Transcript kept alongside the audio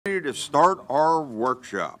ready to start our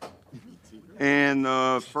workshop. And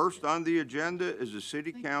first on the agenda is a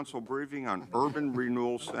City Council briefing on Urban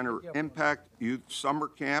Renewal Center Impact Youth Summer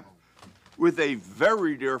Camp with a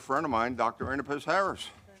very dear friend of mine, Dr. Annapis Harris.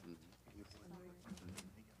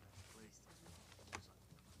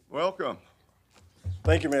 Welcome.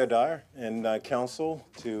 Thank you, Mayor Dyer and Council.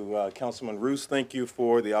 To Councilman Roos, thank you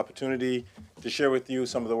for the opportunity to share with you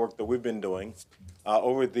some of the work that we've been doing.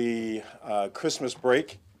 Over the Christmas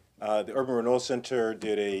break, the Urban Renewal Center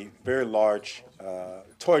did a very large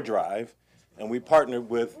toy drive, and we partnered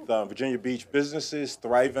with Virginia Beach businesses,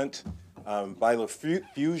 Thrivent, Baila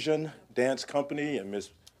Fusion Dance Company, and Ms.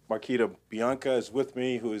 Marquita Bianca is with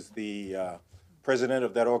me, who is the president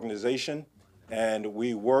of that organization. And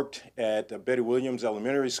we worked at Betty Williams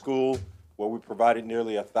Elementary School, where we provided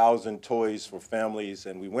nearly 1,000 toys for families.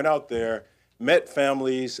 And we went out there, met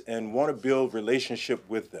families, and want to build relationship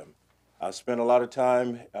with them. I spent a lot of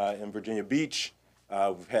time in Virginia Beach.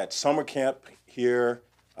 We've had summer camp here.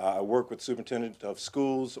 I worked with superintendent of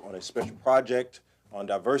schools on a special project on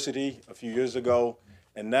diversity a few years ago.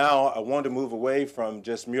 And now I wanted to move away from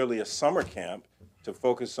just merely a summer camp to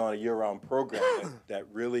focus on a year-round program that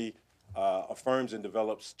really affirms and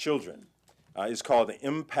develops children. It's called the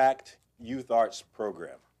Impact Youth Arts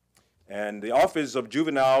Program. And the Office of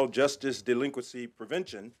Juvenile Justice Delinquency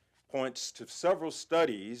Prevention points to several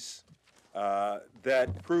studies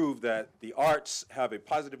that prove that the arts have a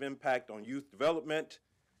positive impact on youth development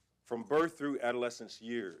from birth through adolescence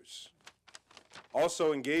years.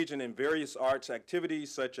 Also engaging in various arts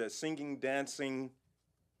activities such as singing, dancing,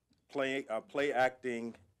 play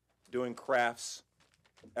acting, doing crafts,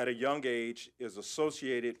 at a young age is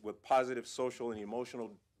associated with positive social and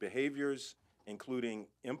emotional behaviors, including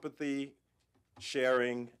empathy,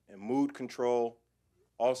 sharing, and mood control.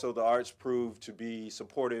 Also, the arts prove to be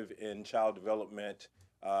supportive in child development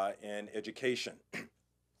and education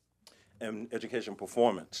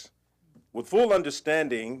performance. With full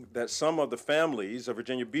understanding that some of the families of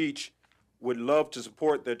Virginia Beach would love to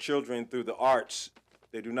support their children through the arts,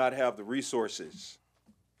 they do not have the resources.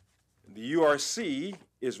 The URC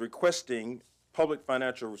is requesting public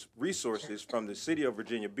financial resources from the City of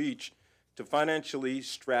Virginia Beach to financially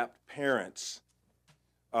strapped parents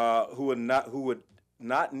who would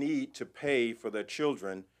not need to pay for their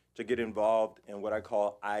children to get involved in what I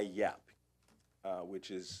call IYAP,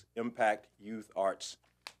 which is Impact Youth Arts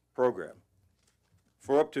Program.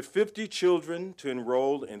 For up to 50 children to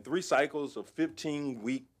enroll in 3 cycles of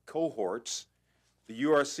 15-week cohorts, the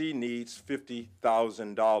URC needs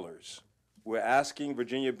 $50,000. We're asking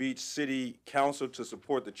Virginia Beach City Council to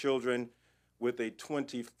support the children with a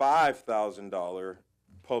 $25,000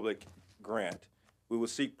 public grant. We will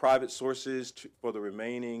seek private sources for the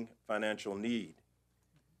remaining financial need.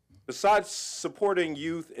 Besides supporting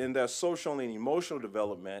youth in their social and emotional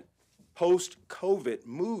development, post-COVID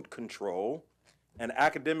mood control, and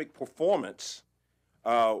academic performance,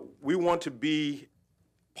 we want to be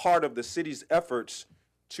part of the city's efforts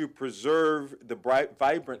to preserve the bright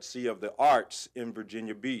vibrancy of the arts in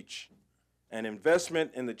Virginia Beach. An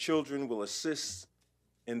investment in the children will assist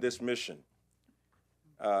in this mission.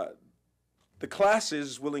 The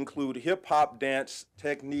classes will include hip-hop dance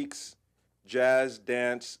techniques, jazz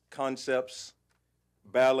dance concepts,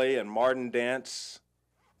 ballet and modern dance,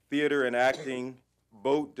 theater and acting,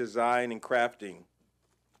 boat design and crafting.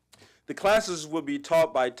 The classes will be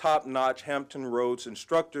taught by top-notch Hampton Roads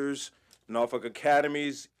instructors, Norfolk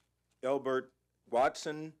Academy's Elbert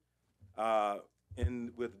Watson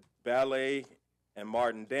with ballet and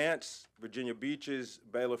modern dance, Virginia Beach's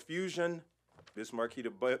Baila Fusion. Ms.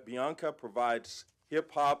 Marquita Bianca provides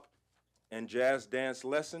hip-hop and jazz dance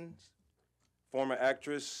lessons. Former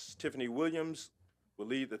actress Tiffany Williams will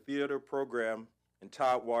lead the theater program, and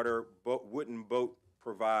Tidewater Wooden Boat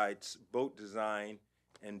provides boat design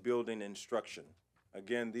and building instruction.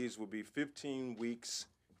 Again, these will be 15 weeks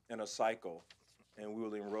in a cycle, and we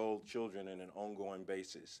will enroll children in an ongoing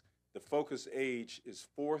basis. The focus age is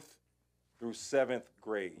 4th through 7th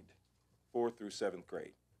grade. 4th through 7th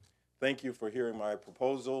grade. Thank you for hearing my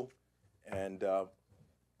proposal. And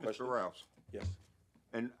Mr. Rouse. Yes.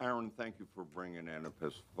 And Aaron, thank you for bringing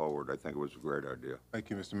Annapis forward. I think it was a great idea. Thank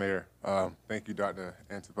you, Mr. Mayor. Thank you, Dr.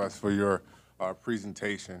 Antipas, for your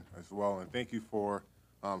presentation as well. And thank you for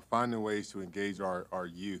finding ways to engage our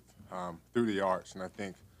youth through the arts. And I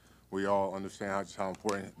think we all understand just how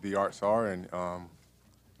important the arts are and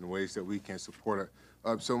the ways that we can support it.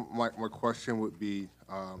 So my question would be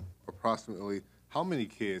approximately how many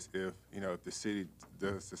kids, if the city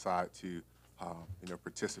does decide to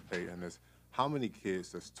participate in this, how many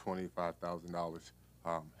kids does $25,000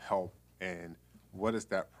 help, and what is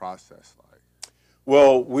that process like?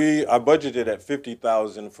 Well, I budgeted at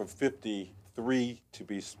 50,000 for 53, to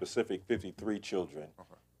be specific, 53 children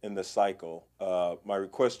in the cycle. My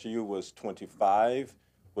request to you was 25,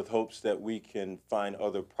 with hopes that we can find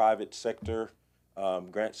other private sector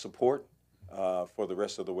grant support for the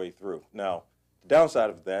rest of the way through. Now, the downside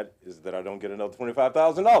of that is that I don't get another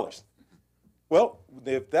 $25,000. Well,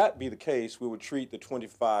 if that be the case, we would treat the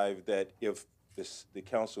 25 that if the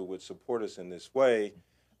council would support us in this way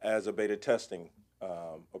as a beta testing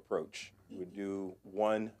approach. We'd do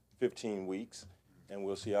 15 weeks, and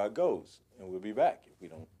we'll see how it goes, and we'll be back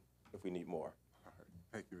if we need more. All right.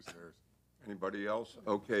 Thank you, Mr. Harris. Anybody else?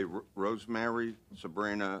 Okay, Rosemary,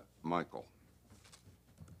 Sabrina, Michael.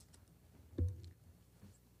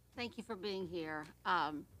 Thank you for being here.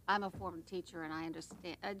 I'm a former teacher, and I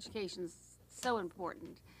understand education's so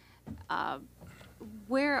important.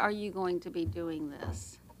 Where are you going to be doing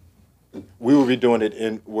this? We will be doing it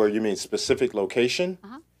in where you mean specific location?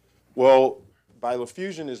 Well,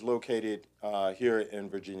 BioFusion is located here in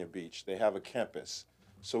Virginia Beach. They have a campus.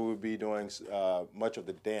 So we'll be doing much of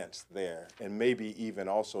the dance there, and maybe even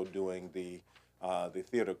also doing the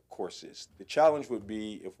theater courses. The challenge would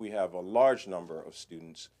be if we have a large number of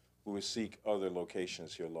students, we would seek other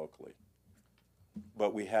locations here locally.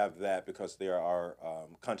 But we have that because they are our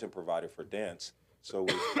content provider for dance. So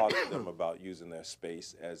we've talked to them about using their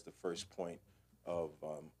space as the first point of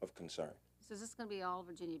concern. So is this going to be all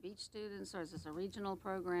Virginia Beach students, or is this a regional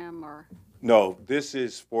program, or? No, this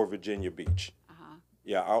is for Virginia Beach.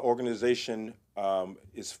 Yeah, our organization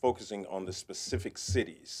is focusing on the specific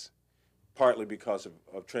cities, partly because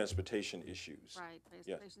of transportation issues. Right,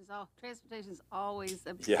 transportation's always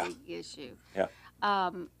a big issue. Yeah.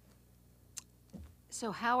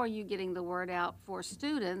 So how are you getting the word out for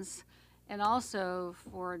students and also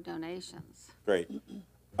for donations? Great.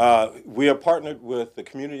 We are partnered with the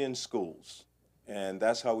community and schools, and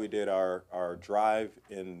that's how we did our drive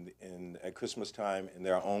at Christmas time, and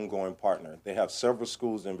they're our ongoing partner. They have several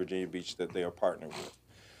schools in Virginia Beach that they are partnered with.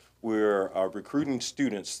 We're recruiting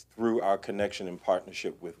students through our connection and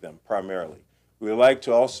partnership with them primarily. We would like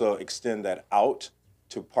to also extend that out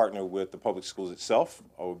to partner with the public schools itself.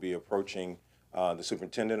 I will be approaching the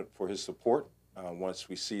superintendent for his support once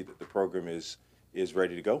we see that the program is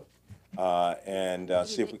ready to go.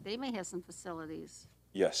 See if they may have some facilities.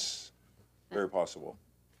 Yes, very possible.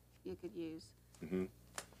 You could use.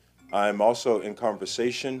 I'm also in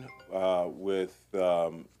conversation with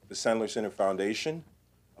the Sandler Center Foundation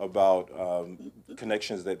about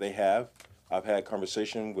connections that they have. I've had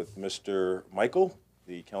conversation with Mr. Michael,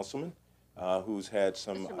 the councilman, who's had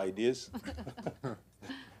some ideas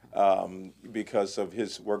because of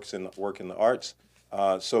his work in the arts.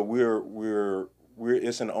 So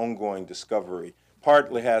it's an ongoing discovery.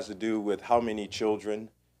 Partly has to do with how many children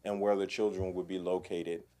and where the children would be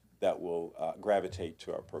located that will gravitate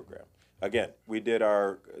to our program. Again, we did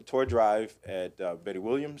our toy drive at Betty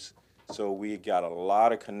Williams, so we got a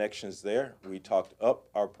lot of connections there. We talked up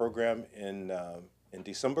our program in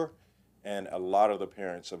December, and a lot of the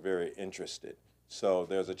parents are very interested. So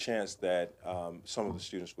there's a chance that some of the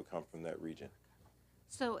students will come from that region.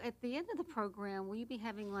 So at the end of the program, will you be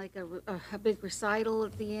having like a big recital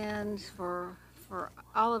at the end for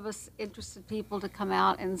all of us interested people to come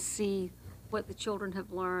out and see what the children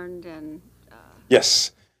have learned? And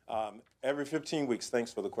Yes. Every 15 weeks,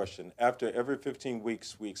 thanks for the question. After every 15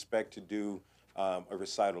 weeks, we expect to do a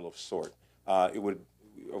recital of sort.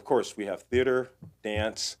 Of course, we have theater,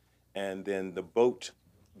 dance, and then the boat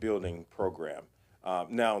building program.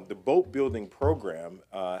 Now, the boat building program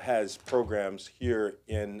has programs here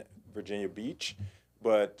in Virginia Beach,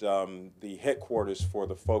 but the headquarters for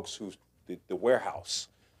the folks the warehouse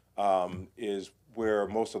is where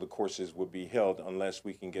most of the courses would be held unless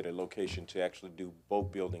we can get a location to actually do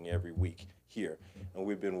boat building every week here. And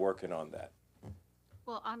we've been working on that.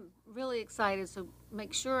 well, I'm really excited, so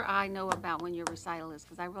make sure I know about when your recital is,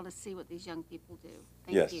 because I want to see what these young people do.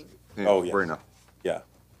 Thank you. Oh, yes. Sabrina. Yeah.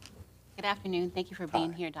 Good afternoon. Thank you for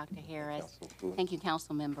being Hi. here, Dr. Harris. Council. Thank you,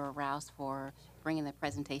 Councilmember Rouse, for bringing the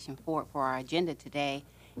presentation forward for our agenda today.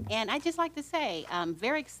 And I'd just like to say, I'm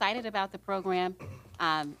very excited about the program.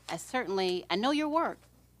 I know your work.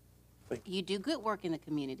 You do good work in the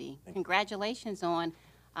community. Congratulations on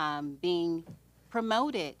being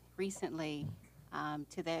promoted recently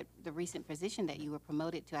to the recent position that you were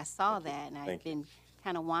promoted to. I saw that, and I've been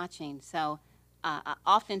kind of watching. So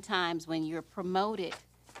oftentimes when you're promoted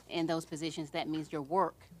in those positions, that means your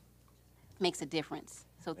work makes a difference.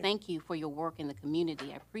 So thank you for your work in the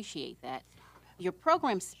community. I appreciate that. Your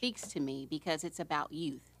program speaks to me because it's about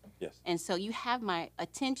youth. Yes. And so you have my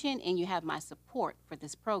attention and you have my support for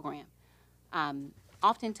this program.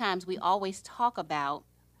 Oftentimes, we always talk about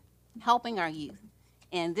helping our youth.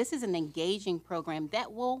 And this is an engaging program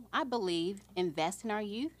that will, I believe, invest in our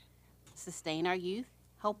youth, sustain our youth,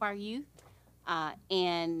 help our youth.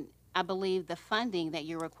 And I believe the funding that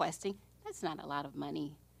you're requesting, that's not a lot of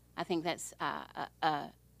money. I think that's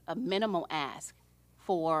a minimal ask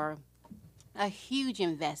for a huge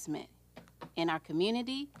investment in our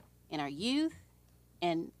community, in our youth,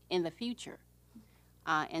 and in the future.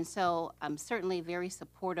 And so I'm certainly very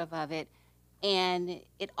supportive of it. And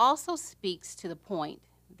it also speaks to the point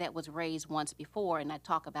that was raised once before, and I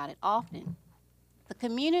talk about it often. The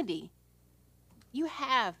community, you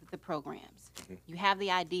have the programs, you have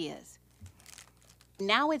the ideas.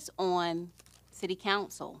 Now it's on City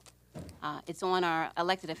Council, it's on our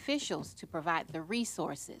elected officials to provide the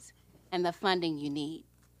resources and the funding you need.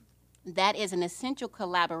 That is an essential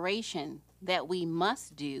collaboration that we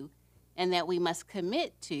must do and that we must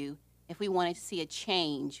commit to if we want to see a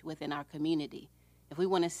change within our community. If we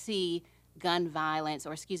want to see gun violence,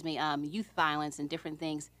 or youth violence and different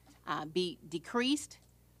things be decreased,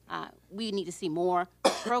 we need to see more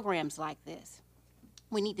programs like this.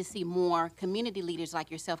 We need to see more community leaders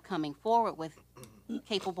like yourself coming forward with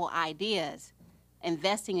capable ideas,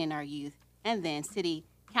 investing in our youth, and then City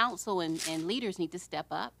Council and leaders need to step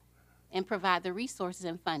up and provide the resources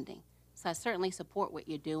and funding. So I certainly support what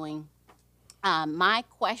you're doing. My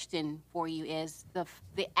question for you is the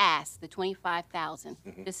ask, the $25,000.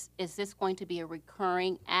 Is this going to be a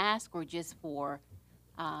recurring ask or just for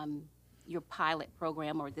your pilot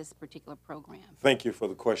program or this particular program? Thank you for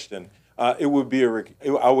the question. It would be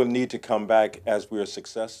I would need to come back as we are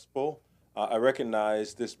successful. I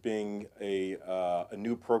recognize this being a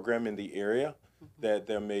new program in the area, that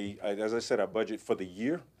there may, as I said, our budget for the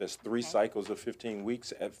year, that's 3 cycles of 15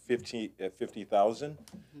 weeks at 50,000.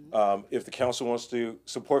 If the council wants to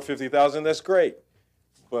support 50,000, that's great.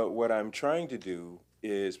 But what I'm trying to do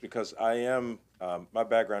is, because I am, my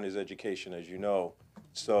background is education, as you know,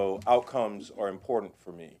 so outcomes are important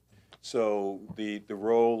for me. So the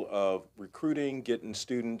role of recruiting, getting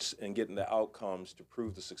students, and getting the outcomes to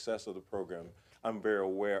prove the success of the program, I'm very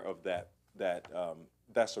aware of that.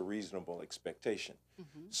 That's a reasonable expectation.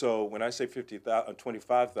 So when I say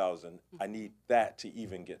 25,000, I need that to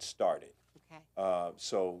even get started. Okay.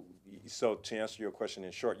 So to answer your question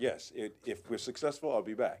in short, yes, if we're successful, I'll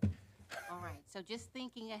be back. All right. So just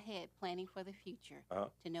thinking ahead, planning for the future,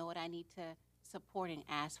 to know what I need to support and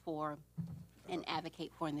ask for and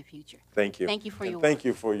advocate for in the future. Thank you. Thank you for your work. Thank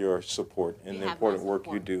you for your support and You the have my important work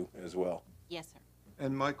you support. do as well. Yes, sir.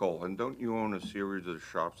 And Michael, and don't you own a series of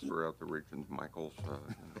shops throughout the region, Michael's?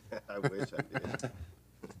 I wish I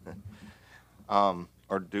did.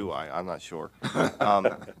 Or do I? I'm not sure.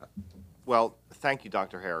 Well, thank you,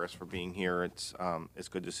 Dr. Harris, for being here. It's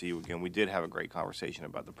good to see you again. We did have a great conversation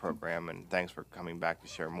about the program, and thanks for coming back to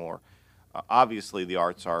share more. Obviously, the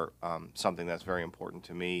arts are something that's very important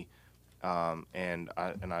to me,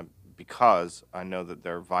 because I know that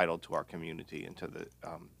they're vital to our community and to the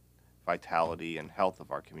vitality and health of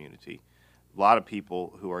our community. A lot of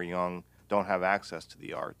people who are young don't have access to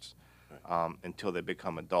the arts until they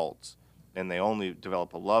become adults, and they only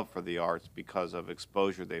develop a love for the arts because of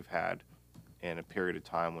exposure they've had in a period of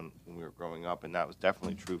time when we were growing up, and that was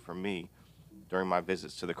definitely true for me during my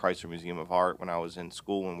visits to the Chrysler Museum of Art when I was in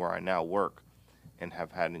school and where I now work, and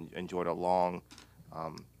have had enjoyed a long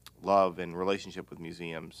love and relationship with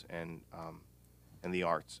museums and the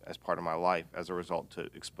arts as part of my life as a result to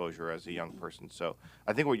exposure as a young person. So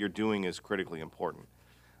I think what you're doing is critically important,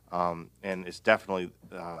 and it's definitely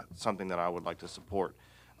something that I would like to support.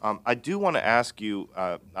 I do want to ask you,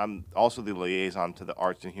 I'm also the liaison to the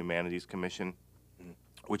Arts and Humanities Commission,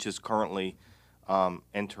 which is currently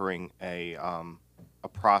entering a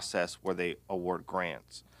process where they award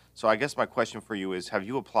grants. So I guess my question for you is, have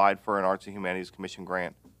you applied for an Arts and Humanities Commission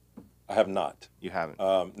grant? I have not. You haven't?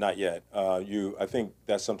 Not yet. I think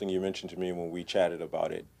that's something you mentioned to me when we chatted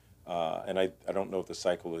about it, and I don't know if the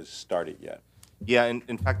cycle has started yet. Yeah, and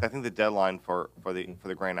in fact, I think the deadline for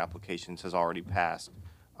the grant applications has already passed,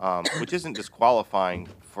 which isn't disqualifying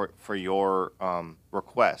for your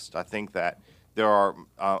request. I think that there are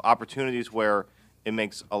opportunities where it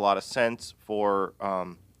makes a lot of sense for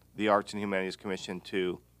the Arts and Humanities Commission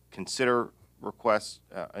to consider requests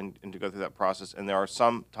and to go through that process. And there are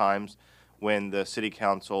some times when the City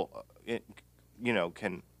Council,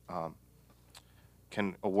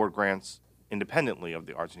 can award grants independently of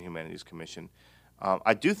the Arts and Humanities Commission.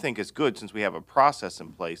 I do think it's good, since we have a process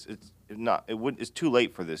in place. It's too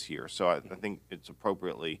late for this year, so I think it's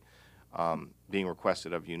appropriately being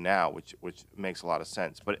requested of you now, which makes a lot of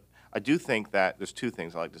sense. But I do think that there's two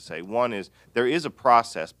things I'd like to say. One is there is a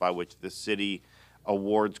process by which the city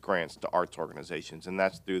awards grants to arts organizations, and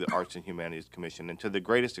that's through the Arts and Humanities Commission. And to the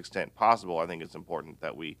greatest extent possible, I think it's important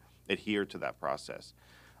that we adhere to that process.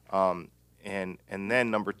 And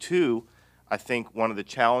then number two, I think one of the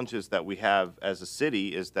challenges that we have as a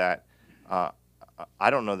city is that I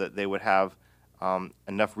don't know that they would have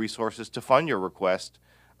enough resources to fund your request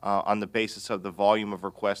on the basis of the volume of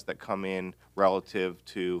requests that come in relative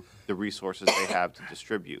to the resources they have to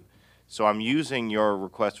distribute. So I'm using your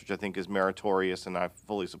request, which I think is meritorious and I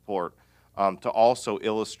fully support, to also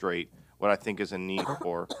illustrate what I think is a need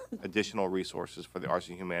for additional resources for the Arts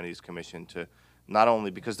and Humanities Commission to not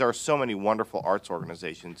only, because there are so many wonderful arts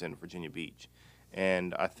organizations in Virginia Beach,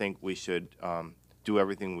 and I think we should do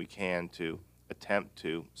everything we can to attempt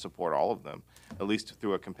to support all of them, at least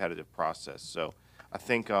through a competitive process. So I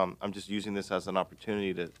think I'm just using this as an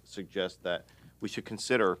opportunity to suggest that we should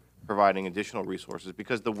consider providing additional resources,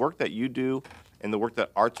 because the work that you do and the work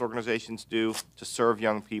that arts organizations do to serve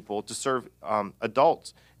young people, to serve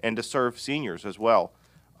adults, and to serve seniors as well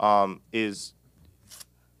is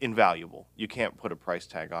invaluable. You can't put a price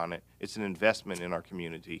tag on it. It's an investment in our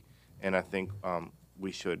community, and I think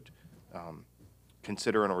we should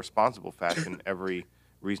consider in a responsible fashion every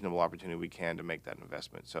reasonable opportunity we can to make that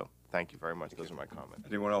investment. So thank you very much. Those are my comments.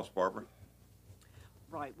 Anyone else, Barbara?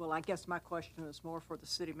 Right, well, I guess my question is more for the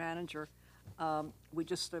city manager. We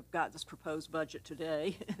just have got this proposed budget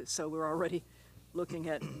today, so we're already looking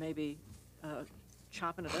at maybe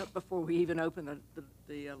chopping it up before we even open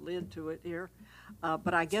the lid to it here.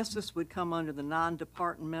 But I guess this would come under the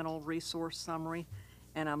non-departmental resource summary,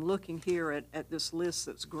 and I'm looking here at this list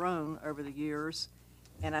that's grown over the years.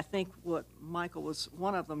 And I think what Michael was,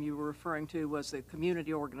 one of them you were referring to was the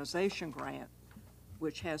community organization grant,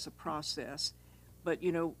 which has a process. But,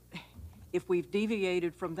 you know, if we've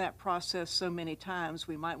deviated from that process so many times,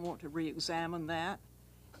 we might want to re-examine that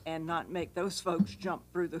and not make those folks jump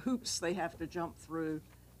through the hoops they have to jump through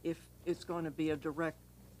if it's going to be a direct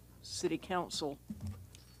city council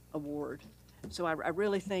award. So I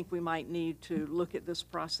really think we might need to look at this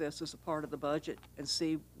process as a part of the budget and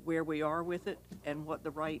see where we are with it and what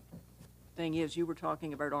the right thing is. You were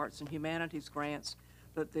talking about arts and humanities grants,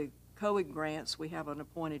 but the COIG grants, we have an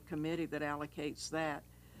appointed committee that allocates that.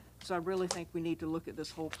 So I really think we need to look at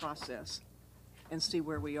this whole process and see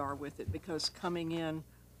where we are with it, because coming in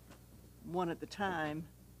one at a time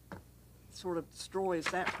sort of destroys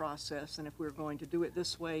that process. And if we're going to do it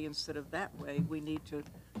this way instead of that way, we need to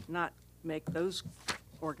not make those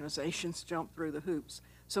organizations jump through the hoops.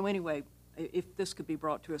 So anyway, if this could be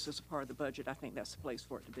brought to us as a part of the budget, I think that's the place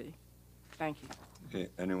for it to be. Thank you. Okay,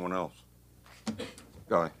 anyone else?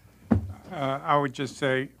 Go ahead. I would just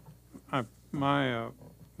say, my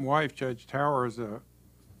wife, Judge Tower, is a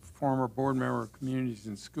former board member of Communities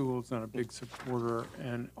and Schools and a big supporter,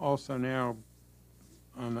 and also now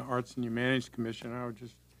on the Arts and Humanities Commission. I would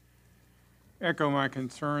just echo my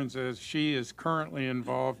concerns, as she is currently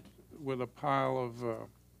involved with a pile of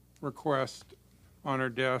requests on her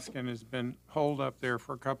desk and has been holed up there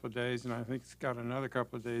for a couple of days, and I think it's got another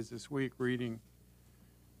couple of days this week reading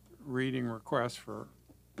requests for.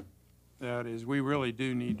 That is, we really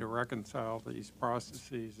do need to reconcile these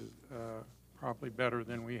processes probably better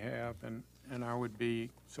than we have, and I would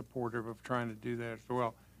be supportive of trying to do that as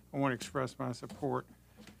well. I want to express my support,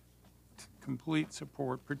 complete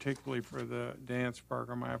support, particularly for the dance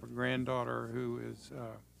program. I have a granddaughter who is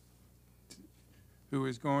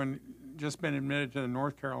just been admitted to the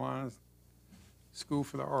North Carolina School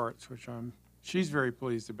for the Arts, which she's very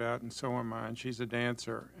pleased about, and so am I. And she's a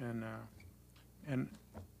dancer, and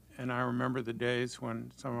I remember the days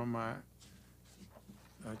when some of my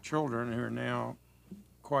children, who are now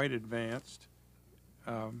quite advanced,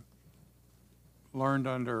 learned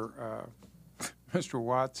under Mr.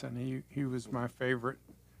 Watson. He was my favorite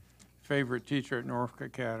teacher at Norfolk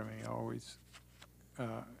Academy. Always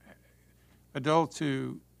adults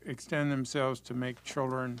who extend themselves to make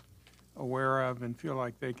children aware of and feel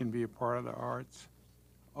like they can be a part of the arts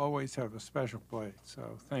always have a special place.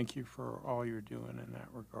 So thank you for all you're doing in that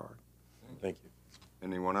regard. Thank you.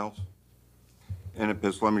 Anyone else?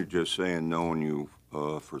 Annapis, let me just say, in knowing you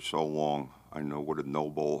for so long, I know what a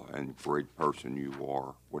noble and great person you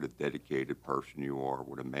are, what a dedicated person you are,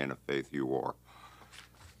 what a man of faith you are.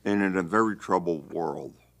 And in a very troubled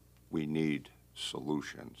world, we need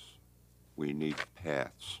solutions. We need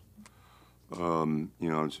paths. You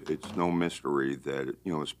know, it's no mystery that,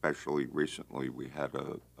 you know, especially recently we had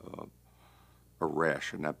a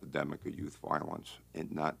rash, an epidemic of youth violence,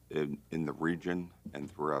 in the region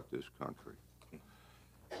and throughout this country.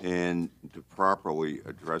 And to properly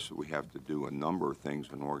address it, we have to do a number of things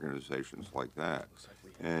in organizations like that.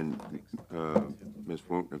 And Ms.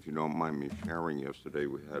 Wooten, if you don't mind me sharing, yesterday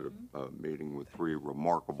we had a meeting with 3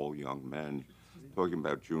 remarkable young men talking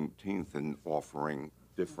about Juneteenth and offering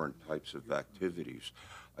different types of activities.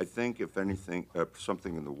 I think, if anything,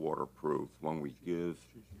 something in the waterproof, when we give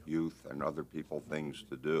youth and other people things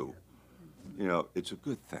to do, you know, it's a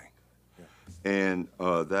good thing. And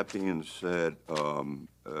that being said,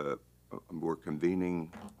 we're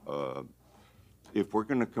convening, if we're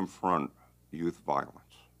going to confront youth violence,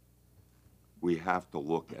 we have to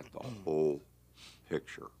look at the whole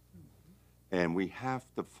picture. And we have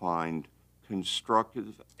to find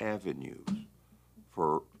constructive avenues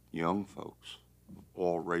for young folks of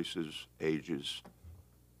all races, ages,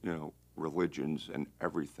 you know, religions and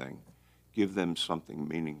everything. Give them something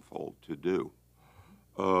meaningful to do.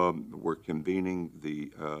 We're convening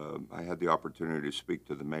I had the opportunity to speak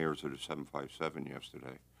to the mayors of the 757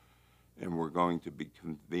 yesterday, and we're going to be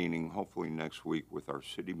convening hopefully next week with our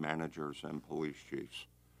city managers and police chiefs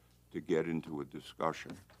to get into a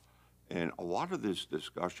discussion. And a lot of this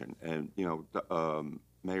discussion, and you know,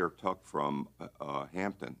 Mayor Tuck from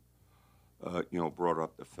Hampton, you know, brought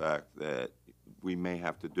up the fact that we may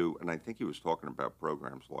have to do, and I think he was talking about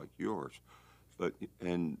programs like yours, but,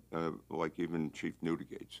 and like even Chief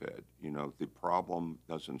Newdigate said, you know, the problem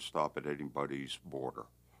doesn't stop at anybody's border.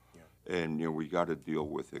 Yeah. And, you know, we got to deal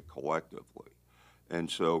with it collectively. And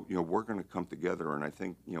so, you know, we're going to come together, and I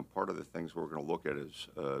think, you know, part of the things we're going to look at is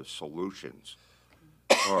solutions,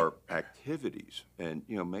 or activities, and,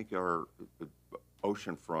 you know, make our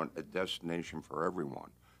oceanfront a destination for everyone,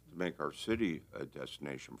 to make our city a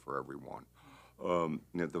destination for everyone. You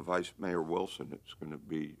know, the Vice Mayor Wilson is going to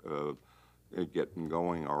be getting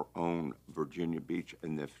going our own Virginia Beach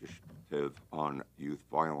initiative on youth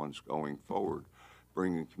violence going forward,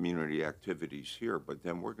 bringing community activities here, but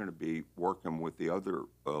then we're going to be working with the other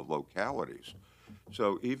localities.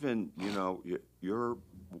 So even, you know,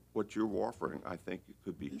 what you're offering, I think it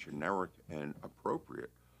could be generic and appropriate,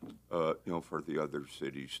 you know, for the other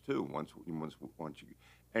cities too. Once you,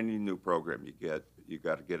 any new program you get, you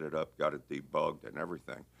got to get it up, got it debugged and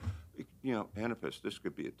everything. You know, Anipus, this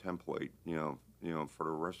could be a template, you know, for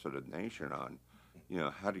the rest of the nation on, you know,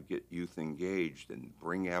 how to get youth engaged and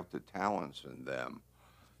bring out the talents in them.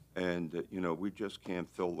 And, you know, we just can't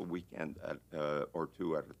fill the weekend or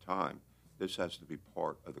 2 at a time. This has to be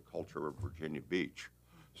part of the culture of Virginia Beach.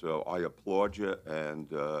 So I applaud you, and,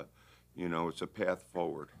 you know, it's a path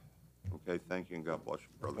forward. Okay, thank you, and God bless you,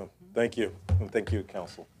 brother. Thank you. And thank you,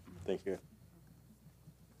 Council. Thank you.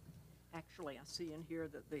 Actually, I see in here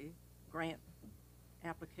that the grant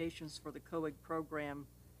applications for the COIG program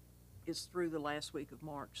is through the last week of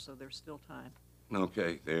March, so there's still time.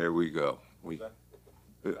 Okay, there we go.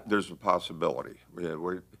 There's a possibility.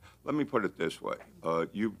 Let me put it this way.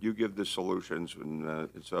 You give the solutions, and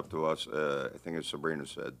it's up to us, I think as Sabrina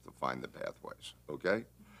said, to find the pathways, okay?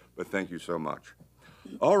 But thank you so much.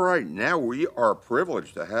 All right, now we are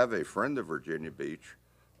privileged to have a friend of Virginia Beach,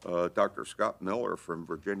 Dr. Scott Miller from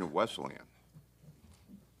Virginia Wesleyan.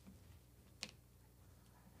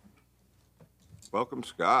 Welcome,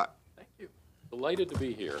 Scott. Thank you. Delighted to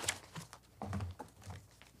be here.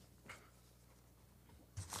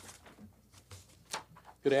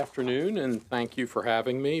 Good afternoon, and thank you for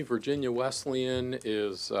having me. Virginia Wesleyan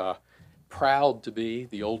is proud to be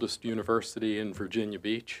the oldest university in Virginia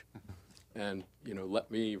Beach. And, you know, let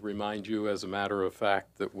me remind you, as a matter of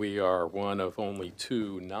fact, that we are one of only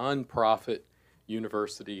 2 nonprofit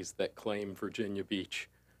universities that claim Virginia Beach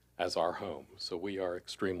as our home. So we are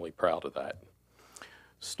extremely proud of that.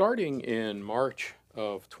 Starting in March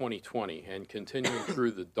of 2020 and continuing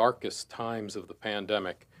through the darkest times of the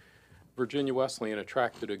pandemic, Virginia Wesleyan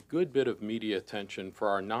attracted a good bit of media attention for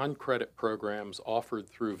our non-credit programs offered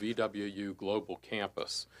through VWU Global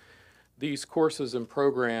Campus. These courses and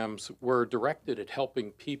programs were directed at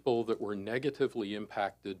helping people that were negatively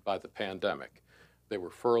impacted by the pandemic. They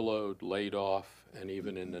were furloughed, laid off, and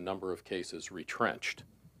even in a number of cases retrenched.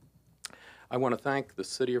 I want to thank the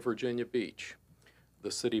City of Virginia Beach,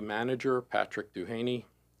 the City Manager, Patrick Duhaney,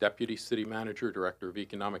 Deputy City Manager, Director of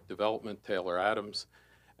Economic Development, Taylor Adams,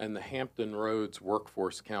 and the Hampton Roads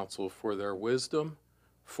Workforce Council for their wisdom,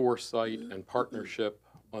 foresight, and partnership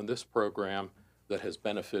on this program that has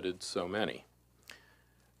benefited so many.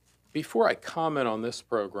 Before I comment on this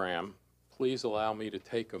program, please allow me to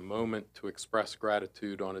take a moment to express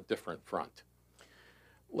gratitude on a different front.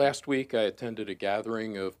 Last week, I attended a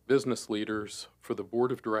gathering of business leaders for the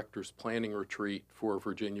Board of Directors Planning Retreat for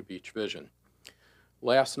Virginia Beach Vision.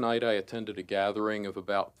 Last night, I attended a gathering of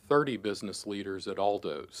about 30 business leaders at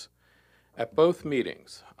Aldo's. At both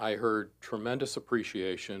meetings, I heard tremendous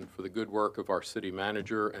appreciation for the good work of our city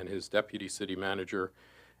manager and his deputy city manager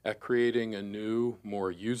at creating a new, more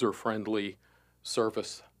user-friendly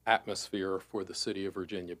service atmosphere for the city of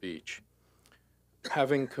Virginia Beach.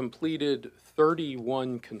 Having completed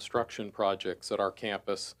 31 construction projects at our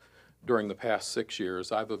campus during the past 6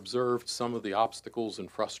 years, I've observed some of the obstacles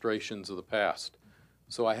and frustrations of the past.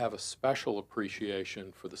 So I have a special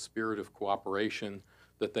appreciation for the spirit of cooperation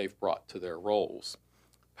that they've brought to their roles.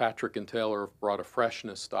 Patrick and Taylor have brought a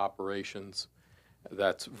freshness to operations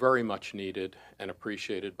that's very much needed and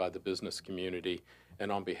appreciated by the business community.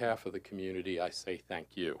 And on behalf of the community, I say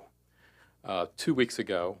thank you. 2 weeks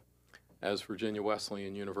ago, as Virginia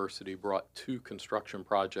Wesleyan University brought 2 construction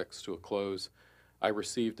projects to a close, I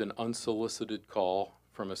received an unsolicited call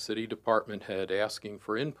from a city department head asking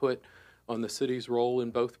for input on the city's role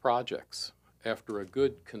in both projects. After a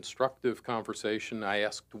good, constructive conversation, I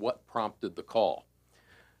asked what prompted the call.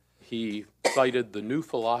 He cited the new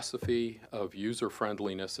philosophy of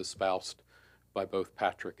user-friendliness espoused by both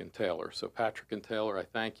Patrick and Taylor. So Patrick and Taylor, I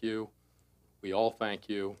thank you. We all thank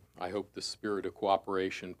you. I hope the spirit of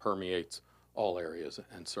cooperation permeates all areas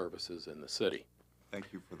and services in the city.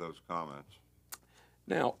 Thank you for those comments.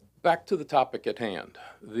 Now, back to the topic at hand.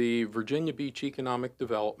 The Virginia Beach Economic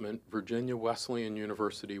Development Virginia Wesleyan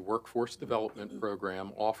University Workforce Development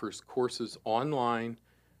Program offers courses online,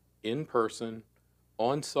 in person,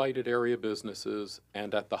 on-site at area businesses,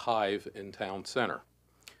 and at the Hive in Town Center.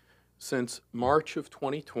 Since March of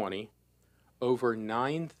 2020, over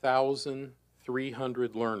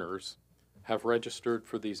 9,300 learners have registered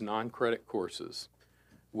for these non-credit courses,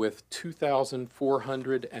 with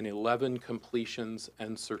 2,411 completions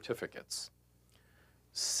and certificates.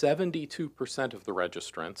 72% of the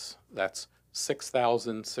registrants, that's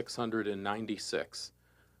 6,696,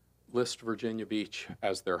 list Virginia Beach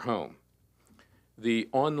as their home. The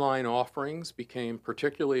online offerings became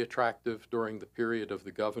particularly attractive during the period of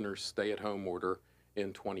the governor's stay-at-home order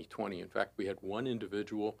in 2020. In fact, we had one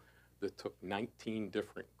individual that took 19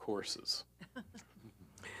 different courses.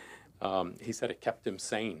 He said it kept him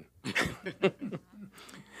sane.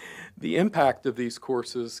 The impact of these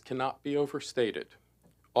courses cannot be overstated.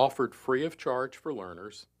 Offered free of charge for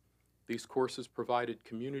learners, these courses provided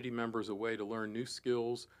community members a way to learn new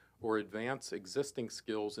skills or advance existing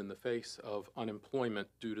skills in the face of unemployment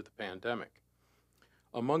due to the pandemic.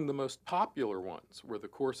 Among the most popular ones were the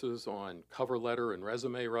courses on cover letter and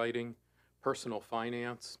resume writing, personal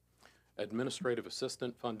finance, administrative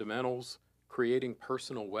assistant fundamentals, creating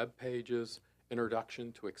personal web pages,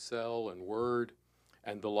 introduction to Excel and Word,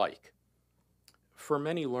 and the like. For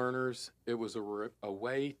many learners, it was a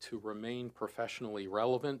way to remain professionally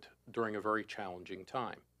relevant during a very challenging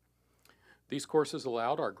time. These courses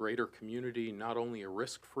allowed our greater community not only a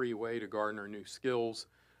risk-free way to garner new skills,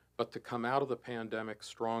 but to come out of the pandemic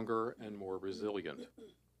stronger and more resilient.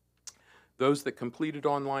 Those that completed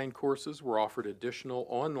online courses were offered additional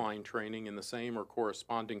online training in the same or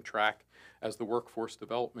corresponding track as the workforce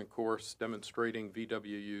development course, demonstrating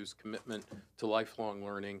VWU's commitment to lifelong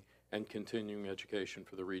learning and continuing education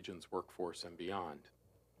for the region's workforce and beyond.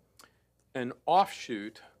 An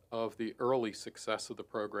offshoot of the early success of the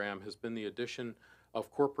program has been the addition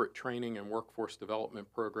of corporate training and workforce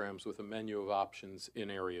development programs with a menu of options in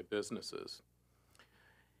area businesses.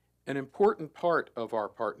 An important part of our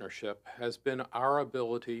partnership has been our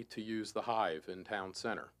ability to use the Hive in Town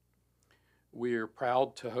Center. We are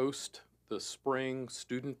proud to host the spring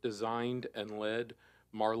student-designed and led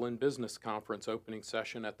Marlin Business Conference opening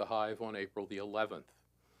session at the Hive on April the 11th.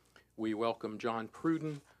 We welcome John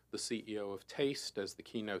Pruden, the CEO of Taste, as the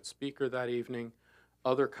keynote speaker that evening.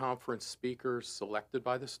 Other conference speakers selected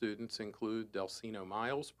by the students include Delcino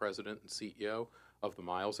Miles, President and CEO of the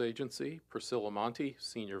Miles Agency, Priscilla Monti,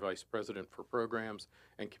 Senior Vice President for Programs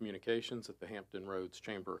and Communications at the Hampton Roads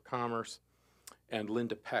Chamber of Commerce, and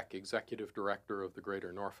Linda Peck, Executive Director of the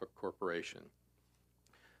Greater Norfolk Corporation.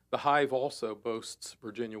 The Hive also boasts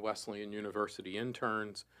Virginia Wesleyan University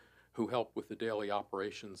interns who help with the daily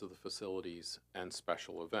operations of the facilities and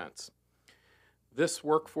special events. This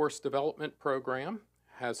workforce development program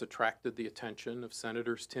has attracted the attention of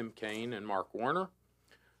Senators Tim Kaine and Mark Warner,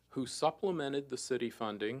 who supplemented the city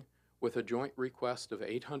funding with a joint request of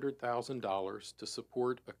 $800,000 to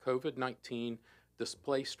support a COVID-19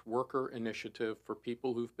 displaced worker initiative for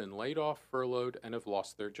people who've been laid off, furloughed, and have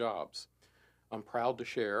lost their jobs. I'm proud to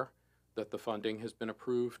share that the funding has been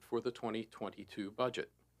approved for the 2022 budget.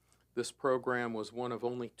 This program was one of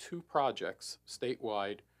only 2 projects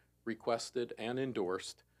statewide requested and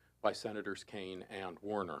endorsed by Senators Kane and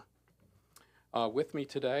Warner. With me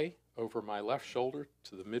today, over my left shoulder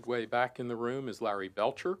to the midway back in the room, is Larry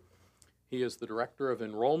Belcher. He is the Director of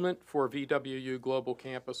Enrollment for VWU Global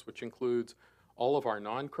Campus, which includes all of our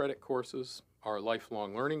non-credit courses, our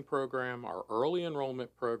lifelong learning program, our early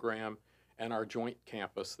enrollment program, and our joint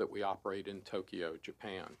campus that we operate in Tokyo,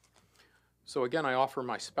 Japan. So again, I offer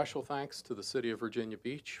my special thanks to the City of Virginia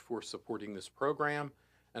Beach for supporting this program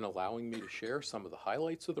and allowing me to share some of the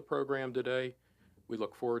highlights of the program today. We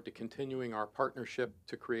look forward to continuing our partnership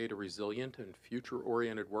to create a resilient and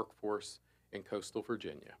future-oriented workforce in coastal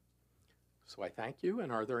Virginia. So I thank you,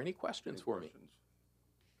 and are there any questions for me?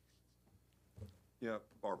 Yeah,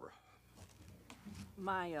 Barbara.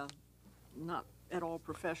 My, not at all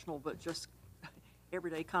professional, but just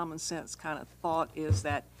everyday common sense kind of thought is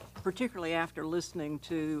that, particularly after listening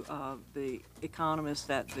to the economists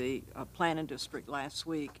at the planning district last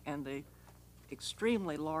week and the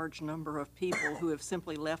extremely large number of people who have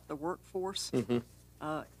simply left the workforce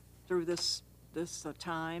through this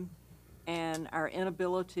time, and our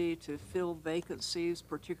inability to fill vacancies,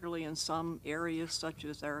 particularly in some areas such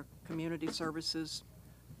as our community services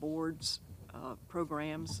boards,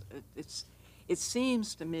 programs. It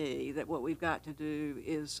seems to me that what we've got to do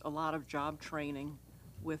is a lot of job training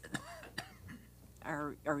with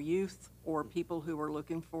our youth or people who are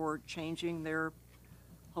looking for changing their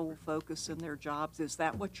whole focus in their jobs. Is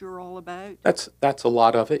that what you're all about? That's a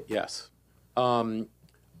lot of it, yes.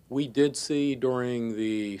 We did see during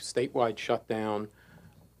the statewide shutdown,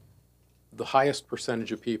 the highest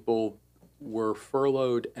percentage of people were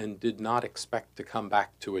furloughed and did not expect to come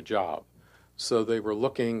back to a job. So they were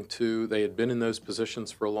looking to, they had been in those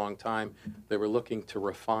positions for a long time, they were looking to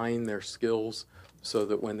refine their skills so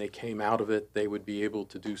that when they came out of it, they would be able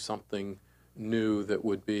to do something new that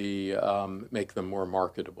would be, make them more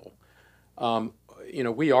marketable. You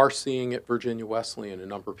know, we are seeing at Virginia Wesleyan a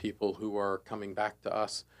number of people who are coming back to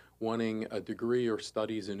us wanting a degree or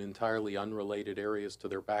studies in entirely unrelated areas to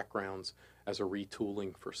their backgrounds as a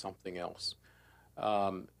retooling for something else.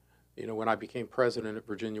 You know, when I became president at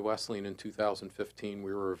Virginia Wesleyan in 2015,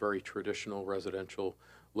 we were a very traditional residential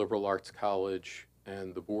liberal arts college,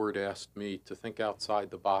 and the board asked me to think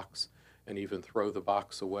outside the box and even throw the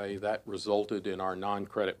box away. That resulted in our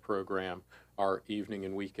non-credit program, our evening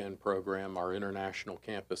and weekend program, our international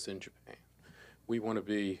campus in Japan. We want to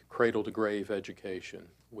be cradle-to-grave education.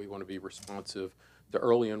 We want to be responsive to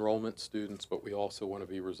early enrollment students, but we also want to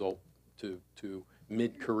be to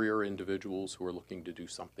mid-career individuals who are looking to do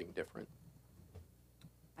something different.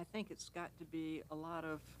 I think it's got to be a lot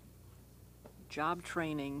of job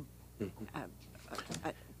training.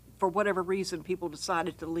 For whatever reason, people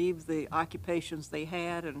decided to leave the occupations they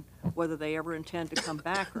had, and whether they ever intend to come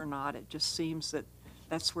back or not, it just seems that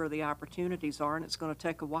that's where the opportunities are, and it's going to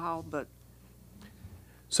take a while, but.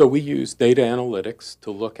 So we use data analytics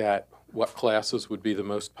to look at what classes would be the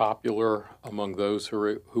most popular among those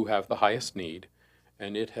who have the highest need,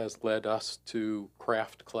 and it has led us to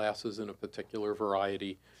craft classes in a particular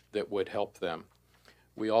variety that would help them.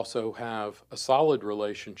 We also have a solid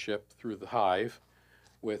relationship through the Hive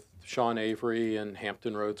with Sean Avery and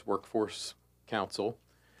Hampton Roads Workforce Council,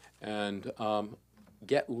 and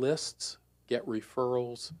get lists, get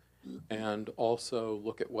referrals, and also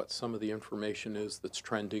look at what some of the information is that's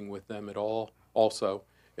trending with them at all, also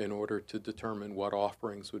in order to determine what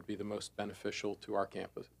offerings would be the most beneficial to our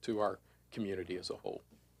campus, to our community as a whole.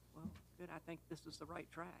 Well, good. I think this is the right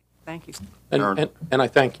track. Thank you. And I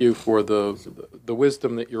thank you for the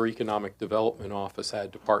wisdom that your Economic Development Office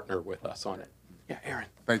had to partner with us on it. Yeah, Aaron.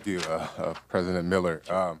 Thank you, President Miller.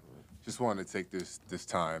 Just wanted to take this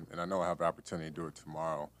time, and I know I have the opportunity to do it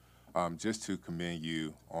tomorrow, just to commend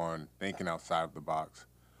you on thinking outside of the box,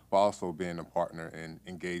 while also being a partner in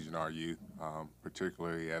engaging our youth,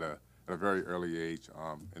 particularly at a very early age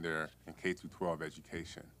in K-12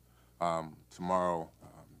 education. Tomorrow,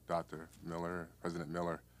 Dr. Miller, President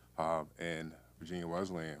Miller, and Virginia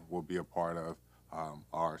Wesleyan will be a part of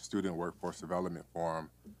our Student Workforce Development Forum,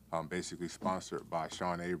 basically sponsored by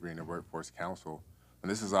Sean Avery and the Workforce Council. And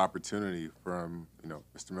this is an opportunity from,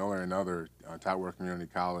 Mr. Miller and other Totworth Community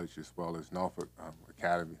College, as well as Norfolk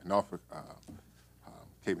Academy,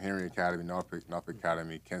 Cape Henry Academy, Norfolk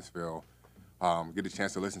Academy, Kentsville, get a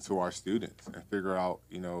chance to listen to our students and figure out,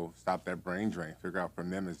 stop that brain drain, figure out from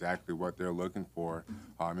them exactly what they're looking for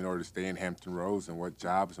in order to stay in Hampton Roads and what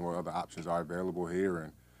jobs and what other options are available here.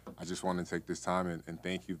 And I just want to take this time and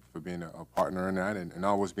thank you for being a partner in that and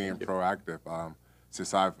always being proactive.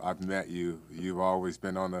 Since I've met you, you've always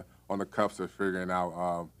been on on the cups of figuring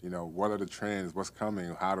out, you know, what are the trends, what's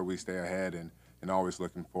coming, how do we stay ahead, and always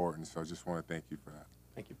looking forward. And so I just want to thank you for that.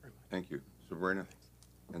 Thank you very much. Thank you. Sabrina?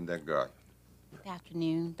 And that guy. Good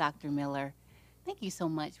afternoon, Dr. Miller. Thank you so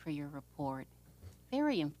much for your report.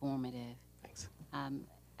 Very informative. Thanks.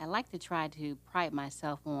 I like to try to pride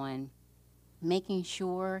myself on making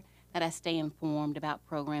sure that I stay informed about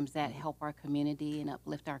programs that help our community and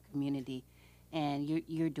uplift our community. And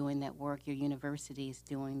you're doing that work. Your university is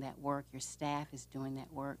doing that work. Your staff is doing that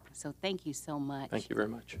work. So thank you so much. Thank you very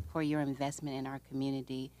much. For your investment in our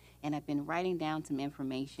community. And I've been writing down some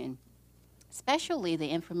information, especially the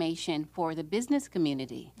information for the business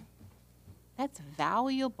community. That's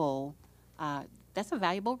valuable. That's a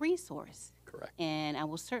valuable resource. Correct. And I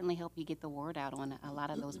will certainly help you get the word out on a lot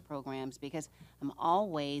of those programs, because I'm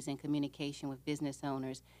always in communication with business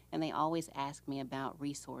owners, and they always ask me about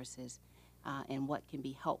resources and what can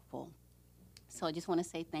be helpful. So I just want to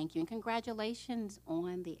say thank you and congratulations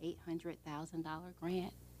on the $800,000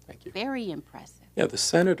 grant. Thank you. Very impressive. Yeah, the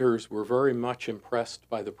senators were very much impressed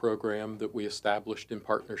by the program that we established in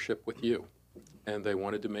partnership with you. And they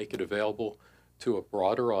wanted to make it available to a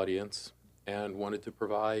broader audience and wanted to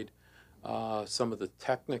provide some of the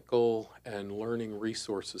technical and learning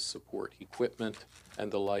resources support, equipment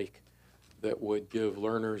and the like, that would give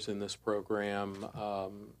learners in this program,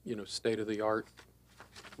 you know, state-of-the-art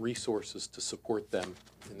resources to support them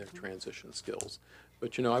in their transition skills.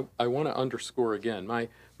 But, you know, I want to underscore again,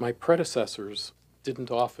 my predecessors didn't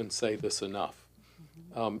often say this enough.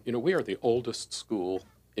 You know, we are the oldest school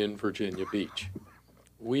in Virginia Beach.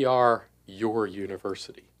 We are your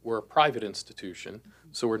university. We're a private institution,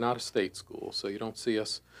 so we're not a state school, so you don't see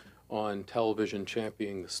us on television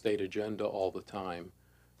championing the state agenda all the time.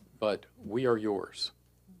 But we are yours,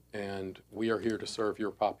 and we are here to serve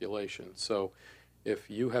your population. So if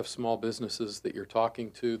you have small businesses that you're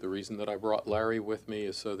talking to, the reason that I brought Larry with me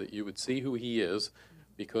is so that you would see who he is,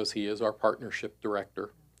 because he is our partnership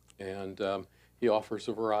director, and he offers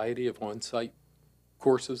a variety of on-site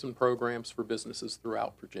courses and programs for businesses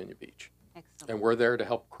throughout Virginia Beach. Excellent. And we're there to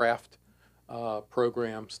help craft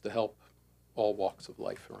programs to help all walks of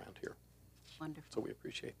life around here. Wonderful. So we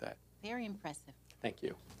appreciate that. Very impressive. Thank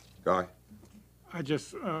you. Guy? I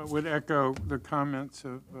just would echo the comments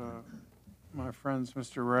of my friends,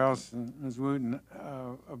 Mr. Rouse and Ms. Wooten,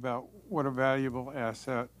 about what a valuable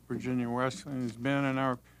asset Virginia Wesleyan has been. And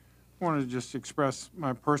I want to just express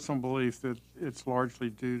my personal belief that it's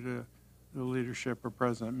largely due to the leadership of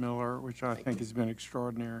President Miller, which I think has been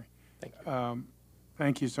extraordinary. Thank you.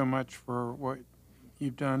 Thank you so much for what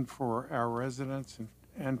you've done for our residents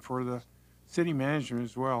and for the city management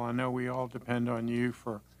as well. I know we all depend on you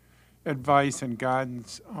for advice and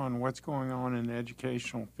guidance on what's going on in the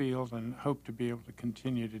educational field, and hope to be able to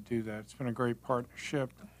continue to do that. It's been a great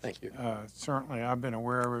partnership. Thank you. Certainly, I've been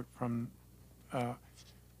aware of it from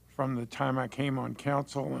the time I came on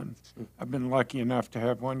council, and I've been lucky enough to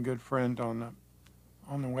have one good friend on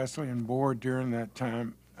the Wesleyan board during that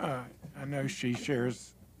time. I know she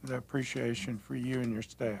shares the appreciation for you and your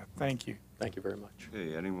staff. Thank you. Thank you very much.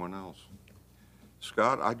 Hey, anyone else?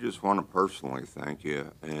 Scott, I just want to personally thank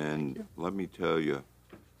you, and let me tell you,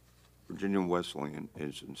 Virginia Wesleyan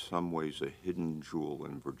is in some ways a hidden jewel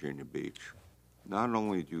in Virginia Beach. Not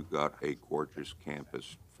only do you got a gorgeous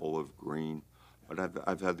campus full of green, but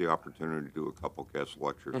I've had the opportunity to do a couple guest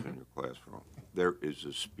lectures in your classroom. There is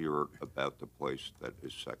a spirit about the place that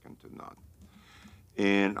is second to none.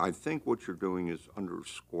 And I think what you're doing is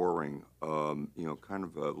underscoring, you know, kind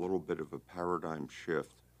of a little bit of a paradigm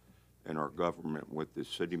shift in our government with the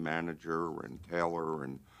city manager and Taylor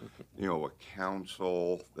and, you know, a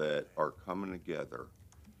council that are coming together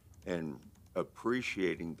and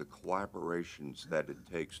appreciating the collaborations that it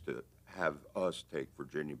takes to have us take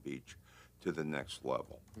Virginia Beach to the next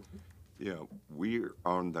level. You know, we're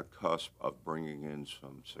on the cusp of bringing in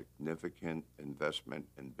some significant investment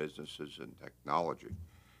in businesses and technology.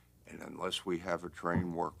 And unless we have a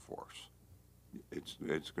trained workforce, it's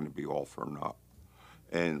going to be all for naught.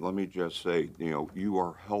 And let me just say, you know, you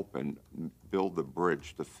are helping build the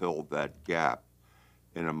bridge to fill that gap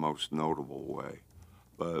in a most notable way.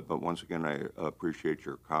 But once again, I appreciate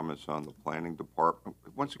your comments on the planning department.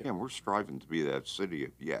 Once again, we're striving to be that city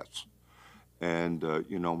of yes. And,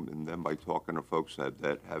 you know, and then by talking to folks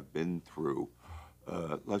that have been through,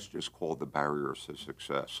 let's just call the barriers to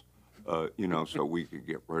success, you know, so we could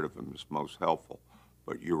get rid of them is most helpful.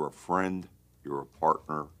 But you're a friend, you're a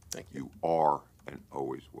partner. Thank you. You are and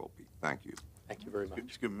always will be. Thank you. Thank you very much.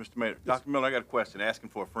 Excuse me, Mr. Mayor. Dr. Miller, I got a question. Asking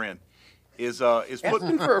for a friend. Is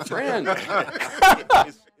Asking for a friend.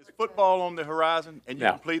 is football on the horizon? And you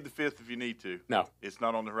No. can plead the fifth if you need to. No. It's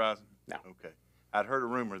not on the horizon? No. Okay. I'd heard a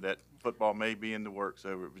rumor that football may be in the works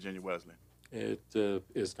over at Virginia Wesleyan. It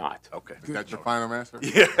is not. Okay. Is that your final answer?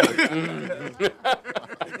 Yeah.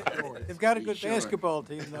 They've got a good basketball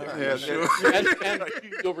team, though. And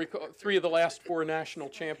you'll recall, 3 of the last 4 national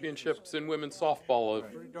championships in women's softball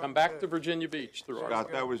have come back to Virginia Beach through our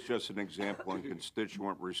Scott, that was just an example in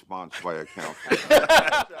constituent response by a council.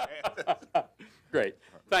 Great.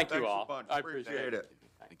 Thank you Thanks a all. bunch. I appreciate it.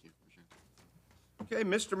 Thank you. Okay,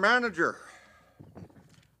 Mr. Manager.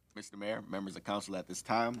 Mr. Mayor, members of council, at this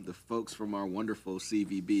time, the folks from our wonderful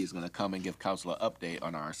CVB is going to come and give council an update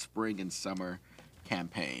on our spring and summer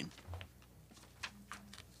campaign.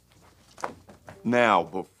 Now,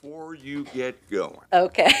 before you get going,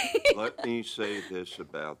 Okay. let me say this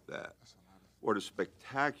about that. What a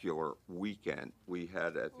spectacular weekend we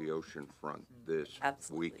had at the ocean front this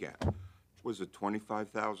Absolutely. weekend. Was it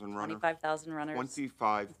 25,000 runners? 25,000 runners.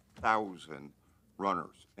 25,000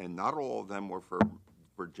 runners, and not all of them were for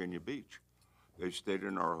Virginia Beach. They stayed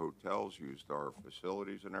in our hotels, used our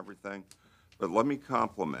facilities and everything. But let me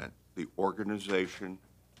compliment the organization,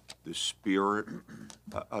 the spirit.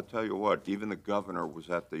 I'll tell you what, even the governor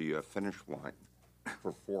was at the finish line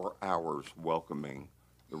for 4 hours welcoming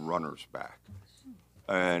the runners back.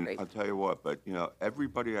 And Great. I'll tell you what, but you know,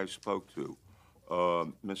 everybody I spoke to,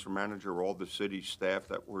 Mr. Manager, all the city staff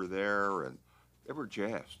that were there, and they were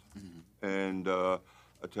jazzed. And I'll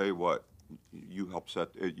tell you what, you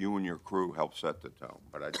and your crew helped set the tone,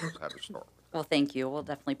 but I just had to start. Well, thank you. We'll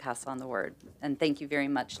definitely pass on the word. And thank you very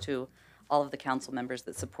much to all of the council members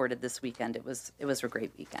that supported this weekend. It was a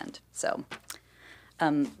great weekend. So,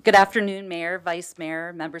 good afternoon, Mayor, Vice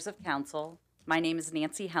Mayor, members of council. My name is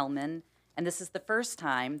Nancy Hellman, and this is the first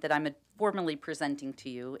time that I'm formally presenting to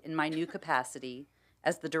you in my new capacity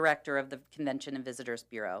as the Director of the Convention and Visitors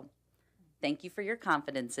Bureau. Thank you for your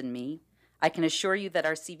confidence in me. I can assure you that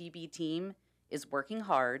our CVB team is working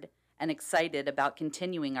hard and excited about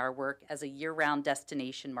continuing our work as a year-round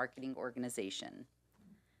destination marketing organization.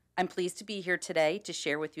 I'm pleased to be here today to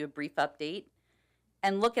share with you a brief update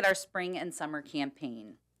and look at our spring and summer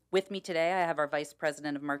campaign. With me today, I have our Vice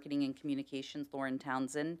President of Marketing and Communications, Lauren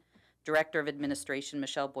Townsend, Director of Administration,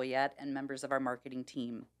 Michelle Boyette, and members of our marketing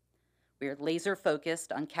team. We are laser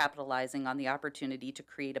focused on capitalizing on the opportunity to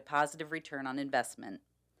create a positive return on investment.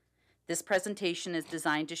 This presentation is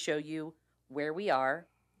designed to show you where we are,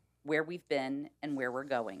 where we've been, and where we're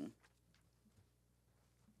going.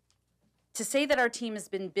 To say that our team has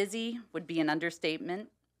been busy would be an understatement,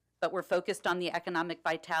 but we're focused on the economic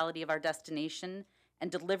vitality of our destination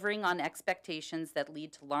and delivering on expectations that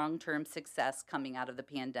lead to long-term success coming out of the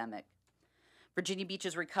pandemic. Virginia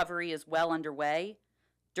Beach's recovery is well underway.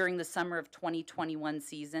 During the summer of 2021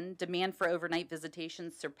 season, demand for overnight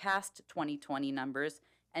visitations surpassed 2020 numbers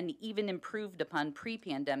and even improved upon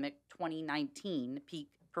pre-pandemic 2019 peak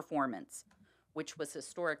performance, which was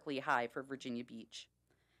historically high for Virginia Beach.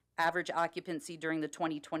 Average occupancy during the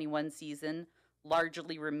 2021 season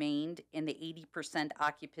largely remained in the 80%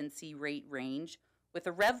 occupancy rate range, with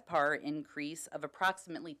a RevPAR increase of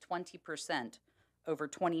approximately 20% over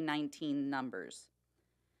 2019 numbers.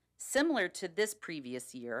 Similar to this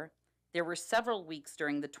previous year, there were several weeks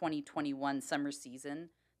during the 2021 summer season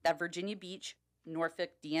that Virginia Beach,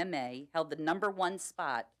 Norfolk DMA held the #1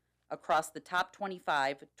 spot across the top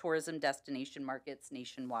 25 tourism destination markets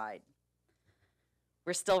nationwide.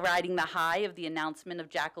 We're still riding the high of the announcement of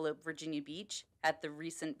Jackalope Virginia Beach at the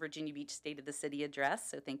recent Virginia Beach State of the City address,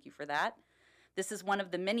 so thank you for that. This is one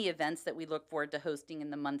of the many events that we look forward to hosting in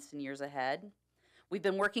the months and years ahead. We've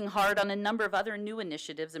been working hard on a number of other new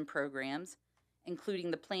initiatives and programs, including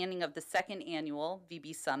the planning of the second annual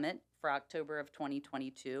VB Summit for October of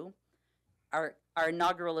 2022. Our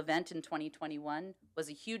inaugural event in 2021 was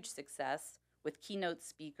a huge success with keynote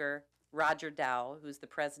speaker Roger Dow, who's the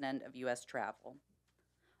president of U.S. Travel.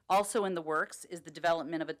 Also in the works is the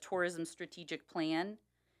development of a tourism strategic plan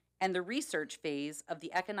and the research phase of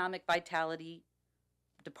the Economic Vitality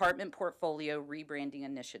Department Portfolio Rebranding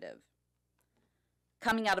Initiative.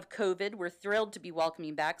 Coming out of COVID, we're thrilled to be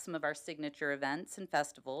welcoming back some of our signature events and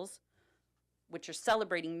festivals, which are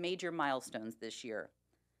celebrating major milestones this year.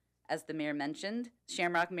 As the mayor mentioned,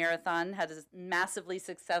 Shamrock Marathon had a massively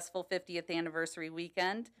successful 50th anniversary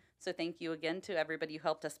weekend, so thank you again to everybody who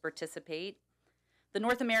helped us participate. The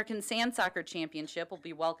North American Sand Soccer Championship will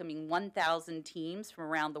be welcoming 1,000 teams from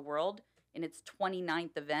around the world in its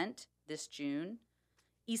 29th event this June.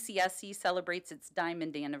 ECSC celebrates its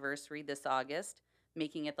diamond anniversary this August,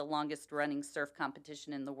 making it the longest running surf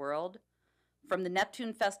competition in the world. From the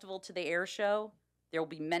Neptune Festival to the Air Show, there will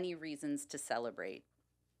be many reasons to celebrate.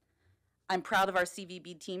 I'm proud of our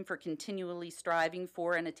CVB team for continually striving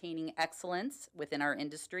for and attaining excellence within our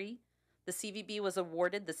industry. The CVB was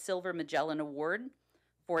awarded the Silver Magellan Award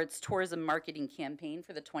for its tourism marketing campaign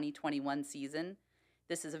for the 2021 season.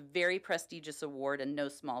 This is a very prestigious award and no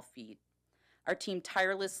small feat. Our team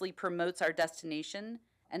tirelessly promotes our destination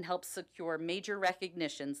and helps secure major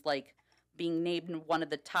recognitions like being named one of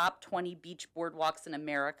the top 20 beach boardwalks in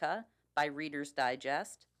America by Reader's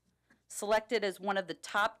Digest, selected as one of the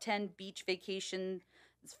top 10 beach vacations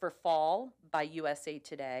for fall by USA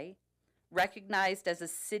Today, recognized as a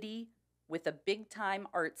city with a big-time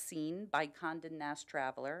art scene by Condé Nast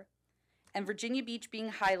Traveler, and Virginia Beach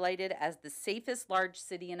being highlighted as the safest large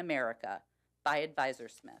city in America by Advisor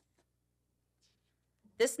Smith.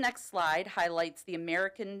 This next slide highlights the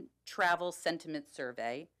American Travel Sentiment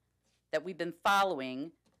Survey that we've been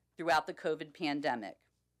following throughout the COVID pandemic.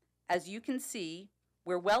 As you can see,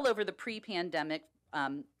 we're well over the pre-pandemic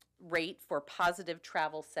rate for positive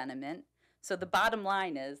travel sentiment. So the bottom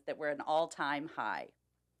line is that we're at an all-time high.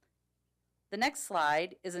 The next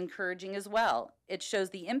slide is encouraging as well. It shows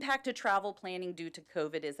the impact of travel planning due to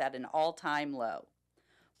COVID is at an all-time low.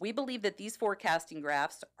 We believe that these forecasting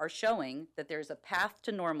graphs are showing that there's a path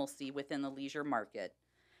to normalcy within the leisure market.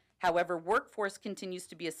 However, workforce continues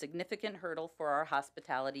to be a significant hurdle for our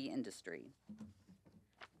hospitality industry.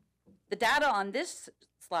 The data on this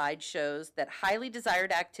slide shows that highly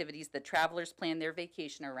desired activities that travelers plan their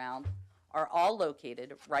vacation around are all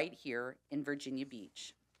located right here in Virginia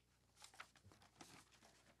Beach.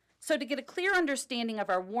 So to get a clear understanding of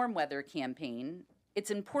our warm weather campaign,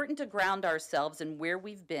 it's important to ground ourselves in where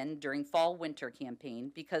we've been during fall-winter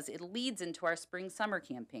campaign because it leads into our spring-summer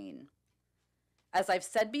campaign. As I've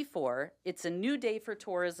said before, it's a new day for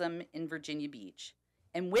tourism in Virginia Beach,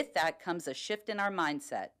 and with that comes a shift in our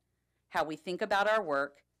mindset, how we think about our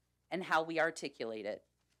work, and how we articulate it.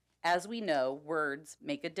 As we know, words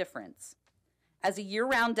make a difference. As a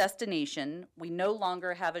year-round destination, we no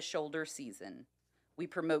longer have a shoulder season. We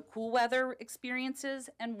promote cool weather experiences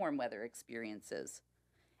and warm weather experiences.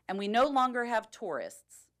 And we no longer have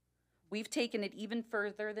tourists. We've taken it even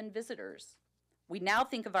further than visitors. We now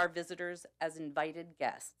think of our visitors as invited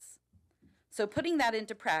guests. So putting that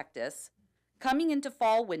into practice, coming into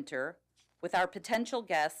fall winter with our potential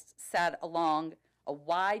guests sat along a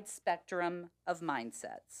wide spectrum of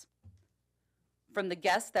mindsets. From the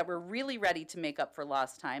guests that were really ready to make up for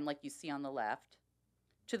lost time, like you see on the left,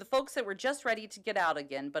 to the folks that were just ready to get out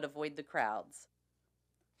again but avoid the crowds.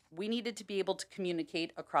 We needed to be able to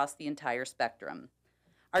communicate across the entire spectrum.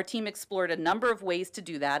 Our team explored a number of ways to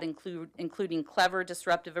do that, including clever,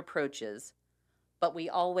 disruptive approaches, but we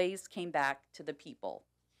always came back to the people.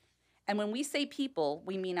 And when we say people,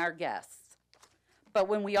 we mean our guests. But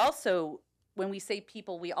when we say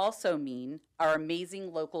people, we also mean our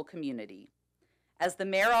amazing local community. As the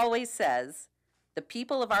mayor always says, the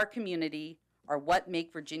people of our community are what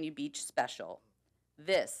make Virginia Beach special.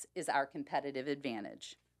 This is our competitive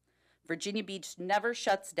advantage. Virginia Beach never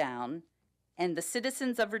shuts down, and the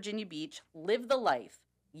citizens of Virginia Beach live the life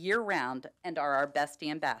year-round and are our best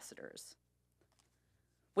ambassadors.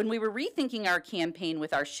 When we were rethinking our campaign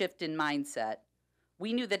with our shift in mindset,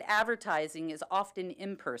 we knew that advertising is often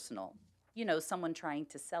impersonal. You know, someone trying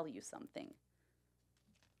to sell you something.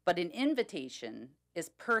 But an invitation is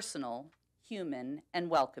personal, human, and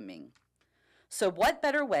welcoming. So what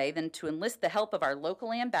better way than to enlist the help of our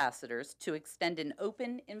local ambassadors to extend an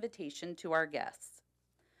open invitation to our guests?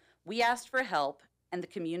 We asked for help, and the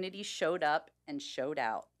community showed up and showed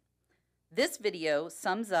out. This video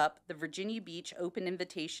sums up the Virginia Beach Open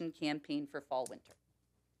Invitation campaign for fall-winter.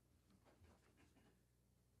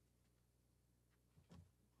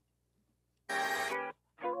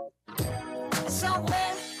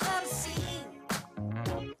 Somewhere unseen,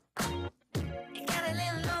 it got a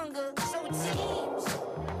little longer, so it seems.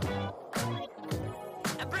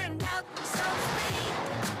 I burned out some speed.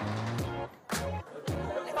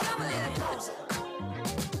 Come a little closer.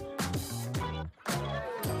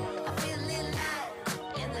 I feel a little light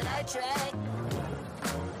in the light track.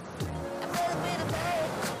 I felt a bit of bad,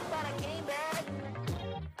 but I came back.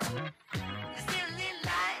 There's still a little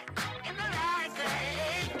light in the light track.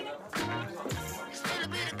 Still a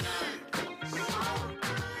bit of good, so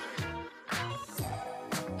good.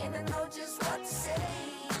 And I know just what to say.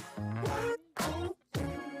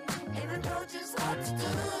 And I know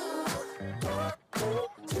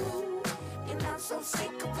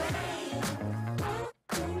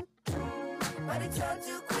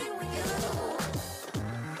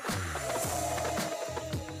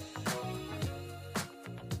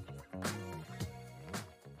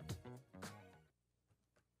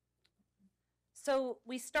So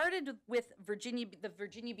we started with the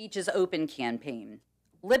Virginia Beaches Open campaign.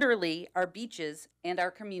 Literally, our beaches and our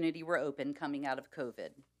community were open coming out of COVID.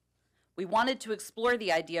 We wanted to explore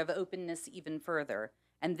the idea of openness even further,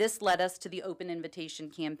 and this led us to the Open Invitation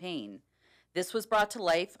campaign. This was brought to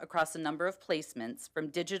life across a number of placements, from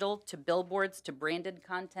digital to billboards to branded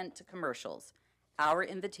content to commercials. Our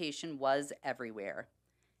invitation was everywhere.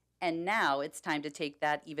 And now it's time to take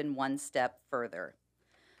that even one step further.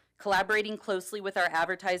 Collaborating closely with our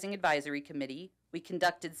Advertising Advisory Committee, we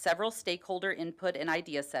conducted several stakeholder input and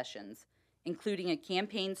idea sessions, including a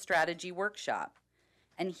campaign strategy workshop.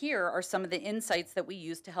 And here are some of the insights that we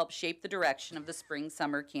used to help shape the direction of the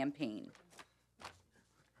spring-summer campaign.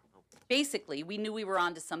 Basically, we knew we were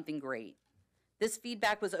onto something great. This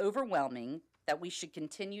feedback was overwhelming that we should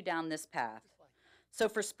continue down this path. So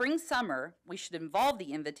for spring-summer, we should involve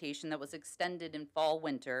the invitation that was extended in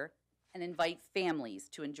fall-winter and invite families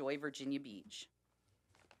to enjoy Virginia Beach.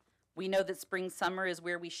 We know that spring-summer is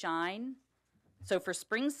where we shine. So for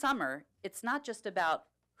spring-summer, it's not just about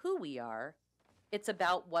who we are, it's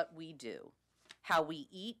about what we do, how we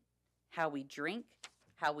eat, how we drink,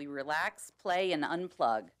 how we relax, play, and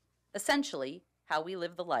unplug. Essentially, how we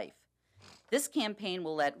live the life. This campaign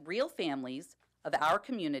will let real families of our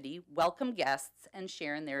community welcome guests and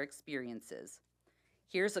share in their experiences.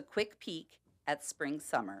 Here's a quick peek at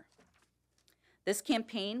spring-summer. This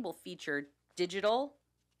campaign will feature digital,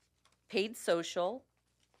 paid social,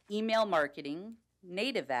 email marketing,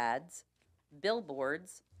 native ads,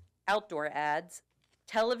 billboards, outdoor ads,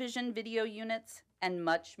 television video units, and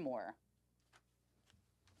much more.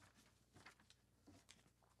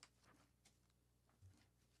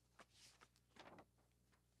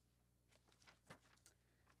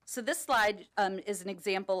 So this slide is an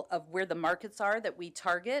example of where the markets are that we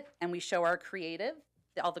target, and we show our creative,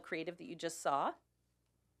 all the creative that you just saw.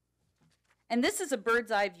 And this is a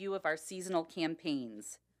bird's eye view of our seasonal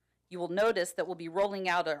campaigns. You will notice that we'll be rolling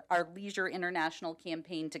out our Leisure International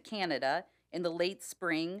campaign to Canada in the late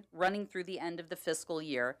spring, running through the end of the fiscal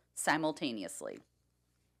year simultaneously.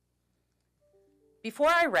 Before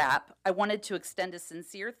I wrap, I wanted to extend a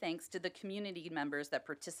sincere thanks to the community members that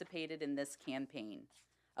participated in this campaign.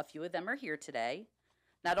 A few of them are here today.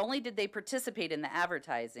 Not only did they participate in the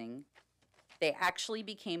advertising, they actually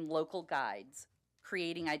became local guides,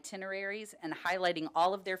 creating itineraries and highlighting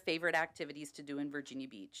all of their favorite activities to do in Virginia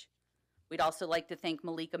Beach. We'd also like to thank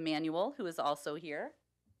Malik Emanuel, who is also here.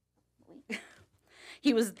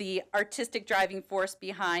 He was the artistic driving force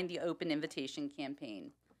behind the Open Invitation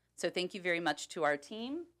campaign. So thank you very much to our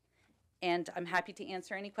team, and I'm happy to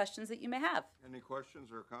answer any questions that you may have. Any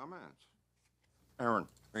questions or comments? Aaron.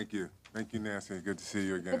 Thank you. Thank you, Nancy. Good to see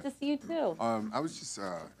you again. Good to see you too. I was just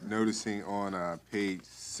noticing on page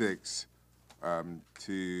 6, at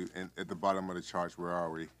the bottom of the chart, where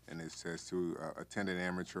are we? And it says to attend an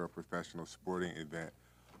amateur or professional sporting event.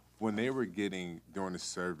 When they were getting, during the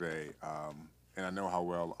survey, and I know how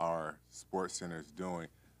well our sports center is doing,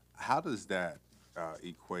 how does that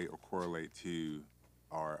equate or correlate to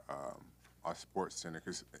our sports center?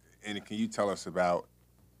 And can you tell us about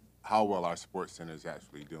how well our sports center is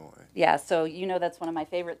actually doing? Yeah, so you know that's one of my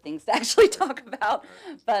favorite things to actually talk about.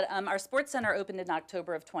 But our sports center opened in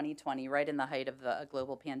October of 2020, right in the height of the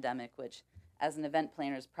global pandemic, which as an event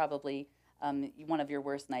planner is probably one of your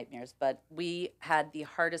worst nightmares. But we had the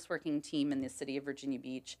hardest working team in the city of Virginia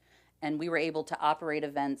Beach, and we were able to operate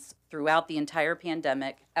events throughout the entire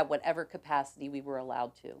pandemic at whatever capacity we were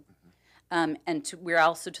allowed to. We're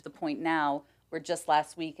also to the point now where just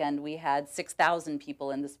last weekend we had 6,000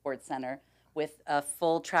 people in the sports center with a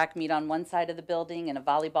full track meet on one side of the building and a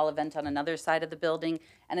volleyball event on another side of the building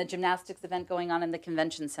and a gymnastics event going on in the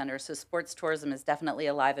convention center. So sports tourism is definitely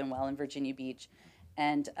alive and well in Virginia Beach.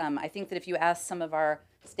 And I think that if you ask some of our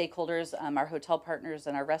stakeholders, our hotel partners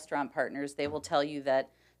and our restaurant partners, they will tell you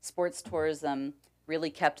that sports tourism really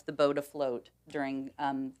kept the boat afloat during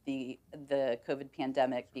the COVID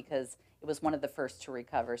pandemic, because it was one of the first to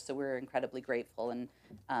recover. So we're incredibly grateful, and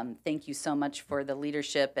thank you so much for the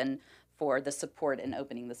leadership and for the support in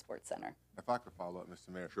opening the sports center. If I could follow up,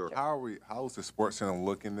 Mr. Mayor. Sure. How is the sports center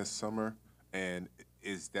looking this summer, and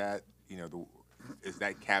is that is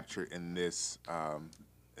that captured in this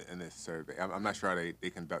survey? I'm not sure how they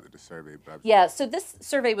conducted the survey, but yeah. So this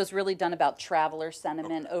survey was really done about traveler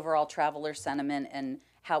sentiment, overall traveler sentiment, and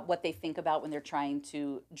what they think about when they're trying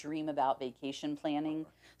to dream about vacation planning.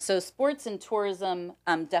 So sports and tourism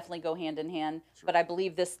definitely go hand in hand, but I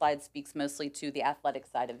believe this slide speaks mostly to the athletic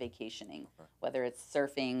side of vacationing, whether it's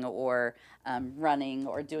surfing or running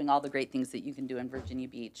or doing all the great things that you can do in Virginia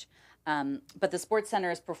Beach. But the sports center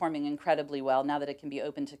is performing incredibly well now that it can be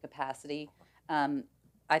open to capacity.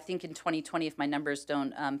 I think in 2020, if my numbers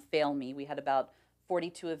don't fail me, we had about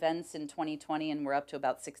 42 events in 2020, and we're up to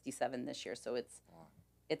about 67 this year. So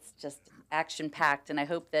it's just action-packed, and I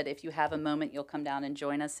hope that if you have a moment, you'll come down and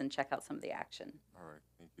join us and check out some of the action. All right,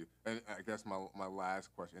 thank you. And I guess my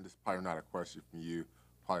last question, and this is probably not a question from you,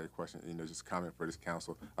 probably a question, just comment for this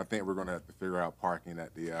council. I think we're going to have to figure out parking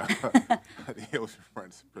at the at the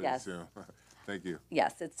oceanfront pretty Yes. soon. Thank you.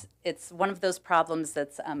 Yes, it's one of those problems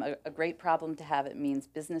that's a great problem to have. It means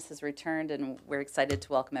business has returned, and we're excited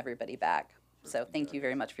to welcome everybody back. So thank you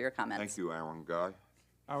very much for your comments. Thank you, Aaron Guy.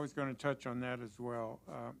 I was going to touch on that as well.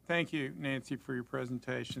 Thank you, Nancy, for your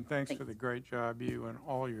presentation. Thanks for the great job you and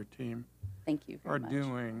all your team Thank you very are much.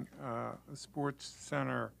 doing. The Sports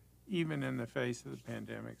Center, even in the face of the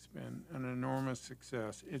pandemic, has been an enormous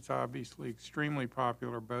success. It's obviously extremely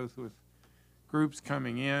popular, both with groups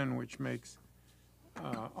coming in, which makes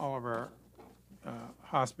all of our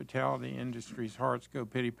hospitality industry's hearts go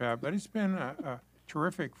pity-pat, but it's been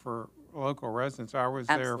terrific for local residents. I was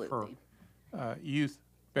there for youth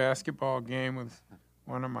basketball game with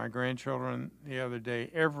one of my grandchildren the other day.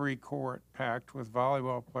 Every court packed with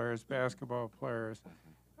volleyball players, basketball players,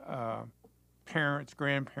 parents,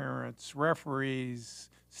 grandparents, referees,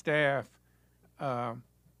 staff.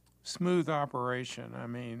 Smooth operation. I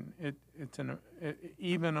mean,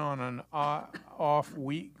 even on an off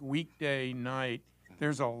weekday night,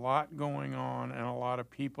 there's a lot going on and a lot of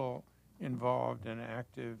people involved and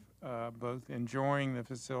active, both enjoying the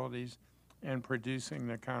facilities and producing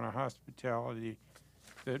the kind of hospitality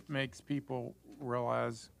that makes people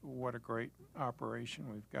realize what a great operation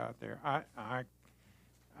we've got there. I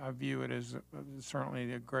view it as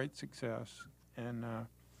certainly a great success, and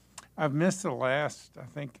I've missed the last, I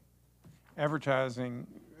think, advertising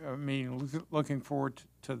meeting. Looking forward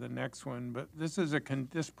to the next one, but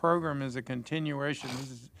this program is a continuation.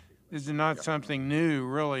 This is not something new,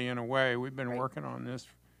 really, in a way. We've been working on this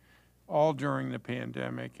all during the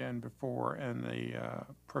pandemic and before, and the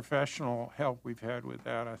professional help we've had with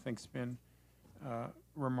that, I think, has been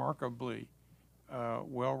remarkably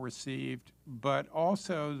well received. But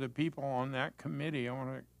also the people on that committee, I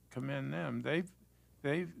want to commend them.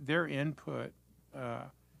 Their input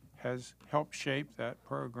has helped shape that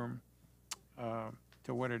program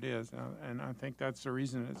to what it is, and I think that's the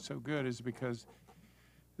reason it's so good, is because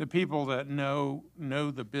the people that know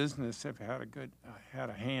the business have had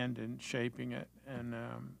a hand in shaping it, and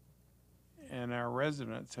our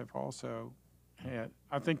residents have also had.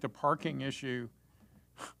 I think the parking issue,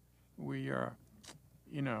 we're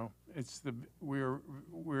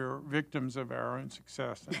victims of our own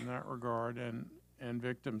success in that regard, and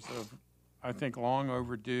victims of, I think, long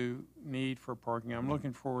overdue need for parking. I'm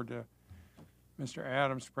looking forward to Mr.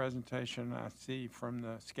 Adams' presentation. I see from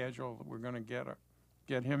the schedule that we're going to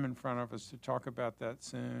get him in front of us to talk about that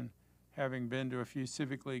soon. Having been to a few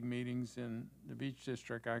Civic League meetings in the Beach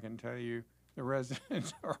District, I can tell you the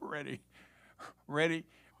residents are ready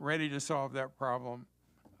to solve that problem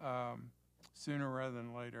sooner rather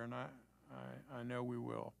than later, and I know we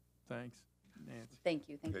will. Thanks, Nancy. Thank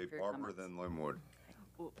you. Thank you Okay, for your Barbara, comments. then Linwood.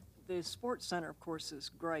 Well, the Sports Center, of course, is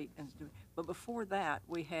great, but before that,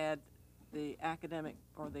 we had the academic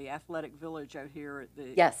or the athletic village out here at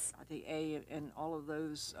the Yes. the A, and all of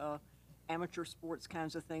those amateur sports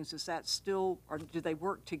kinds of things. Is that still, or do they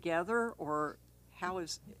work together, or how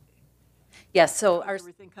is Yes. So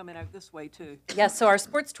everything coming out this way too? Yes, so our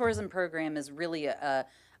sports tourism program is really a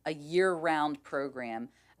year-round program.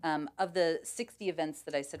 Of the 60 events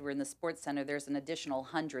that I said were in the Sports Center, there's an additional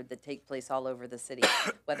 100 that take place all over the city,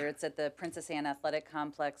 whether it's at the Princess Anne Athletic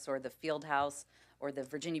Complex or the Field House or the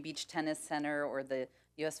Virginia Beach Tennis Center or the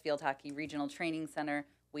U.S. Field Hockey Regional Training Center.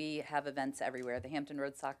 We have events everywhere. The Hampton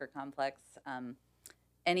Roads Soccer Complex.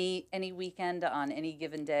 Any weekend on any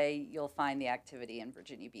given day, you'll find the activity in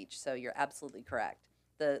Virginia Beach. So you're absolutely correct.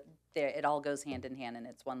 It all goes hand in hand, and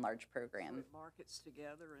it's one large program. So it markets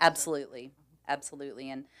together? Absolutely.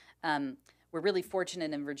 Absolutely. And we're really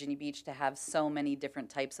fortunate in Virginia Beach to have so many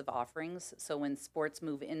different types of offerings. So when sports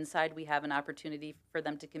move inside, we have an opportunity for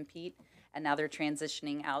them to compete. And now they're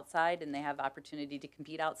transitioning outside, and they have opportunity to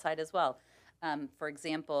compete outside as well. For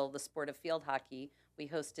example, the sport of field hockey, we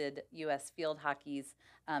hosted U.S. Field Hockey's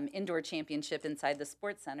indoor championship inside the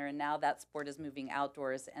Sports Center, and now that sport is moving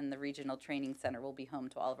outdoors, and the Regional Training Center will be home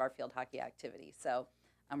to all of our field hockey activities. So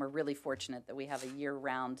we're really fortunate that we have a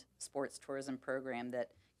year-round sports tourism program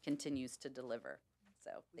that continues to deliver. So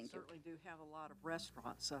thank you. We certainly do have a lot of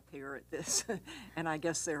restaurants up here at this, and I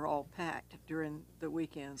guess they're all packed during the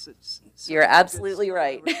weekends. It's You're absolutely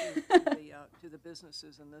right. to the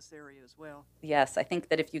businesses in this area as well. Yes, I think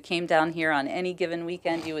that if you came down here on any given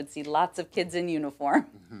weekend, you would see lots of kids in uniform.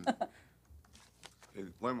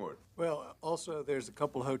 Linwood. Well, also, there's a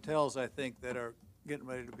couple hotels, I think, that are getting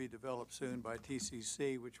ready to be developed soon by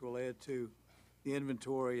TCC, which will add to the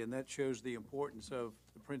inventory, and that shows the importance of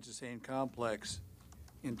the Princess Anne Complex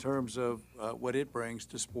in terms of what it brings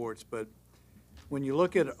to sports. But when you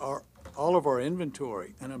look at all of our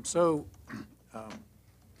inventory, and I'm so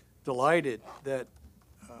delighted that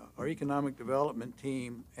our economic development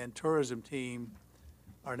team and tourism team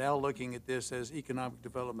are now looking at this as economic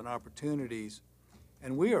development opportunities.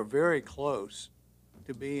 And we are very close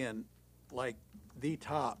to being like the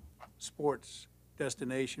top sports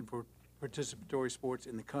destination for participatory sports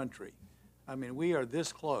in the country. I mean, we are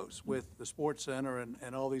this close with the sports center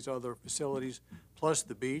and all these other facilities, plus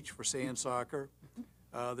the beach for sand soccer.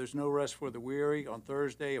 There's no rest for the weary. On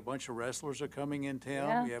Thursday, a bunch of wrestlers are coming in town.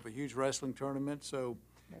 Yeah. We have a huge wrestling tournament, so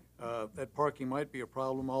that parking might be a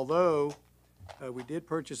problem, although we did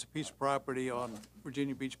purchase a piece of property on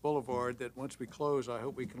Virginia Beach Boulevard that once we close, I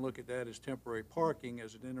hope we can look at that as temporary parking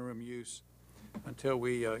as an interim use until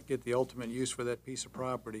we get the ultimate use for that piece of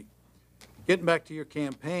property. Getting back to your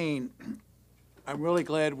campaign, I'm really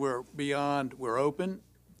glad we're open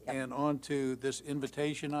and on to this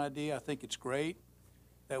invitation idea. I think it's great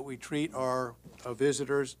that we treat our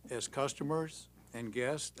visitors as customers and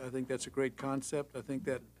guests. I think that's a great concept. I think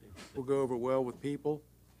that will go over well with people.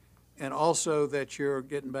 And also that you're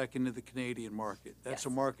getting back into the Canadian market. That's a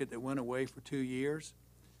market that went away for 2 years.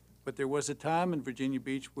 But there was a time in Virginia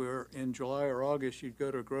Beach where in July or August, you'd go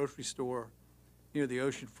to a grocery store near the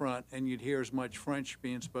ocean front and you'd hear as much French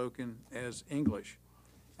being spoken as English.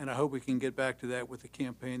 And I hope we can get back to that with the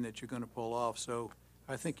campaign that you're going to pull off. So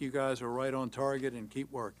I think you guys are right on target and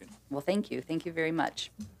keep working. Well, thank you. Thank you very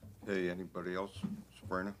much. Hey, anybody else?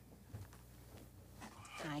 Sabrina?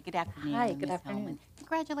 Hi, good afternoon. Hi, good Ms. afternoon. Hellman.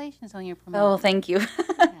 Congratulations on your promotion. Oh, thank you.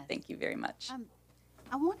 Thank you very much.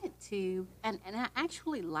 I wanted to, and I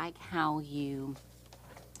actually like how you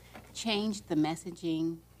changed the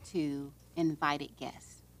messaging to invited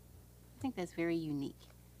guests. I think that's very unique.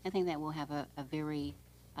 I think that will have a very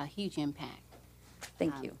huge impact.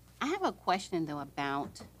 Thank you. I have a question, though,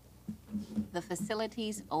 about the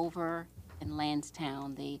facilities over in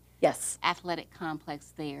Lansdowne, the Yes. athletic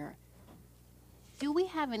complex there. Do we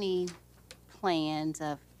have any plans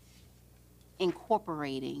of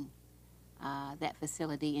incorporating that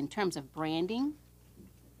facility in terms of branding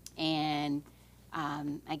and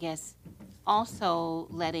I guess also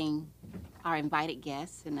letting our invited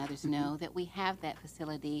guests and others know that we have that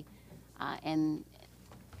facility and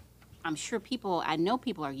I'm sure I know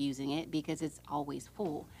people are using it because it's always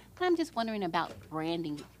full. But I'm just wondering about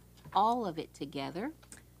branding all of it together.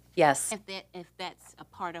 Yes. If that's a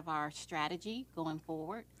part of our strategy going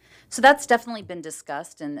forward. So that's definitely been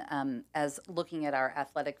discussed, and as looking at our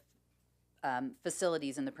athletic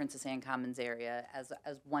facilities in the Princess Anne Commons area as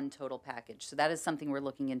one total package. So that is something we're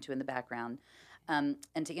looking into in the background. And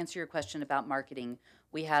to answer your question about marketing,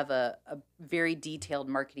 we have a very detailed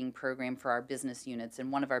marketing program for our business units,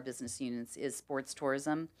 and one of our business units is sports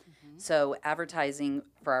tourism. So advertising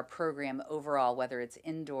for our program overall, whether it's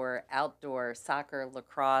indoor, outdoor, soccer,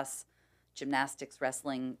 lacrosse, gymnastics,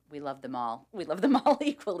 wrestling, we love them all. We love them all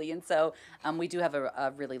equally. And so we do have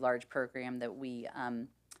a really large program that we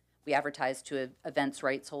advertise to events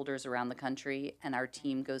rights holders around the country, and our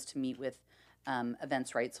team goes to meet with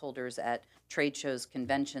events rights holders at trade shows,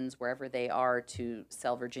 conventions, wherever they are to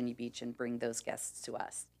sell Virginia Beach and bring those guests to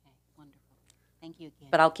us. Okay, wonderful. Thank you again.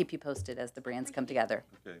 But I'll keep you posted as the brands come together.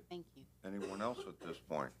 Okay. Thank you. Anyone else at this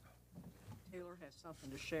point? Taylor has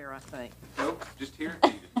something to share, I think. Nope, just here.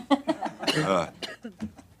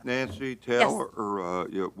 Nancy, Taylor,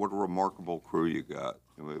 what a remarkable crew you got.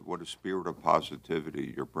 What a spirit of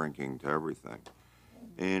positivity you're bringing to everything.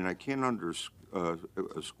 And I can't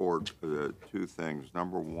underscore two things.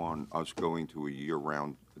 Number one, us going to a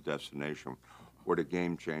year-round destination. What a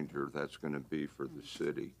game changer that's going to be for the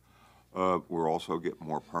city. We're also getting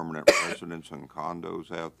more permanent residents and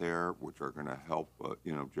condos out there, which are going to help,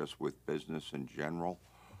 just with business in general.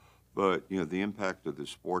 But, the impact of the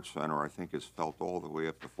sports center, I think, is felt all the way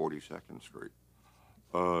up to 42nd Street.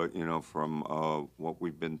 From what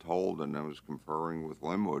we've been told, and I was conferring with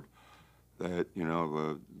Linwood, that,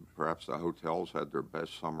 perhaps the hotels had their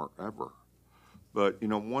best summer ever. But,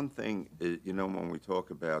 one thing is, when we talk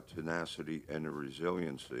about tenacity and the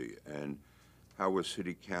resiliency and how a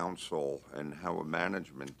city council and how a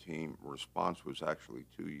management team response was actually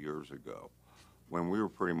 2 years ago when we were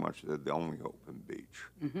pretty much the only open beach.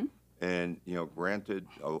 And, granted,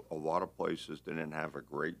 a lot of places didn't have a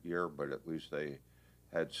great year, but at least they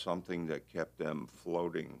had something that kept them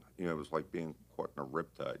floating. It was like being caught in a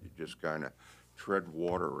riptide. You just kind of tread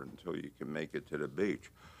water until you can make it to the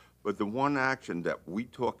beach. But the one action that we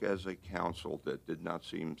took as a council that did not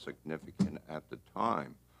seem significant at the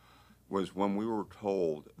time was when we were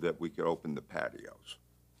told that we could open the patios.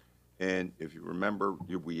 And if you remember,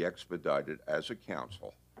 we expedited as a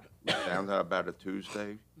council. We found out about a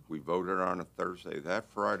Tuesday. We voted on a Thursday. That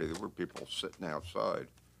Friday, there were people sitting outside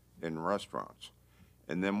in restaurants.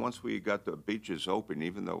 And then once we got the beaches open,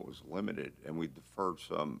 even though it was limited, and we deferred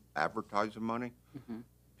some advertising money,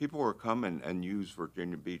 people were coming and used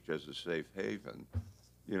Virginia Beach as a safe haven,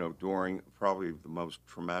 during probably the most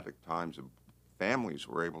traumatic times. And families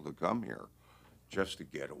were able to come here just to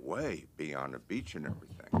get away, be on the beach and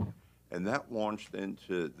everything. And that launched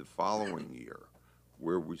into the following year,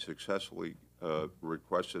 where we successfully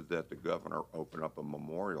requested that the governor open up a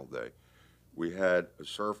Memorial Day. We had a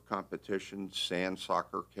surf competition, sand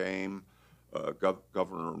soccer came,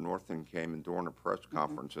 Governor Northam came and during a press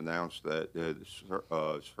conference announced that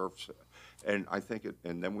surf, and I think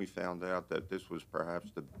and then we found out that this was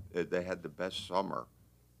perhaps they had the best summer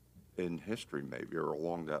in history maybe, or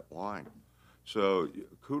along that line. So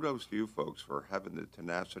kudos to you folks for having the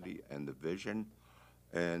tenacity and the vision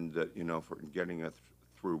and, for getting us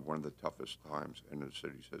through one of the toughest times in the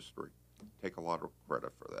city's history. Take a lot of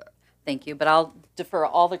credit for that. Thank you, but I'll defer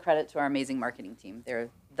all the credit to our amazing marketing team. They're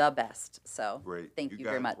the best, so Great. thank you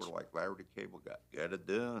very much. You guys were like Larry the Cable Guy. Get it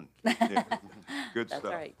done. Good That's stuff.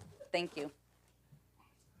 all right. Thank you.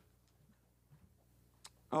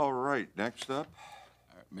 All right, next up.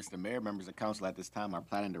 Mr. Mayor, members of council, at this time, our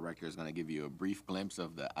planning director is going to give you a brief glimpse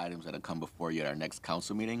of the items that will come before you at our next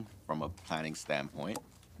council meeting from a planning standpoint.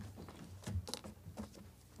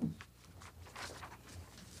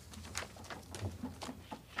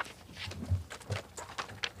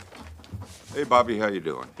 Hey, Bobby, how you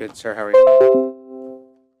doing? Good, sir. How are you?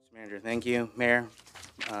 Mr. Manager, thank you. Mayor,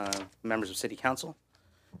 members of City Council.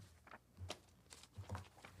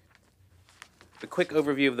 A quick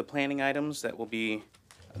overview of the planning items that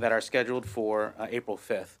are scheduled for April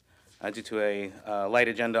 5th. Due to a light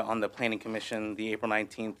agenda on the Planning Commission, the April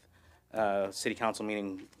 19th City Council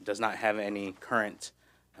meeting does not have any current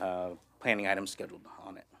planning items scheduled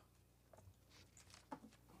on it.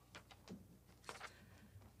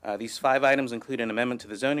 These 5 items include an amendment to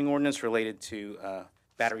the zoning ordinance related to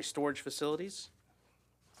battery storage facilities.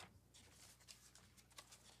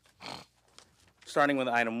 Starting with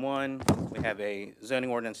item 1, we have a zoning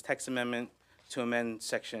ordinance text amendment to amend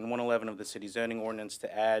section 111 of the city zoning ordinance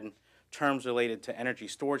to add terms related to energy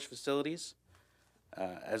storage facilities,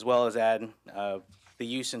 as well as add the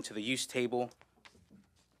use into the use table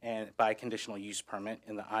and by conditional use permit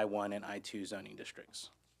in the I-1 and I-2 zoning districts.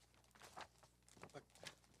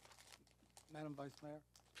 Madam Vice Mayor,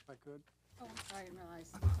 if I could. Oh, I'm sorry, I didn't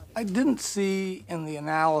realize. I didn't see in the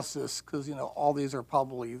analysis, because, all these are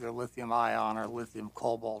probably either lithium ion or lithium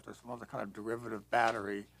cobalt or some other kind of derivative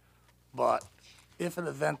battery, but if in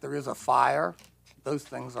event there is a fire, those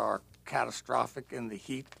things are catastrophic in the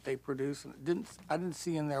heat they produce. And I didn't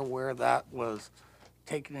see in there where that was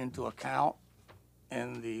taken into account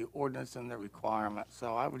in the ordinance and the requirement.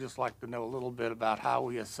 So I would just like to know a little bit about how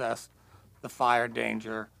we assess the fire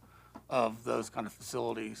danger of those kind of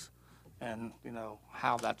facilities and,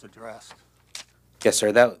 how that's addressed. Yes,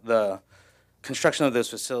 sir. The construction of those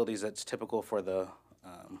facilities that's typical for the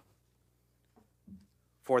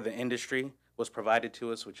industry was provided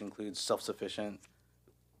to us, which includes self-sufficient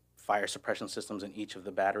fire suppression systems in each of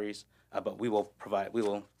the batteries. But we will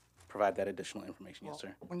provide that additional information. Yes,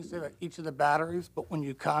 sir. When you say that each of the batteries, but when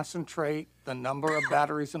you concentrate the number of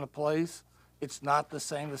batteries in a place, it's not the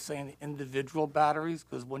same as saying the individual batteries,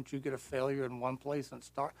 because once you get a failure in one place and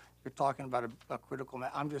you're talking about a critical.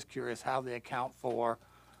 I'm just curious how they account for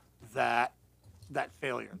that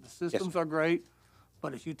failure. The systems are great,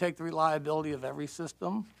 but if you take the reliability of every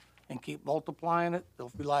system and keep multiplying it, the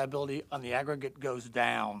reliability on the aggregate goes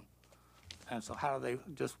down. And so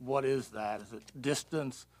what is that? Is it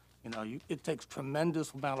distance? It takes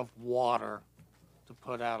tremendous amount of water to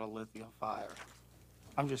put out a lithium fire.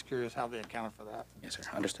 I'm just curious how they accounted for that. Yes, sir.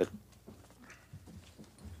 Understood.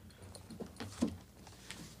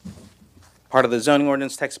 Part of the zoning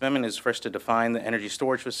ordinance text amendment is first to define the energy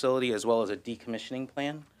storage facility as well as a decommissioning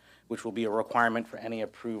plan, which will be a requirement for any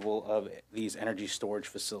approval of these energy storage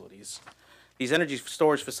facilities. These energy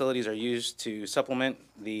storage facilities are used to supplement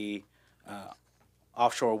the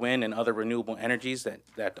offshore wind and other renewable energies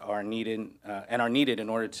that are needed in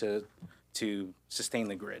order to sustain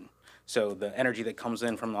the grid. So the energy that comes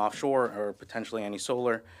in from the offshore or potentially any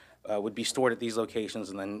solar would be stored at these locations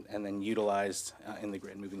and then utilized in the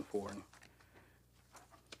grid moving forward.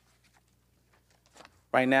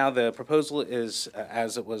 Right now, the proposal is,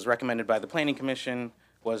 as it was recommended by the Planning Commission,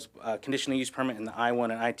 was conditional use permit in the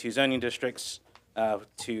I-1 and I-2 zoning districts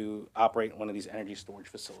to operate one of these energy storage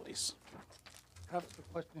facilities. I have a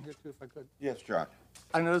question here too, if I could. Yes, John.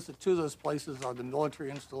 I noticed that two of those places are the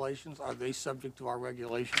military installations. Are they subject to our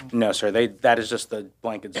regulations? No, sir, that is just the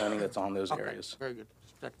blanket zoning that's on those Okay, areas. very good.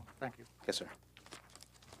 Just checking. Thank you. Yes, sir.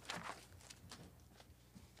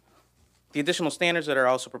 The additional standards that are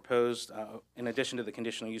also proposed, in addition to the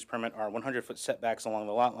conditional use permit, are 100-foot setbacks along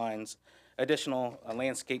the lot lines, additional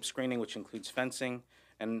landscape screening, which includes fencing,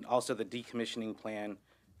 and also the decommissioning plan,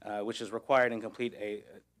 which is required and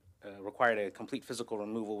required a complete physical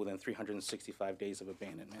removal within 365 days of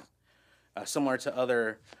abandonment. Similar to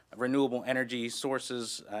other renewable energy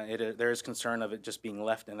sources, there is concern of it just being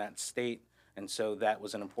left in that state, and so that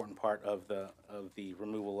was an important part of the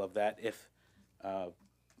removal of that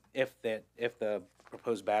if the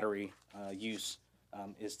proposed battery use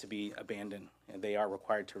is to be abandoned, and they are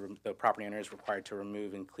required to, the property owner is required to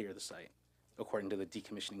remove and clear the site according to the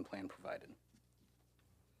decommissioning plan provided.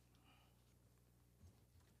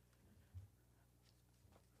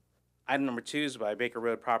 Item number 2 is by Baker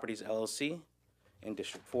Road Properties LLC in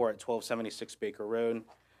District 4 at 1276 Baker Road.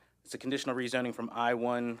 It's a conditional rezoning from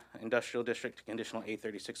I-1 Industrial District to conditional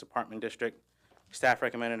A36 Apartment District. Staff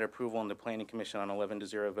recommended approval, and the Planning Commission on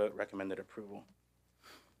 11-0 vote recommended approval.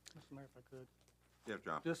 Mr. Mayor, if I could. Yes,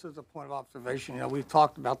 John. Just as a point of observation, we've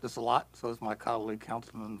talked about this a lot, so has my colleague,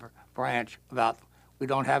 Councilman Branch, about we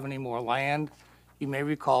don't have any more land. You may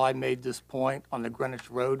recall I made this point on the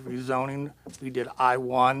Greenwich Road rezoning. We did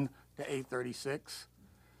I-1 to A36.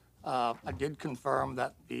 I did confirm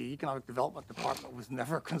that the Economic Development Department was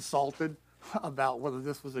never consulted about whether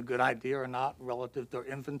this was a good idea or not relative to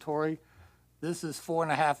inventory. This is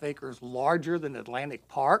 4.5 acres larger than Atlantic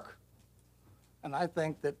Park. And I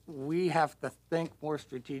think that we have to think more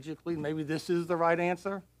strategically. Maybe this is the right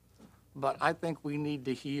answer, but I think we need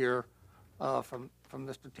to hear from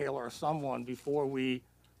Mr. Taylor or someone before we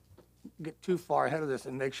get too far ahead of this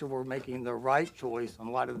and make sure we're making the right choice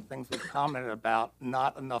in light of the things we've commented about,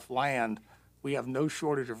 not enough land. We have no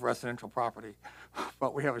shortage of residential property,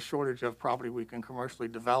 but we have a shortage of property we can commercially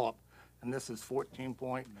develop. And this is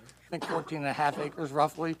 14.5 acres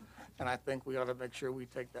roughly. And I think we ought to make sure we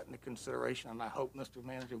take that into consideration. And I hope, Mr.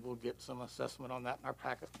 Manager, we'll get some assessment on that in our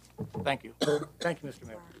packet. Thank you. Thank you, Mr.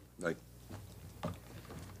 Mayor. Thank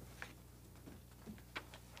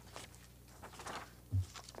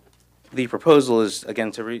The proposal is,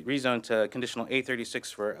 again, to rezone to conditional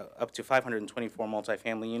A36 for up to 524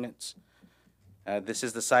 multifamily units. This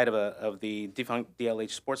is the site of the defunct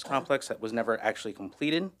DLH Sports Complex that was never actually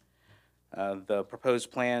completed. The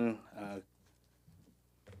proposed plan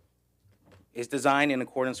is designed in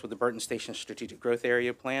accordance with the Burton Station Strategic Growth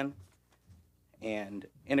Area Plan and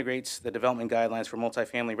integrates the development guidelines for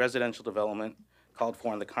multifamily residential development called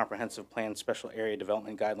for in the Comprehensive Plan Special Area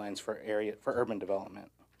Development Guidelines for urban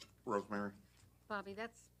development. Rosemary? Bobby,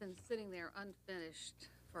 that's been sitting there unfinished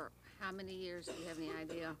for how many years? Do you have any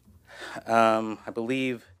idea? I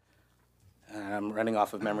believe, I'm running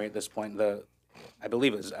off of memory at this point, I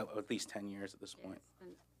believe it was at least 10 years at this point. It's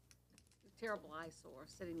been a terrible eyesore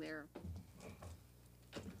sitting there.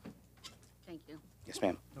 Thank you. Yes,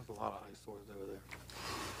 ma'am. There's a lot of eyesores over there.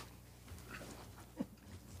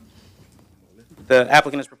 The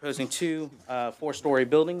applicant is proposing 2 4-story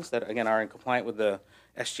buildings that, again, are in compliant with the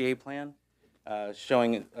SGA plan,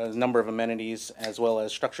 showing a number of amenities as well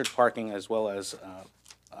as structured parking as well as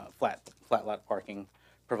flat lot parking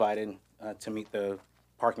provided to meet the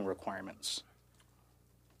parking requirements.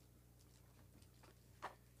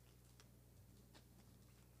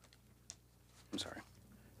 I'm sorry.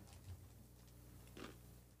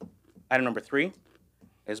 Item number 3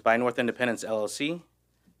 is by North Independence LLC,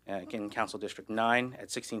 in Council District 9 at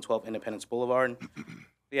 1612 Independence Boulevard.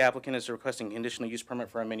 The applicant is requesting conditional use permit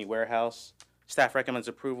for a mini warehouse. Staff recommends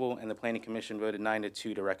approval, and the Planning Commission voted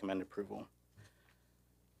 9-2 to recommend approval.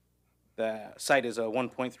 The site is a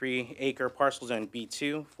 1.3 acre parcel zone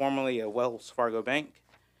B2, formerly a Wells Fargo bank,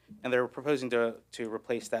 and they're proposing to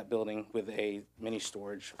replace that building with a mini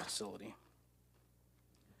storage facility.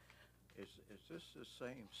 Is this the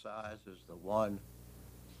same size as the one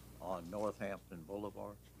on Northampton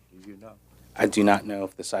Boulevard? Do you know? I do not know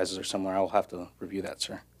if the sizes are similar. I'll have to review that,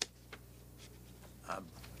 sir.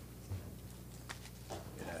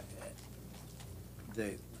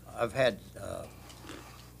 I've had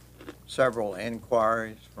several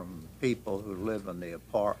inquiries from people who live in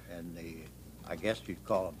I guess you'd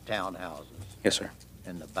call them townhouses, Yes, sir.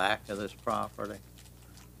 in the back of this property.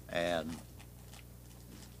 And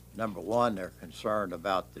number one, they're concerned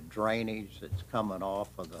about the drainage that's coming off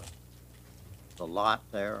of the lot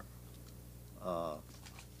there,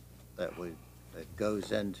 that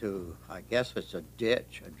goes into, I guess it's a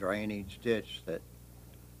ditch, a drainage ditch that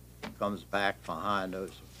comes back behind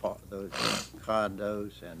those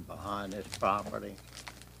condos and behind this property.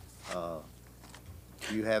 Do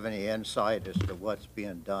you have any insight as to what's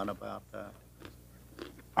being done about that?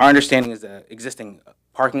 Our understanding is the existing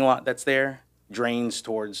parking lot that's there drains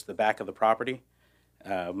towards the back of the property.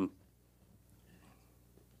 I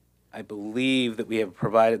believe that we have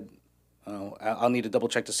provided, I'll need to double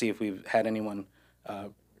check to see if we've had anyone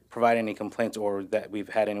provide any complaints or that we've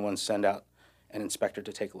had anyone send out an inspector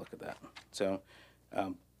to take a look at that. So,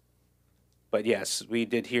 but yes, we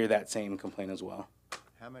did hear that same complaint as well.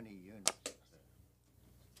 How many units is there?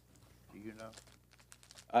 Do you know?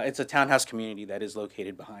 It's a townhouse community that is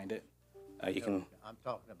located behind it. You can. I'm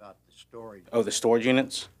talking about the storage. Oh, the storage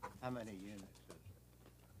units? How many units is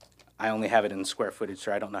I only have it in square footage,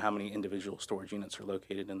 sir. I don't know how many individual storage units are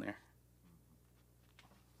located in there.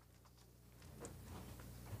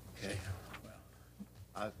 Okay.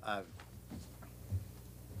 Well, I've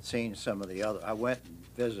seen some of the other, I went and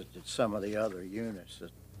visited some of the other units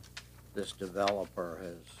that this developer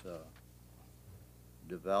has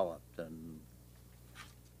developed, and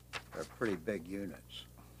they're pretty big units.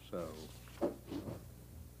 So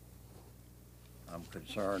I'm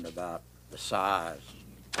concerned about the size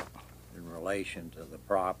in relation to the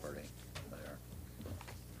property there.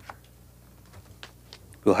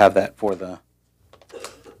 We'll have that for their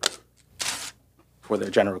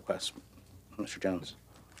general request, Mr. Jones.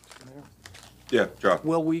 Yeah, Joe.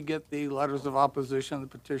 Will we get the letters of opposition, the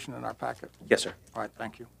petition in our packet? Yes, sir. All right,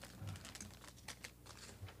 thank you.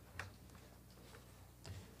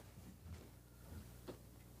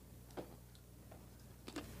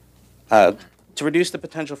 To reduce the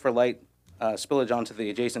potential for light spillage onto the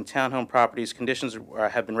adjacent townhome properties, conditions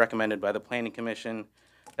have been recommended by the Planning Commission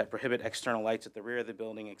that prohibit external lights at the rear of the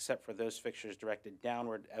building except for those fixtures directed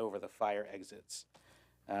downward over the fire exits.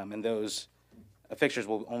 And those fixtures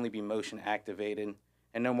will only be motion activated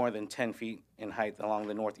and no more than 10 feet in height along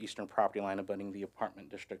the northeastern property line abutting the apartment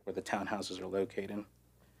district where the townhouses are located.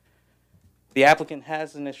 The applicant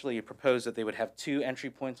has initially proposed that they would have 2 entry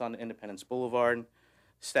points on Independence Boulevard.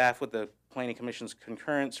 Staff, with the Planning Commission's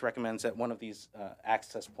concurrence, recommends that one of these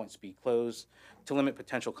access points be closed to limit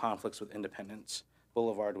potential conflicts with Independence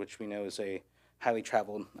Boulevard, which we know is a highly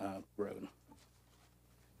traveled road.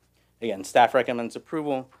 Again, staff recommends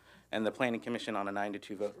approval, and the Planning Commission on a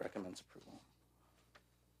 9-2 vote recommends approval.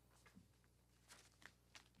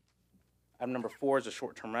 Item number 4 is a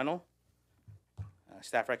short-term rental.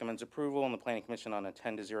 Staff recommends approval, and the Planning Commission on a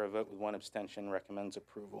 10-0 vote with 1 abstention recommends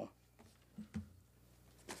approval.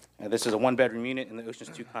 This is a 1-bedroom unit in the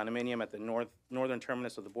Oceans 2 condominium at the northern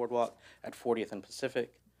terminus of the boardwalk at 40th and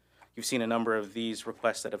Pacific. You've seen a number of these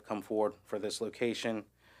requests that have come forward for this location.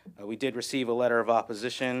 We did receive a letter of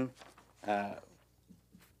opposition.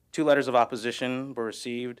 2 letters of opposition were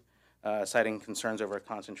received, citing concerns over a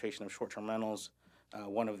concentration of short-term rentals.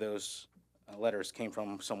 One of those letters came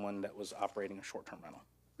from someone that was operating a short-term rental.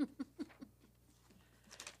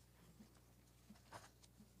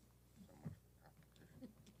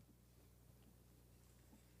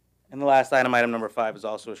 And the last item, item number 5, is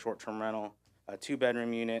also a short-term rental, a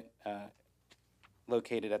 2-bedroom unit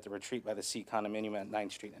located at the Retreat by the Sea condominium at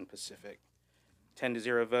 9th Street and Pacific.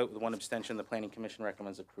 10-0 vote with 1 abstention. The Planning Commission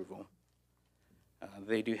recommends approval.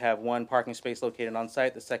 They do have 1 parking space located on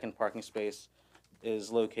site. The second parking space is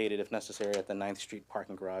located, if necessary, at the 9th Street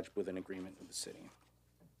parking garage with an agreement with the city.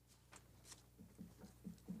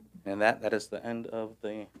 And that is the end of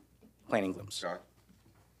the planning glimpse.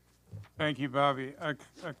 Thank you, Bobby.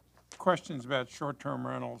 Questions about short-term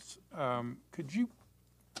rentals. Could you,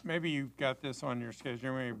 maybe you've got this on your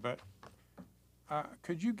schedule, but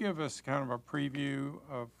could you give us kind of a preview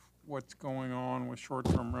of what's going on with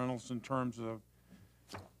short-term rentals in terms of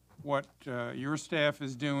what your staff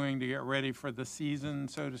is doing to get ready for the season,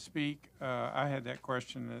 so to speak? I had that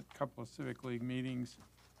question at a couple of Civic League meetings,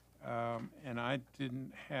 and I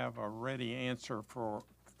didn't have a ready answer for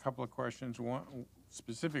a couple of questions. One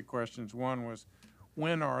specific questions. One was,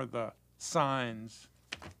 when are the signs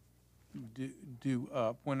due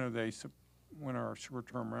up? When are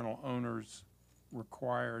short-term rental owners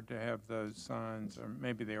required to have those signs? Or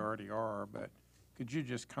maybe they already are, but could you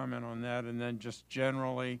just comment on that, and then just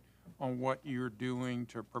generally on what you're doing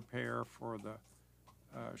to prepare for the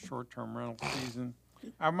short-term rental season.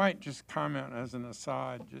 I might just comment as an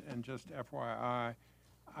aside, and just FYI,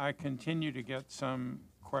 I continue to get some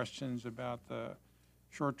questions about the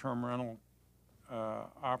short-term rental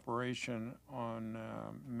operation on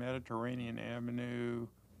Mediterranean Avenue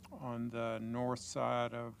on the north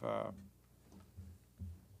side of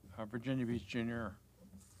Virginia Beach Junior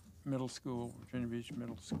Middle School, Virginia Beach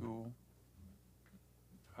Middle School,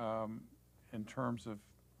 in terms of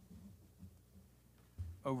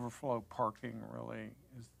overflow parking really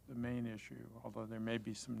is the main issue, although there may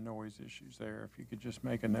be some noise issues there, if you could just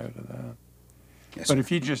make a note of that. Yes, But sir.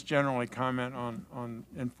 if you just generally comment on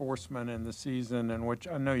enforcement in the season, and which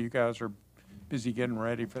I know you guys are busy getting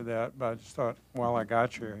ready for that, but I just thought, while I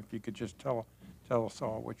got you, if you could just tell us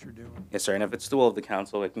all what you're doing. Yes, sir. And if it's the will of the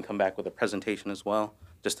council, I can come back with a presentation as well,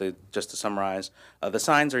 just to summarize. The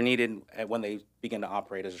signs are needed when they begin to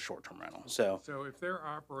operate as a short-term rental. So, So if they're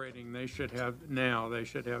operating, they should have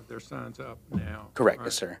their signs up now. correct, right?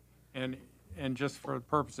 yes, sir. And just for the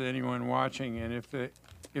purpose of anyone watching, and if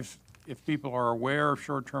people are aware of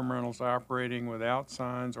short-term rentals operating without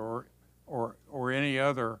signs or any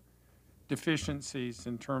other deficiencies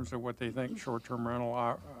in terms of what they think short-term rental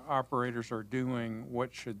operators are doing,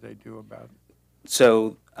 what should they do about it?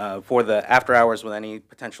 So for the after hours with any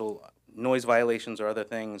potential noise violations or other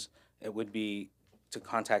things, it would be to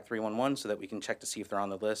contact 311 so that we can check to see if they're on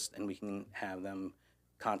the list, and we can have them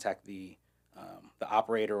contact the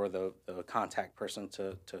operator or the contact person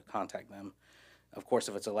to contact them. Of course,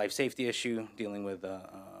 if it's a life safety issue dealing with a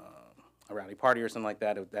rowdy party or something like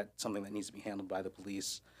that, that's something that needs to be handled by the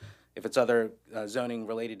police. If it's other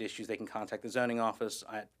zoning-related issues, they can contact the zoning office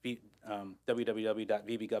at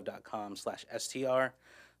www.vbgov.com/str.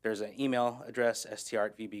 There's an email address,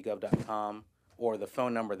 str@vbgov.com, or the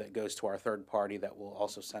phone number that goes to our third party that will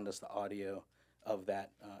also send us the audio of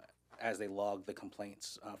that as they log the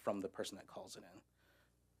complaints from the person that calls it in.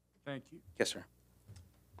 Thank you. Yes, sir.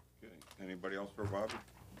 Okay, anybody else for Bobby?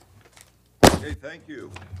 Okay, thank you.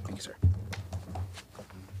 Thank you, sir.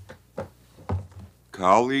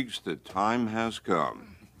 Colleagues, the time has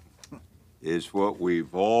come. It's what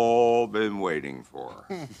we've all been waiting for.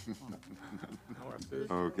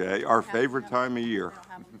 Okay, our favorite time of year.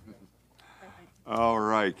 All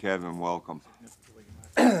right, Kevin, welcome.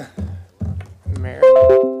 Mayor,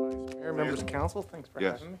 members of council, thanks for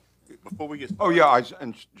Yes. having me. Before we get Oh, started, yeah,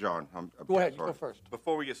 and John, I'm Go ahead, you sorry. go first.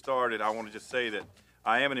 before we get started, I want to just say that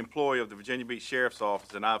I am an employee of the Virginia Beach Sheriff's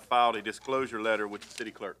Office, and I've filed a disclosure letter with the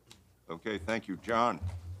city clerk. Okay, thank you. John?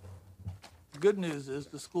 The good news is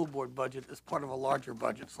the school board budget is part of a larger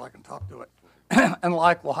budget, so I can talk to it. And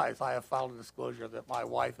likewise, I have filed a disclosure that my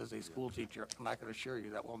wife is a school teacher, and I can assure you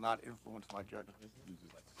that will not influence my judgment.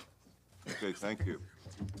 Okay, thank you.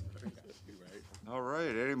 All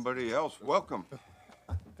right, anybody else? Welcome.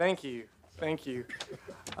 Thank you, thank you.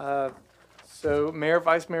 So Mayor,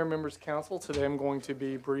 Vice Mayor, members of council, today I'm going to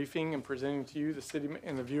be briefing and presenting to you the city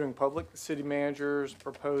and the viewing public, the city manager's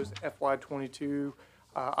proposed FY22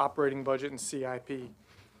 operating budget and CIP.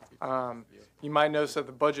 You might notice that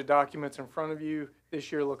the budget documents in front of you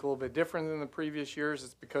this year look a little bit different than the previous years.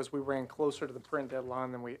 It's because we ran closer to the print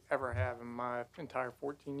deadline than we ever have in my entire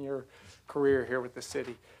 14-year career here with the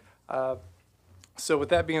city. So with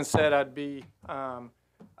that being said, I'd be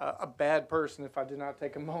a bad person if I did not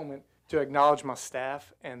take a moment to acknowledge my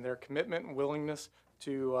staff and their commitment and willingness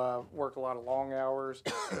to work a lot of long hours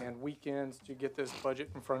and weekends to get this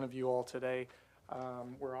budget in front of you all today.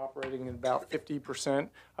 We're operating at about 50%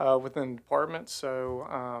 within the department,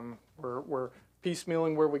 so we're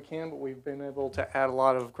piecemealing where we can, but we've been able to add a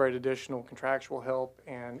lot of great additional contractual help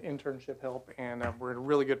and internship help, and we're in a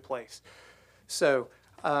really good place. So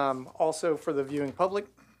also for the viewing public,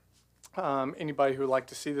 anybody who would like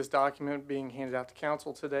to see this document being handed out to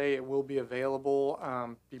council today, it will be available,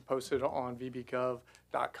 be posted on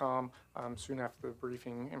vbgov.com soon after the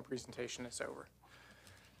briefing and presentation is over.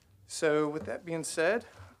 So with that being said,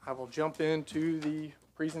 I will jump into the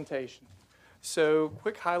presentation. So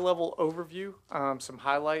quick high-level overview, some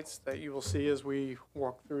highlights that you will see as we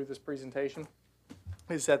walk through this presentation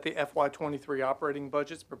is that the FY23 operating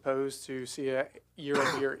budget's proposed to see a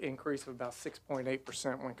year-over-year increase of about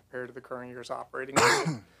 6.8% when compared to the current year's operating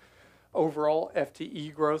budget. Overall,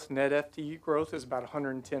 FTE growth, net FTE growth is about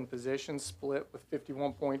 110 positions, split with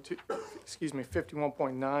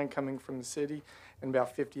 51.9 coming from the city and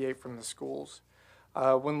about 58 from the schools.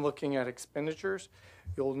 When looking at expenditures,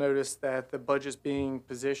 you'll notice that the budget's being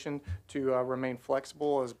positioned to remain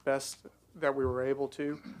flexible as best that we were able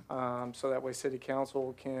to, so that way City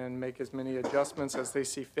Council can make as many adjustments as they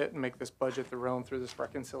see fit and make this budget their own through this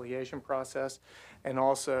reconciliation process. And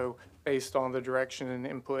also, based on the direction and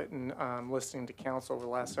input and listening to council over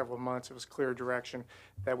the last several months, it was clear direction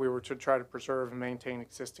that we were to try to preserve and maintain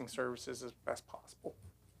existing services as best possible.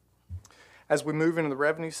 As we move into the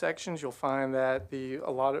revenue sections, you'll find that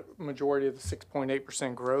majority of the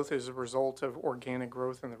 6.8% growth is a result of organic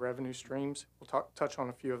growth in the revenue streams. We'll touch on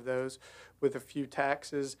a few of those, with a few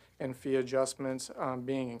taxes and fee adjustments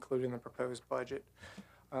being included in the proposed budget.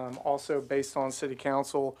 Also, based on City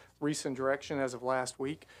Council recent direction as of last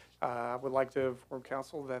week, I would like to inform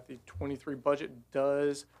Council that the 23 budget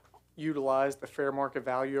does utilize the fair market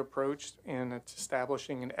value approach in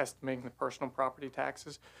establishing and estimating the personal property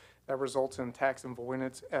taxes. That results in tax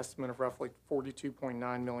avoidance estimate of roughly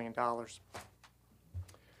 $42.9 million.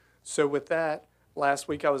 So with that, last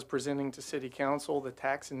week I was presenting to City Council the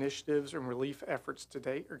tax initiatives and relief efforts to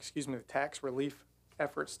date, the tax relief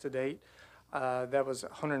efforts to date. That was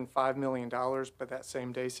 $105 million, but that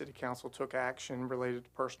same day City Council took action related to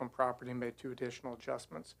personal property and made 2 additional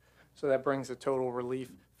adjustments. So that brings the total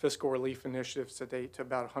fiscal relief initiatives to date to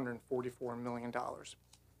about $144 million.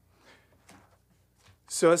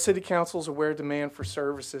 So as City Council is aware, demand for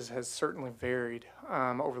services has certainly varied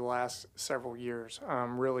over the last several years,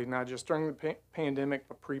 really not just during the pandemic,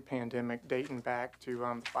 but pre-pandemic, dating back to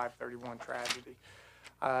the 531 tragedy.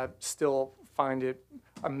 Still find it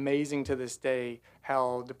amazing to this day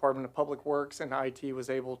how Department of Public Works and IT was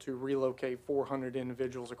able to relocate 400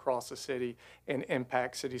 individuals across the city and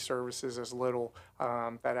impact city services as little.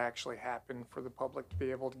 That actually happened for the public to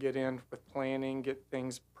be able to get in with planning, get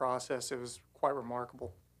things processed. It was quite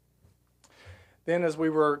remarkable. Then as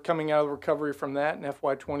we were coming out of the recovery from that in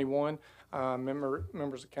FY21,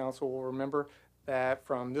 members of council will remember that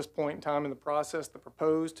from this point in time in the process, the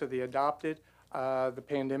proposed to the adopted, the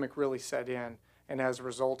pandemic really set in. And as a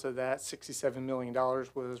result of that, $67 million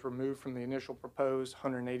was removed from the initial proposed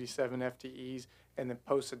 187 FTEs, and then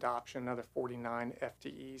post-adoption, another 49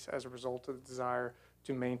 FTEs as a result of the desire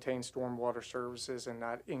to maintain stormwater services and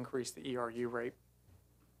not increase the ERU rate.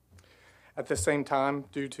 At the same time,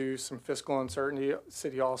 due to some fiscal uncertainty, the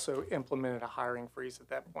city also implemented a hiring freeze at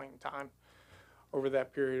that point in time. Over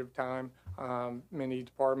that period of time, many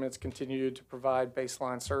departments continued to provide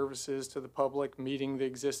baseline services to the public, meeting the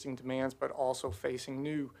existing demands, but also facing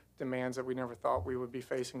new demands that we never thought we would be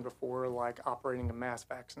facing before, like operating a mass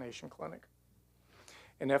vaccination clinic.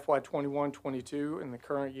 In FY21-22, in the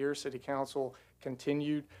current year, City Council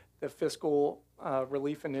continued the fiscal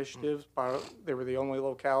relief initiatives. They were the only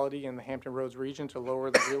locality in the Hampton Roads region to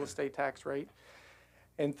lower the real estate tax rate.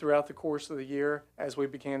 And throughout the course of the year, as we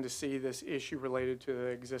began to see this issue related to the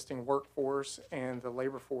existing workforce and the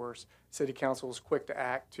labor force, City Council was quick to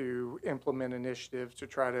act to implement initiatives to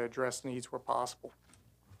try to address needs where possible.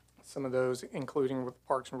 Some of those including with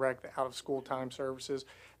Parks and Rec, the out-of-school time services.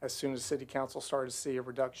 As soon as City Council started to see a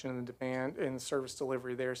reduction in the demand in service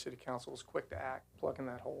delivery there, City Council was quick to act, plugging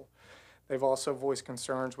that hole. They've also voiced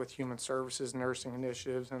concerns with human services, nursing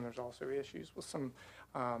initiatives, and there's also issues with some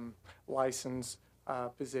licensed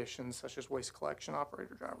positions such as waste collection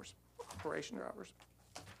operation drivers.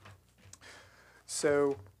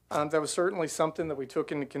 So that was certainly something that we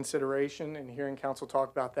took into consideration in hearing council talk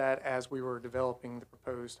about that as we were developing the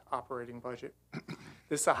proposed operating budget.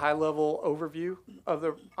 This is a high-level overview of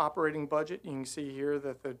the operating budget. You can see here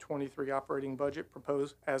that the 23 operating budget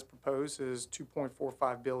proposed is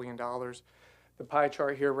 $2.45 billion. The pie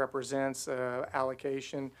chart here represents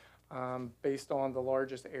allocation based on the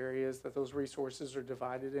largest areas that those resources are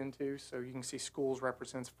divided into. So you can see schools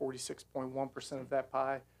represents 46.1% of that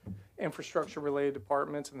pie. Infrastructure-related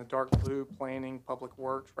departments in the dark blue, planning, public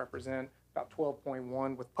works represent about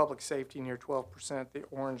 12.1%, with public safety near 12%, the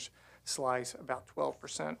orange slice about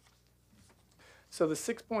 12%. So the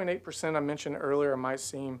 6.8% I mentioned earlier might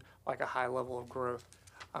seem like a high level of growth.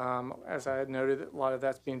 As I had noted, a lot of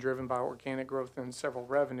that's being driven by organic growth in several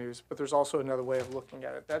revenues, but there's also another way of looking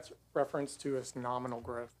at it. That's referenced to as nominal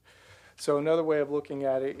growth. So another way of looking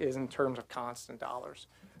at it is in terms of constant dollars.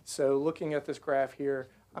 So looking at this graph here,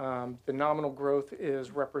 the nominal growth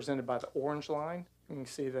is represented by the orange line. You can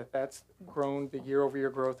see that that's grown, the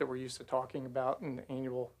year-over-year growth that we're used to talking about in the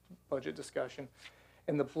annual budget discussion.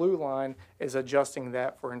 And the blue line is adjusting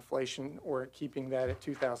that for inflation or keeping that at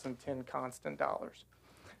 2010 constant dollars.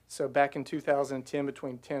 So back in 2010,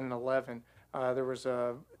 between 10 and 11, there was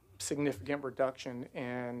a significant reduction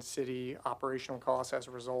in city operational costs as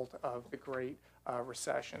a result of the Great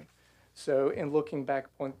Recession. So in looking back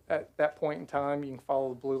at that point in time, you can follow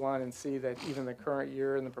the blue line and see that even the current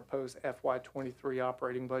year and the proposed FY23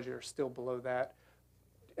 operating budget are still below that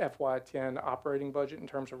FY10 operating budget in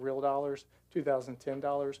terms of real dollars, 2010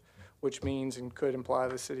 dollars, which means and could imply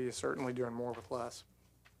the city is certainly doing more with less.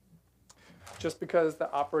 Just because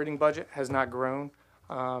the operating budget has not grown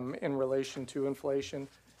in relation to inflation,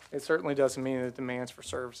 it certainly doesn't mean that demands for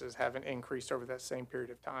services haven't increased over that same period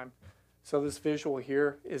of time. So this visual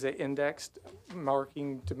here is an indexed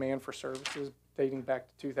marking demand for services dating back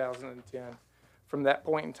to 2010. From that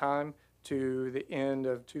point in time to the end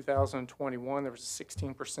of 2021, there was a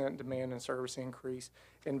 16% demand and service increase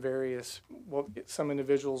in various, what some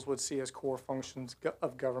individuals would see as core functions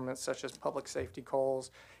of government, such as public safety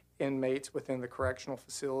calls, inmates within the correctional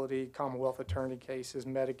facility, Commonwealth attorney cases,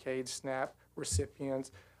 Medicaid, SNAP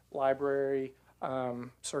recipients, library,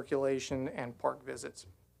 circulation, and park visits.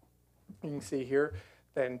 You can see here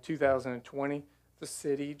that in 2020, the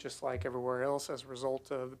city, just like everywhere else, as a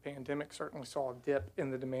result of the pandemic, certainly saw a dip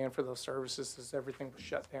in the demand for those services as everything was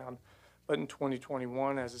shut down. But in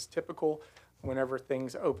 2021, as is typical, whenever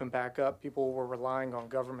things open back up, people were relying on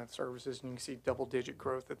government services, and you can see double-digit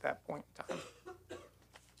growth at that point in time.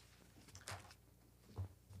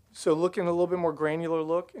 So looking a little bit more granular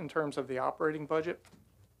look in terms of the operating budget.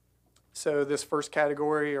 So this first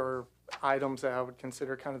category are items that I would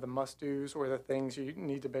consider kind of the must-dos, or the things you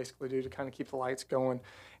need to basically do to kind of keep the lights going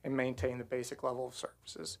and maintain the basic level of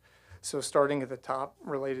services. So starting at the top,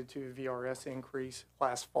 related to VRS increase,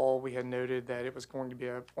 last fall we had noted that it was going to be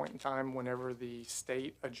a point in time whenever the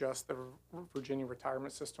state adjusts the Virginia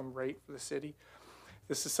retirement system rate for the city.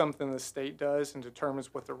 This is something the state does and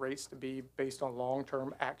determines what the rates to be based on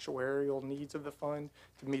long-term actuarial needs of the fund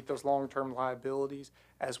to meet those long-term liabilities,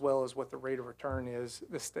 as well as what the rate of return is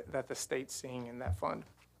that the state's seeing in that fund.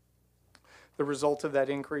 The result of that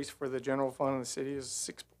increase for the general fund in the city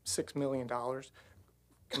is $6 million,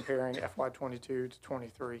 comparing FY22 to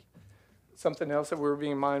 23. Something else that we're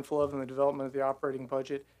being mindful of in the development of the operating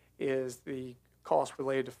budget is the costs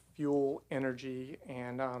related to fuel, energy,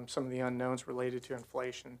 and some of the unknowns related to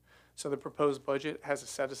inflation. So the proposed budget has a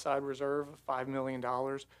set-aside reserve of $5 million,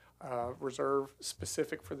 reserve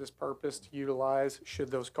specific for this purpose to utilize should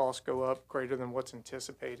those costs go up greater than what's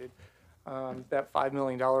anticipated. That $5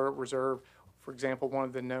 million reserve, for example, one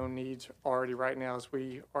of the known needs already right now is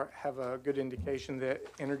we have a good indication that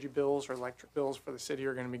energy bills or electric bills for the city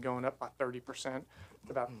are going to be going up by 30%,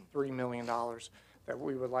 about $3 million. That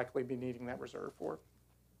we would likely be needing that reserve for.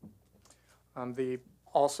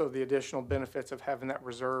 Also, the additional benefits of having that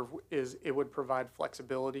reserve is it would provide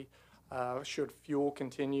flexibility. Should fuel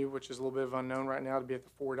continue, which is a little bit of unknown right now, to be at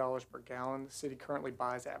the $4 per gallon. The city currently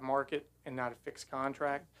buys at market and not a fixed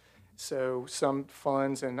contract. So some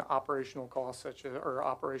funds and operational costs, or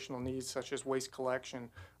operational needs such as waste collection,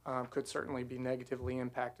 could certainly be negatively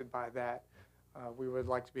impacted by that. We would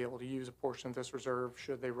like to be able to use a portion of this reserve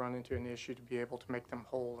should they run into an issue to be able to make them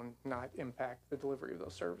whole and not impact the delivery of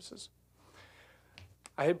those services.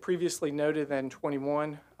 I had previously noted that in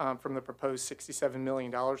 21, from the proposed $67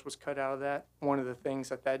 million was cut out of that. One of the things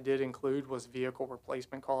that did include was vehicle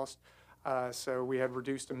replacement cost. So we had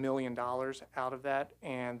reduced $1 million out of that,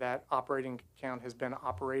 and that operating account has been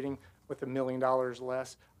operating with $1 million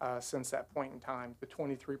less since that point in time. The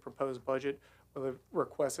 23 proposed budget will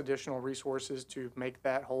request additional resources to make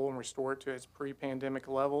that whole and restore it to its pre-pandemic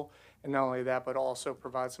level. And not only that, but also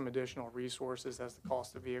provide some additional resources as the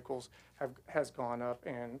cost of vehicles has gone up,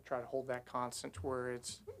 and try to hold that constant to where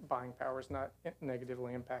its buying power is not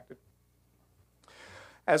negatively impacted.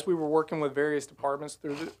 As we were working with various departments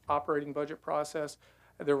through the operating budget process,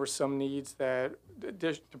 there were some needs that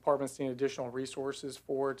departments need additional resources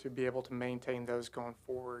for to be able to maintain those going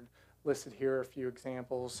forward. Listed here are a few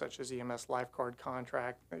examples, such as EMS lifeguard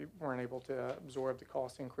contract. They weren't able to absorb the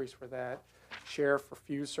cost increase for that. Sheriff for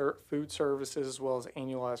food services, as well as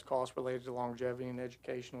annualized costs related to longevity and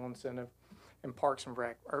educational incentive. And Parks and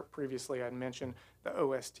Rec, previously I'd mentioned the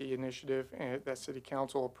OST initiative that City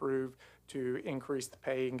Council approved to increase the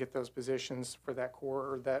pay and get those positions for that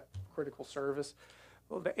core or that critical service.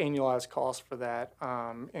 Well, the annualized cost for that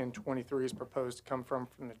in 23 is proposed to come from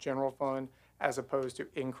the general fund, as opposed to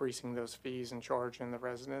increasing those fees and charging the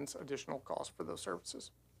residents additional costs for those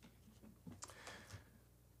services.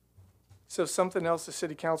 So something else the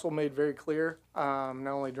City Council made very clear, not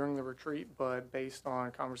only during the retreat, but based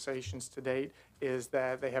on conversations to date, is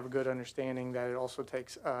that they have a good understanding that it also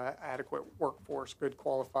takes adequate workforce, good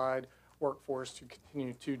qualified workforce to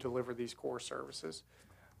continue to deliver these core services.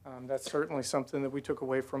 That's certainly something that we took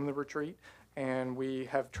away from the retreat, and we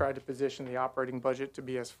have tried to position the operating budget to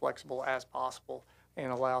be as flexible as possible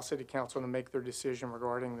and allow City Council to make their decision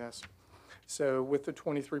regarding this. So with the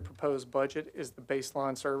 23 proposed budget is the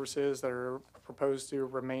baseline services that are proposed to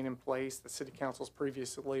remain in place that City Council's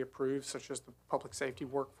previously approved, such as the public safety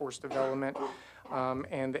workforce development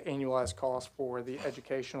and the annualized cost for the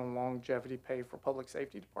educational and longevity pay for public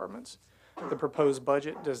safety departments. The proposed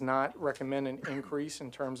budget does not recommend an increase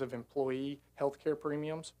in terms of employee health care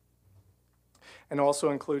premiums. And also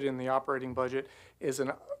included in the operating budget is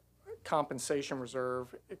a compensation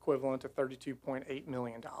reserve equivalent to $32.8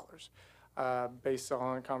 million. Based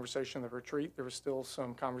on a conversation at the retreat, there was still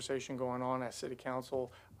some conversation going on as City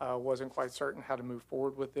Council wasn't quite certain how to move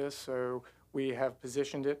forward with this. So we have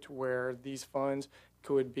positioned it to where these funds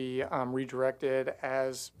could be redirected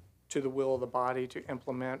as to the will of the body to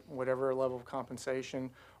implement whatever level of compensation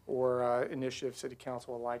or initiative City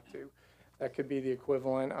Council would like to. That could be the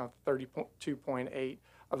equivalent of 32.8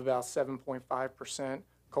 of about 7.5%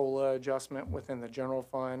 COLA adjustment within the general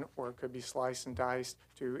fund, or it could be sliced and diced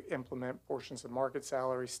to implement portions of market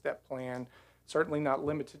salary, step plan, certainly not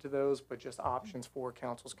limited to those, but just options for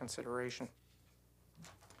council's consideration.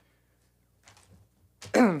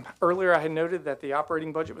 Earlier, I had noted that the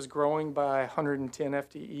operating budget was growing by 110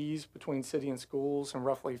 FTEs between city and schools, and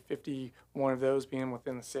roughly 51 of those being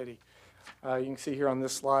within the city. You can see here on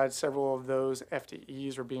this slide, several of those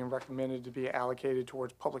FTEs are being recommended to be allocated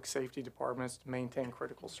towards public safety departments to maintain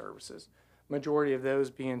critical services. Majority of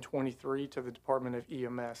those being 23 to the Department of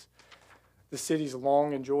EMS. The city's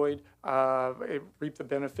long enjoyed, reaped the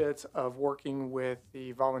benefits of working with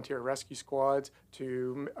the volunteer rescue squads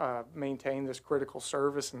to maintain this critical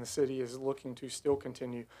service, and the city is looking to still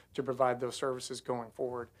continue to provide those services going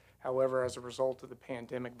forward. However, as a result of the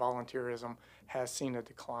pandemic, volunteerism has seen a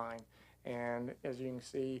decline. And as you can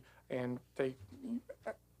see, and they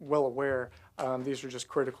well aware, these are just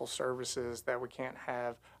critical services that we can't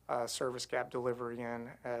have service gap delivery in,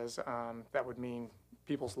 as that would mean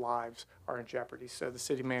people's lives are in jeopardy. So the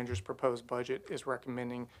city manager's proposed budget is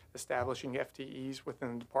recommending establishing FTEs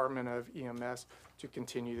within the Department of EMS to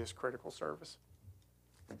continue this critical service.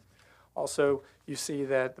 Also, you see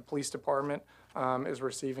that the police department is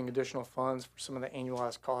receiving additional funds for some of the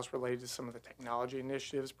annualized costs related to some of the technology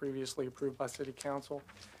initiatives previously approved by City Council.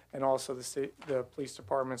 And also the police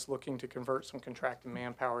department's looking to convert some contracted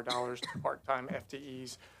manpower dollars to part-time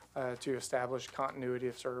FTEs to establish continuity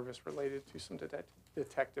of service related to some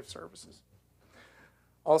detective services.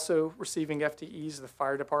 Also receiving FTEs, the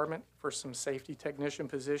fire department for some safety technician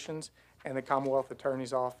positions, and the Commonwealth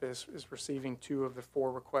Attorney's Office is receiving 2 of the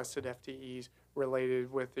 4 requested FTEs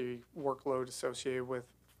related with the workload associated with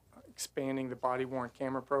expanding the body-worn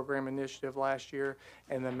camera program initiative last year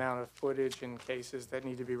and the amount of footage and cases that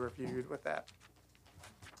need to be reviewed with that.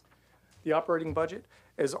 The operating budget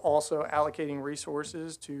is also allocating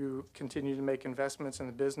resources to continue to make investments in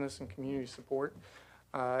the business and community support.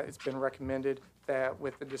 It's been recommended that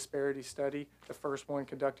with the disparity study, the first one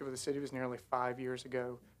conducted with the city was nearly 5 years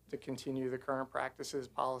ago. To continue the current practices,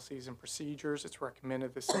 policies, and procedures, it's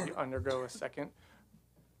recommended the city undergo a second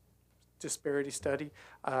disparity study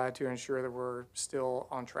to ensure that we're still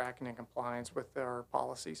on track and in compliance with our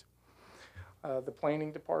policies. The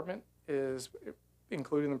planning department is,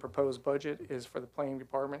 including the proposed budget, is for the planning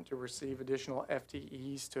department to receive additional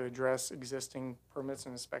FTEs to address existing permits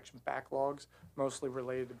and inspection backlogs, mostly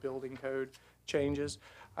related to building code changes.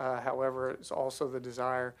 However, it's also the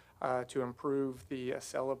desire to improve the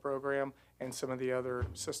Acela program and some of the other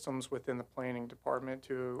systems within the planning department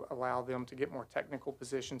to allow them to get more technical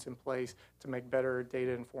positions in place to make better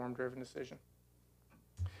data-informed driven decision.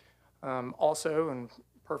 Also, and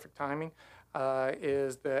perfect timing,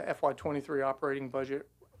 is the FY23 operating budget.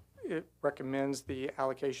 It recommends the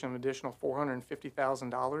allocation of additional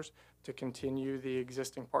 $450,000 to continue the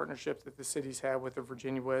existing partnership that the cities have with the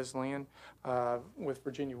Virginia Wesleyan, over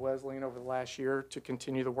the last year to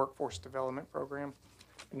continue the workforce development program.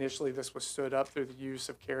 Initially, this was stood up through the use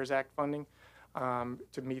of CARES Act funding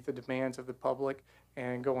to meet the demands of the public,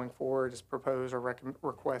 and going forward is proposed or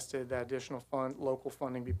requested that additional local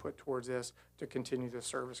funding be put towards this to continue the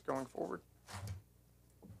service going forward.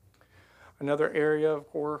 Another area of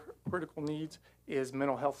core critical needs is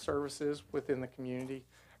mental health services within the community.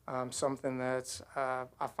 Something that's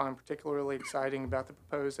I find particularly exciting about the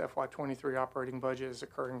proposed FY23 operating budget is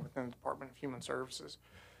occurring within the Department of Human Services.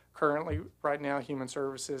 Currently, right now, Human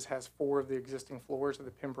Services has 4 of the existing floors of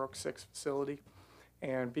the Pembroke 6 facility,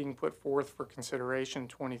 and being put forth for consideration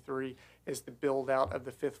 23 is the build out of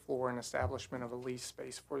the 5th floor and establishment of a lease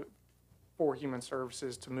space for Human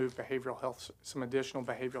Services to move some additional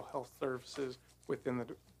behavioral health services within the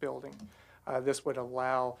building. This would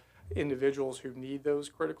allow individuals who need those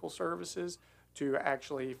critical services to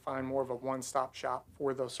actually find more of a one-stop shop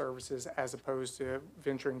for those services as opposed to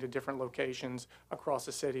venturing to different locations across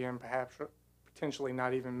the city and perhaps potentially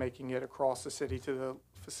not even making it across the city to the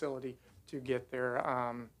facility to get their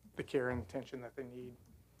the care and attention that they need.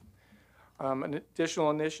 An additional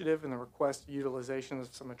initiative and the request utilization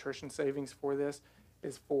of some attrition savings for this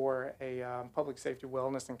is for a public safety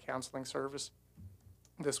wellness and counseling service.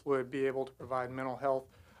 This would be able to provide mental health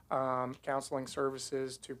counseling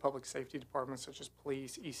services to public safety departments such as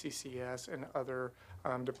police, ECCS, and other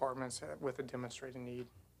departments with a demonstrated need.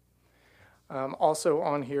 Also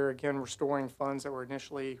on here, again, restoring funds that were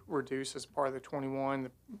initially reduced as part of the 21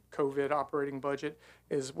 the COVID operating budget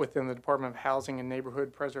is within the Department of Housing and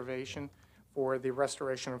Neighborhood Preservation for the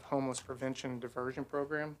restoration of homeless prevention and diversion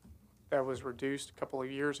program. That was reduced a couple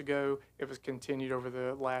of years ago. It was continued over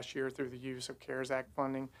the last year through the use of CARES Act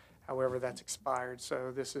funding. However, that's expired,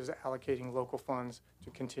 so this is allocating local funds to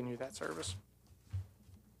continue that service.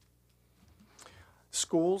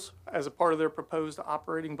 Schools, as a part of their proposed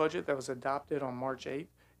operating budget that was adopted on March 8th,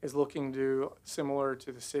 is looking to similar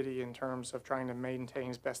to the city in terms of trying to maintain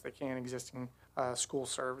as best they can existing school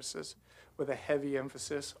services with a heavy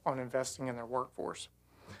emphasis on investing in their workforce.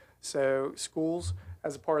 So schools,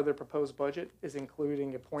 as a part of their proposed budget, is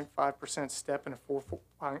including a 0.5% step and a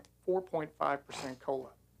 4.5% COLA.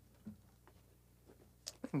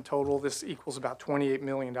 In total, this equals about $28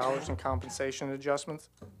 million in compensation adjustments.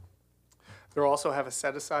 They also have a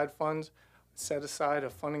set-aside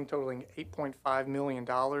of funding totaling $8.5 million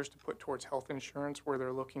to put towards health insurance, where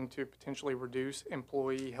they're looking to potentially reduce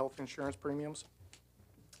employee health insurance premiums.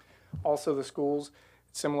 Also, the schools,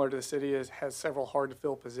 similar to the city, has several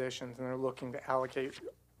hard-to-fill positions, and they're looking to allocate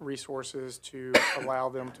resources to allow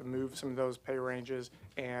them to move some of those pay ranges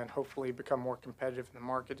and hopefully become more competitive in the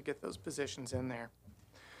market to get those positions in there.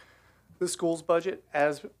 The school's budget,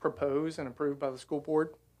 as proposed and approved by the school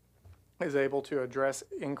board, is able to address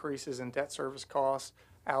increases in debt service costs,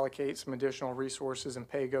 allocate some additional resources and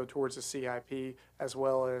pay go towards the CIP, as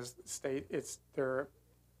well as their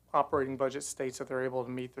operating budget states that they're able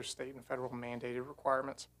to meet their state and federal mandated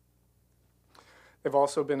requirements. They've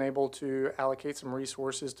also been able to allocate some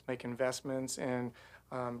resources to make investments in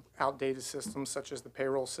outdated systems such as the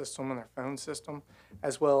payroll system and their phone system,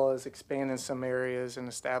 as well as expand in some areas and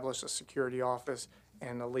establish a security office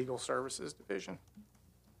and a legal services division.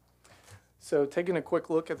 So taking a quick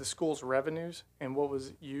look at the school's revenues and what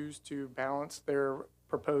was used to balance their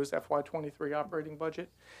proposed FY23 operating budget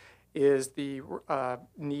is the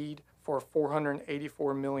need for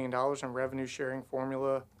 $484 million in revenue sharing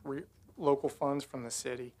formula local funds from the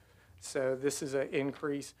city. So this is an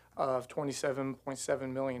increase of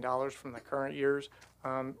 $27.7 million from the current year's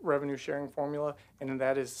revenue sharing formula, and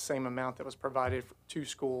that is the same amount that was provided to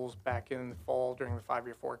schools back in the fall during the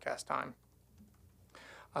 5-year forecast time.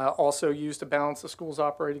 Also used to balance the school's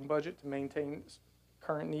operating budget to maintain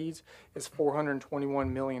current needs is $421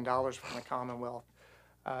 million from the Commonwealth.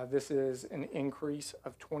 This is an increase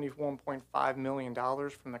of $21.5 million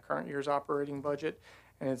from the current year's operating budget,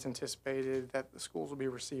 and it's anticipated that the schools will be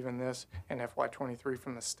receiving this in FY23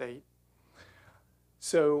 from the state.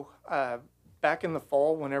 So back in the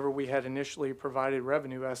fall, whenever we had initially provided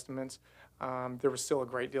revenue estimates, there was still a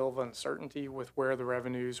great deal of uncertainty with where the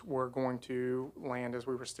revenues were going to land as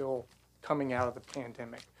we were still coming out of the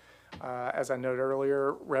pandemic. As I noted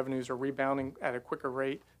earlier, revenues are rebounding at a quicker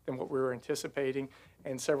rate than what we were anticipating,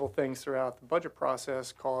 and several things throughout the budget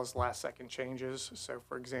process caused last-second changes. So,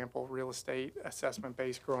 for example, real estate assessment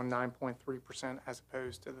base growing 9.3% as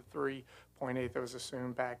opposed to the 3.8% that was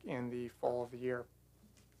assumed back in the fall of the year.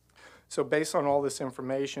 So based on all this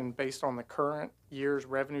information, based on the current year's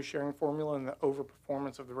revenue sharing formula and the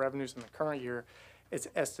overperformance of the revenues in the current year, it's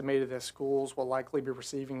estimated that schools will likely be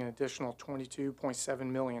receiving an additional $22.7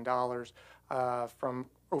 million from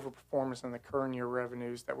overperformance in the current year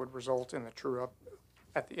revenues that would result in the true-up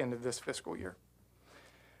at the end of this fiscal year.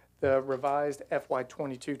 The revised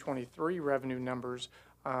FY22-23 revenue numbers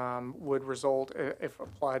would result, if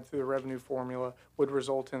applied through the revenue formula, would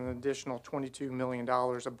result in an additional $22 million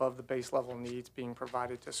above the base level needs being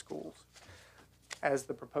provided to schools. As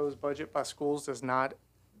the proposed budget by schools does not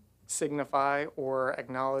signify or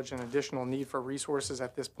acknowledge an additional need for resources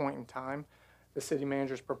at this point in time, the city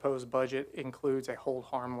manager's proposed budget includes a hold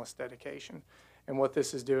harmless dedication. And what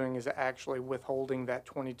this is doing is actually withholding that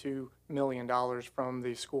 $22 million from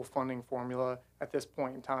the school funding formula at this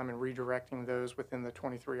point in time and redirecting those within the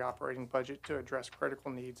 23 operating budget to address critical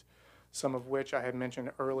needs, some of which I had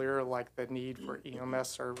mentioned earlier, like the need for EMS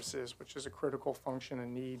services, which is a critical function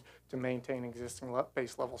and need to maintain existing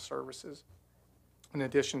base level services. In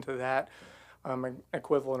addition to that,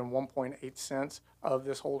 equivalent of 1.8 cents of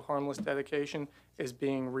this hold harmless dedication is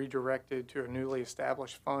being redirected to a newly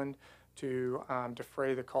established fund to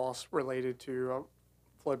defray the costs related to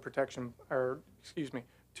flood protection,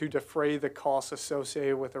 to defray the costs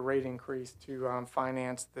associated with a rate increase to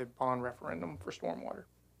finance the bond referendum for stormwater.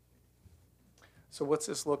 So what's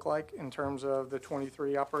this look like in terms of the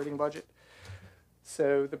 23 operating budget?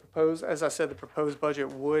 So the proposed, as I said, the proposed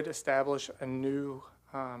budget would establish a new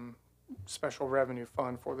special revenue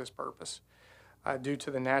fund for this purpose. Due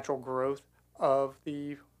to the natural growth of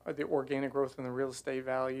the organic growth in the real estate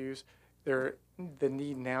values, the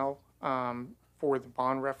need now for the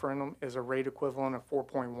bond referendum is a rate equivalent of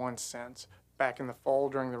 4.1 cents. Back in the fall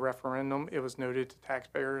during the referendum, it was noted to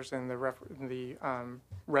taxpayers and the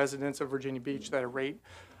residents of Virginia Beach that a rate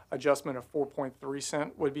adjustment of 4.3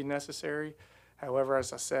 cents would be necessary. However,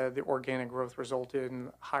 as I said, the organic growth resulted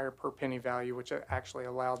in higher per penny value, which actually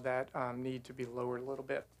allowed that need to be lowered a little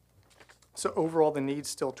bit. So overall, the need's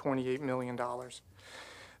still $28 million.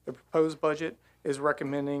 The proposed budget is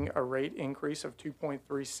recommending a rate increase of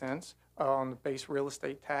 2.3 cents on the base real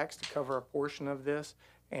estate tax to cover a portion of this.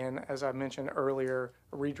 And as I mentioned earlier,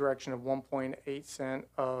 a redirection of 1.8 cents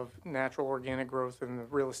of natural organic growth in the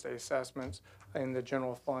real estate assessments in the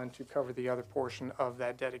general fund to cover the other portion of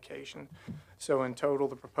that dedication. So in total,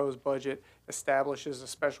 the proposed budget establishes a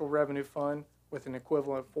special revenue fund with an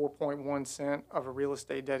equivalent of 4.1 cents of a real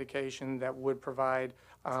estate dedication that would provide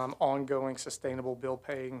ongoing sustainable bill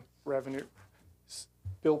paying revenue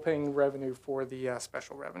for the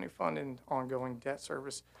special revenue fund and ongoing debt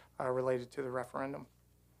service related to the referendum.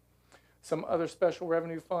 Some other special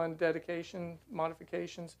revenue fund dedication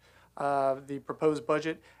modifications. The proposed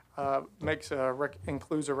budget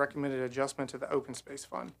includes a recommended adjustment to the open space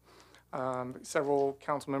fund. Several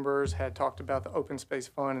council members had talked about the open space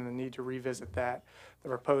fund and the need to revisit that. The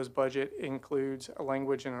proposed budget includes a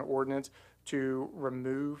language in an ordinance to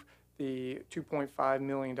remove the $2.5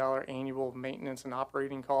 million annual maintenance and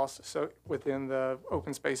operating costs within the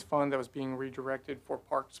open space fund that was being redirected for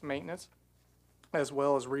parks maintenance, as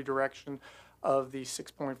well as redirection of the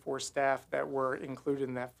 6.4 staff that were included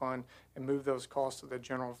in that fund and move those costs to the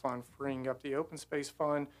general fund, freeing up the open space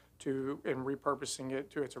fund and repurposing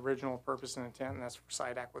it to its original purpose and intent, and that's for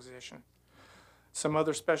site acquisition. Some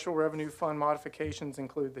other special revenue fund modifications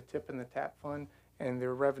include the TIP and the TAP fund, and the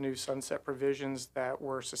revenue sunset provisions that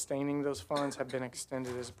were sustaining those funds have been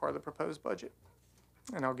extended as a part of the proposed budget.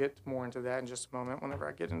 And I'll get more into that in just a moment whenever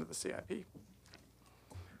I get into the CIP.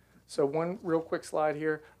 So one real quick slide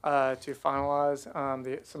here to finalize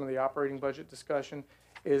some of the operating budget discussion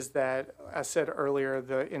is that, as said earlier,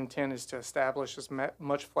 the intent is to establish as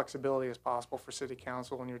much flexibility as possible for City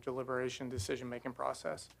Council in your deliberation decision-making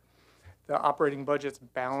process. The operating budget's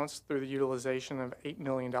balanced through the utilization of $8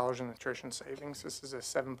 million in attrition savings. This is a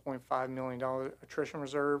 $7.5 million attrition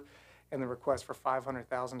reserve and the request for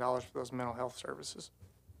 $500,000 for those mental health services.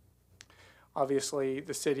 Obviously,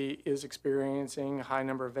 the city is experiencing a high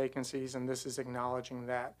number of vacancies, and this is acknowledging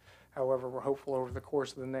that. However, we're hopeful over the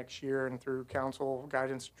course of the next year and through council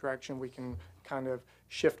guidance and direction, we can kind of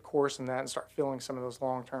shift course in that and start filling some of those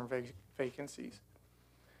long-term vacancies.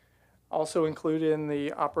 Also included in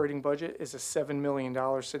the operating budget is a $7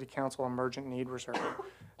 million City Council Emergent Need Reserve.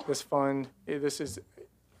 This is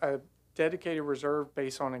a dedicated reserve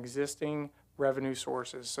based on existing revenue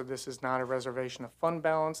sources. So this is not a reservation of fund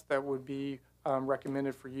balance that would be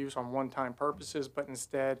recommended for use on one-time purposes, but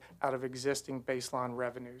instead out of existing baseline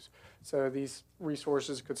revenues. So these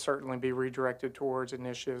resources could certainly be redirected towards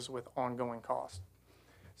initiatives with ongoing costs.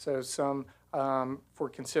 So some for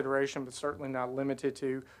consideration, but certainly not limited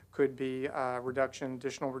to, could be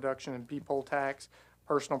additional reduction in B-poll tax,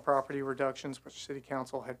 personal property reductions, which City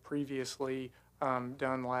Council had previously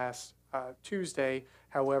done last Tuesday.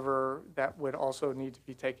 However, that would also need to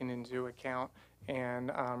be taken into account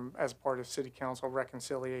and as part of City Council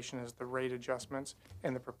reconciliation as the rate adjustments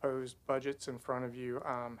and the proposed budgets in front of you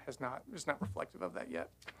is not reflective of that yet.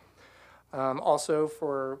 Also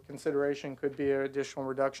for consideration could be an additional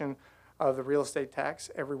reduction of the real estate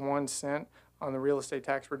tax. Every 1 cent on the real estate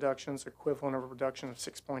tax reductions equivalent of a reduction of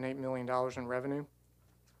 $6.8 million in revenue.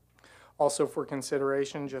 Also for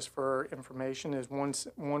consideration, just for information, is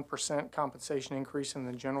 1% compensation increase in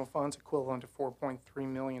the general funds equivalent to $4.3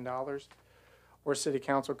 million. Or City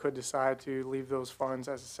Council could decide to leave those funds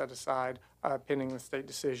as a set aside pending the state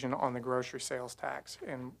decision on the grocery sales tax,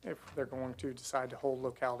 and if they're going to decide to hold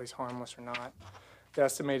localities harmless or not. The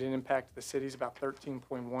estimated impact to the city is about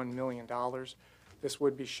 $13.1 million. This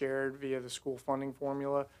would be shared via the school funding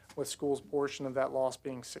formula, with school's portion of that loss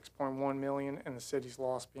being $6.1 million and the city's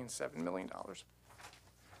loss being $7 million.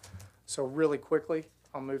 So really quickly,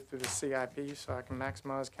 I'll move through the CIP so I can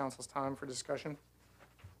maximize council's time for discussion.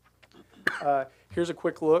 Here's a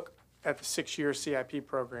quick look at the 6-year CIP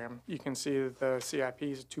program. You can see that the CIP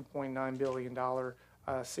is a $2.9 billion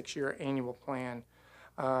 6-year annual plan.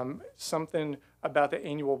 Something about the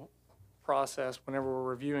annual process whenever we're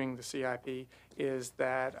reviewing the CIP is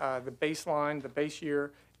that the baseline, the base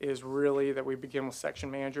year is really that we begin with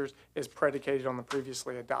section managers is predicated on the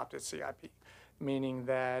previously adopted CIP, meaning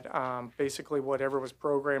that basically whatever was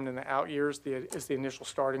programmed in the out years is the initial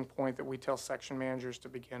starting point that we tell section managers to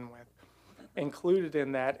begin with. Included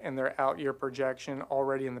in that and their out year projection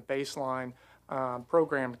already in the baseline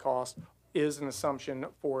programmed cost is an assumption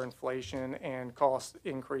for inflation and cost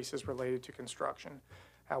increases related to construction.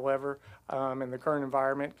 However, in the current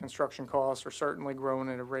environment, construction costs are certainly growing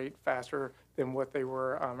at a rate faster than what they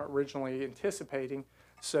were originally anticipating.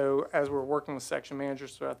 So as we're working with section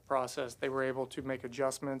managers throughout the process, they were able to make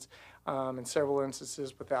adjustments in several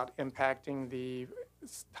instances without impacting the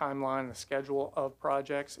timeline and the schedule of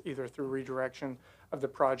projects, either through redirection of the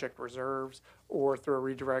project reserves or through a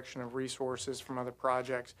redirection of resources from other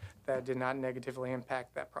projects that did not negatively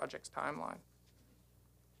impact that project's timeline.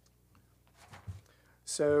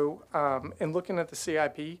 So in looking at the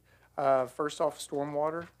CIP, first off,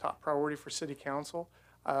 stormwater, top priority for City Council.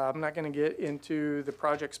 I'm not going to get into the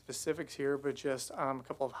project specifics here, but just a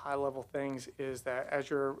couple of high-level things is that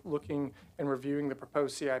as you're looking and reviewing the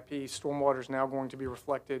proposed CIP, stormwater is now going to be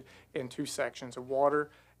reflected in 2 sections, a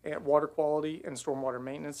water quality and stormwater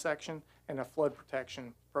maintenance section, and a flood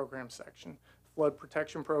protection program section. Flood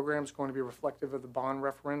protection program is going to be reflective of the bond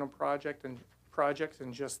referendum projects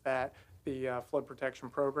and just that, the flood protection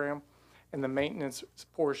program. And the maintenance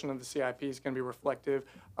portion of the CIP is going to be reflective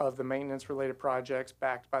of the maintenance-related projects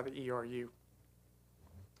backed by the ERU.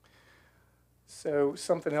 So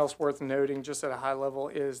something else worth noting, just at a high level,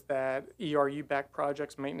 is that ERU-backed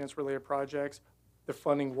projects, maintenance-related projects, the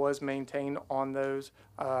funding was maintained on those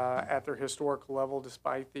at their historical level,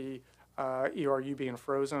 despite the ERU being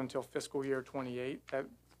frozen until fiscal year 28. That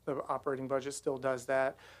the operating budget still does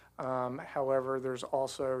that. However, there's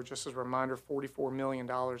also, just as a reminder, $44 million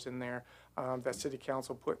in there that City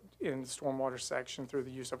Council put in the stormwater section through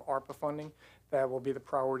the use of ARPA funding. That will be the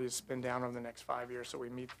priority to spend down over the next 5 years, so we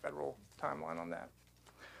meet the federal timeline on that.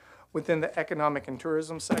 Within the economic and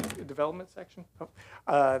tourism development section,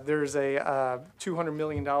 there's a $200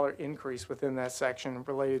 million increase within that section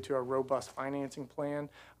related to a robust financing plan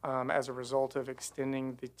as a result of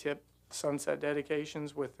extending the TIP sunset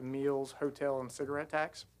dedications with the meals, hotel, and cigarette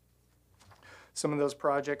tax. Some of those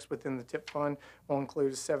projects within the TIP fund will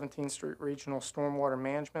include a 17th Street Regional Stormwater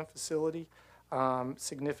Management Facility,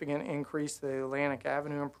 significant increase to the Atlantic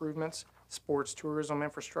Avenue improvements, sports tourism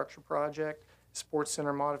infrastructure project, sports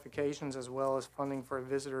center modifications, as well as funding for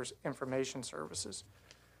visitors information services.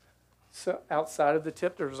 So outside of the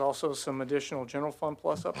TIP, there's also some additional general fund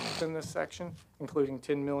plus ups within this section, including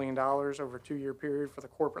 $10 million over a 2-year period for the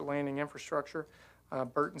corporate landing infrastructure,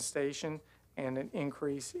 Burton Station, and an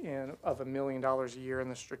increase of $1 million a year in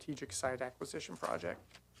the strategic site acquisition project.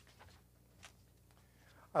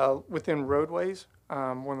 Within roadways,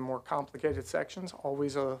 one of the more complicated sections,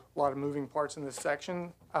 always a lot of moving parts in this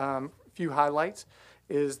section. A few highlights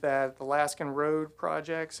is that the Alaskan Road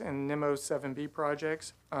projects and NIMO 7B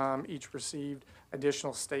projects each received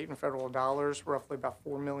additional state and federal dollars, roughly about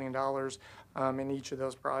 $4 million in each of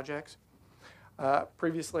those projects.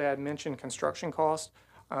 Previously, I had mentioned construction costs,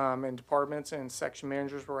 and departments and section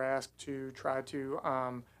managers were asked to try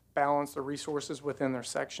to balance the resources within their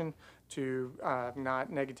section to not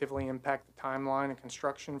negatively impact the timeline and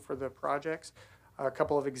construction for the projects. A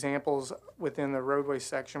couple of examples within the roadway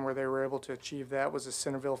section where they were able to achieve that was the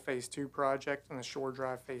Centerville Phase 2 project and the Shore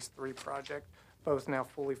Drive Phase 3 project, both now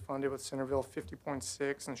fully funded with Centerville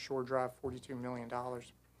 50.6 and Shore Drive $42 million.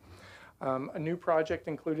 A new project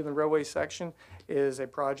included in the roadway section is a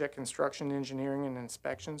project construction, engineering, and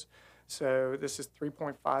inspections. So this is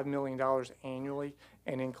 $3.5 million annually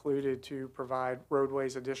and included to provide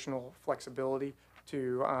roadways additional flexibility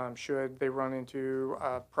to, should they run into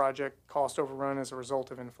a project cost overrun as a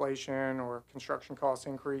result of inflation or construction cost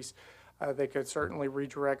increase, they could certainly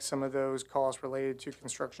redirect some of those costs related to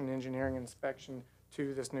construction, engineering, and inspection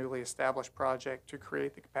to this newly established project to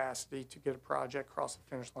create the capacity to get a project across the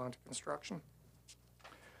finish line to construction.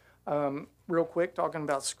 Real quick, talking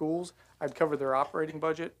about schools, I'd covered their operating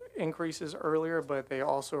budget increases earlier, but they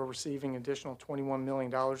also are receiving additional $21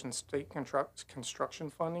 million in state construction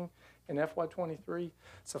funding in FY23.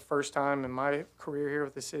 It's the first time in my career here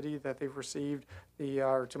with the city that they've received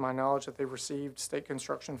or to my knowledge, that they've received state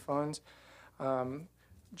construction funds.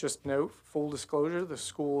 Just note, full disclosure, the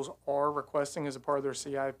schools are requesting as a part of their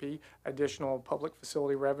CIP additional public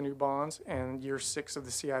facility revenue bonds in year 6 of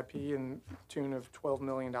the CIP in tune of $12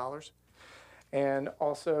 million. And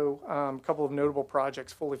also, a couple of notable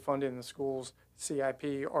projects fully funded in the school's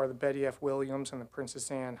CIP are the Betty F. Williams and the Princess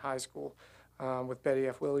Anne High School, with Betty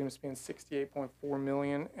F. Williams being $68.4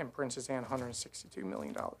 million and Princess Anne $162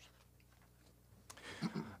 million.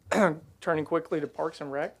 Turning quickly to Parks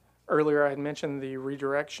and Rec. Earlier, I had mentioned the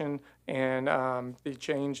redirection and the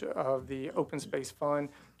change of the open space fund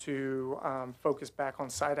to focus back on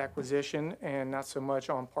site acquisition and not so much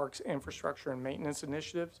on parks infrastructure and maintenance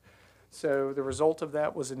initiatives. So the result of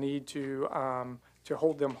that was a need to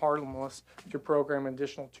hold them harmless to program an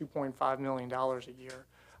additional $2.5 million a year.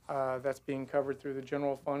 That's being covered through the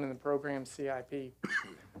general fund and the program CIP.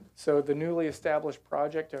 So the newly established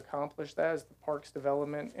project to accomplish that is the Parks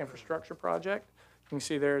Development Infrastructure Project. You can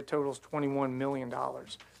see there it totals $21 million.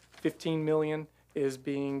 $15 million is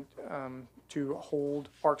being to hold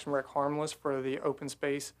Parks and Rec harmless for the open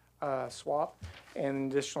space swap, and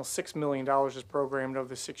an additional $6 million is programmed over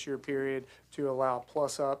the 6-year period to allow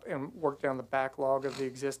plus up and work down the backlog of the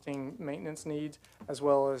existing maintenance needs, as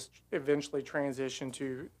well as eventually transition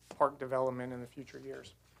to park development in the future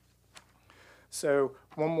years. So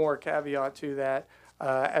one more caveat to that,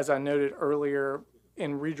 as I noted earlier,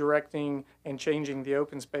 in redirecting and changing the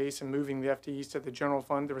open space and moving the FTEs to the general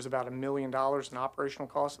fund, there was about $1 million in operational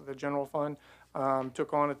costs that the general fund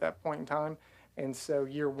took on at that point in time. And so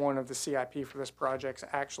year 1 of the CIP for this project is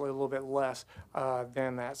actually a little bit less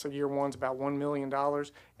than that. So year 1's about $1 million,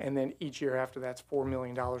 and then each year after that's $4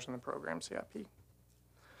 million in the program CIP.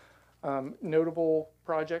 Notable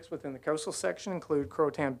projects within the coastal section include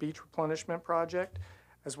Croatan Beach Replenishment Project,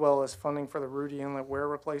 as well as funding for the Rudy Inlet Weir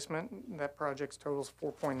replacement. That project totals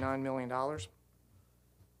 $4.9 million.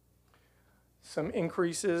 Some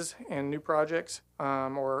increases in new projects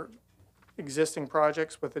or existing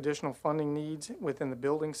projects with additional funding needs within the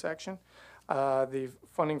building section. The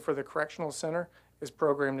funding for the correctional center is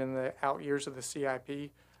programmed in the out years of the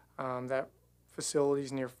CIP. That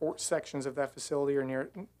facilities sections of that facility are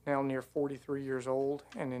now near 43 years old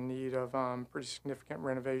and in need of pretty significant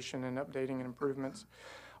renovation and updating and improvements.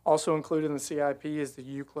 Also included in the CIP is the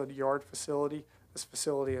Euclid Yard facility. This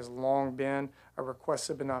facility has long been a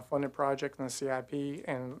requested but not funded project in the CIP,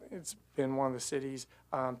 and it's been one of the city's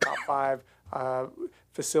top 5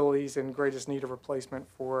 facilities in greatest need of replacement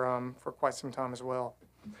for quite some time as well.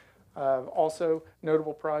 Also,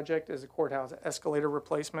 notable project is the courthouse escalator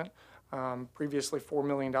replacement. Previously, $4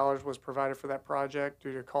 million was provided for that project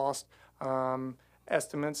due to cost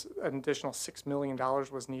estimates. An additional $6 million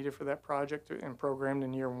was needed for that project and programmed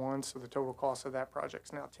in year 1, so the total cost of that project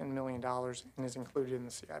is now $10 million and is included in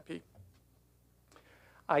the CIP.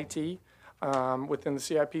 IT, within the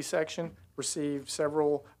CIP section, received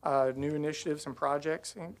several new initiatives and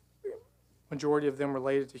projects. Majority of them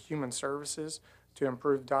related to human services, to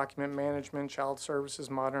improve document management, child services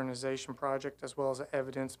modernization project, as well as an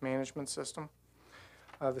evidence management system.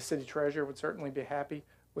 The city treasurer would certainly be happy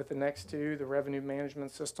with the next 2, the revenue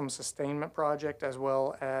management system sustainment project, as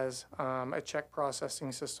well as a check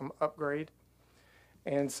processing system upgrade,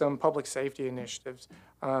 and some public safety initiatives,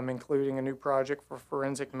 including a new project for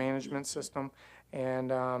forensic management system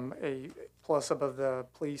and a plus-up of the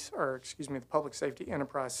the public safety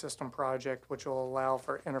enterprise system project, which will allow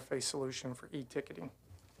for interface solution for e-ticketing.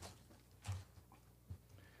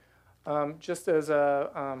 Just as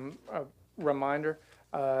a reminder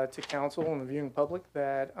to council and the viewing public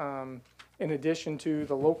that in addition to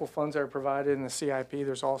the local funds that are provided in the CIP,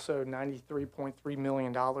 there's also $93.3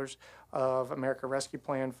 million of America Rescue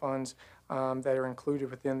Plan funds that are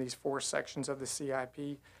included within these 4 sections of the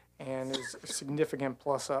CIP, and is a significant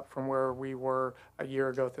plus up from where we were a year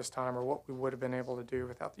ago at this time, or what we would have been able to do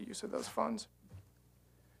without the use of those funds.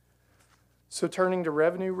 So turning to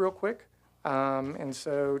revenue real quick, and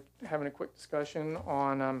so having a quick discussion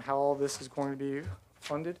on how all this is going to be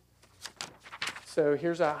funded. So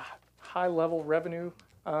here's a high-level revenue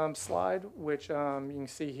slide, which you can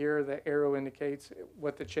see here the arrow indicates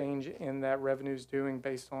what the change in that revenue is doing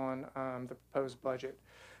based on the proposed budget.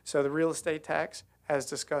 So the real estate tax, as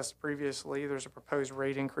discussed previously, there's a proposed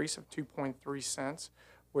rate increase of 2.3 cents,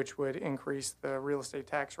 which would increase the real estate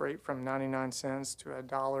tax rate from 99 cents to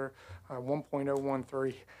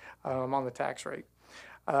 $1.013 on the tax rate.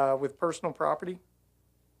 With personal property,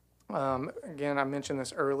 again, I mentioned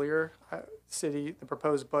this earlier, the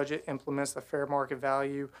proposed budget implements the fair market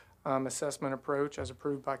value assessment approach as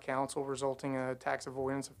approved by council, resulting in a tax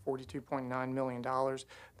avoidance of $42.9 million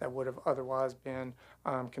that would have otherwise been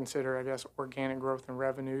considered, I guess, organic growth in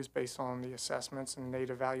revenues based on the assessments and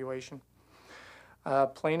native valuation.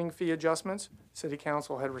 Planning fee adjustments. City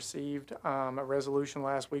Council had received a resolution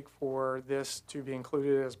last week for this to be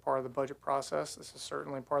included as part of the budget process. This is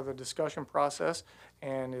certainly part of the discussion process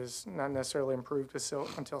and is not necessarily improved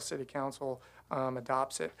until City Council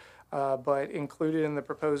adopts it. But included in the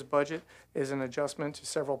proposed budget is an adjustment to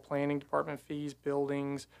several planning department fees,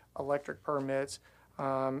 buildings, electric permits,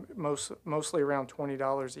 mostly around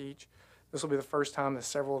 $20 each. This will be the first time that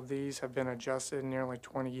several of these have been adjusted in nearly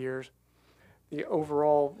 20 years. The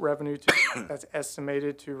overall revenue that's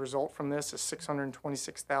estimated to result from this is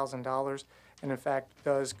 $626,000, and in fact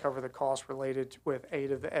does cover the costs related with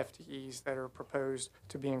 8 of the FTEs that are proposed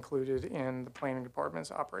to be included in the planning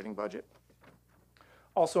department's operating budget.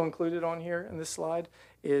 Also included on here in this slide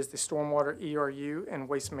is the stormwater ERU and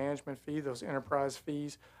waste management fee. Those enterprise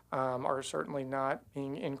fees are certainly not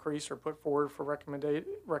being increased or put forward for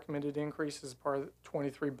recommended increases as part of the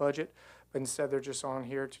 23 budget, but instead they're just on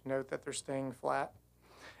here to note that they're staying flat.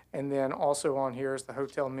 And then also on here is the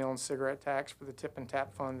hotel meal and cigarette tax for the tip and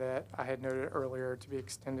tap fund that I had noted earlier to be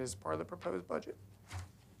extended as part of the proposed budget.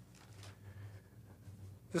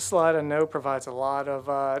 This slide I know provides a lot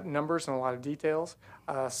of numbers and a lot of details,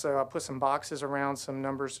 so I put some boxes around some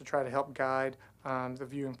numbers to try to help guide the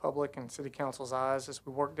viewing public and City Council's eyes as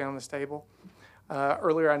we work down this table.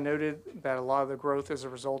 Earlier I noted that a lot of the growth is a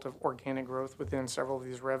result of organic growth within several of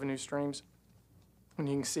these revenue streams. And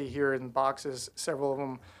you can see here in the boxes, several of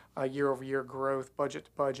them year-over-year growth, budget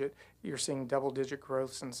to budget. You're seeing double-digit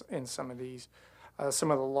growth in some of these. Some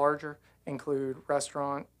of the larger include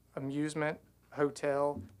restaurant, amusement,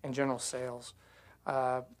 hotel, and general sales.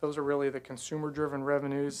 Those are really the consumer-driven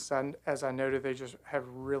revenues. And as I noted, they just have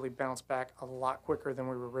really bounced back a lot quicker than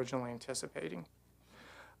we were originally anticipating.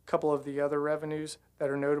 A couple of the other revenues that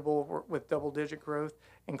are notable with double-digit growth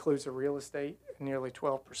includes the real estate, nearly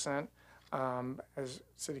 12%. As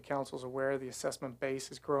City Council is aware, the assessment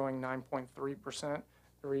base is growing 9.3%.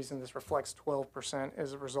 The reason this reflects 12%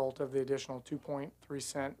 is a result of the additional 2.3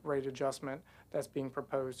 cent rate adjustment that's being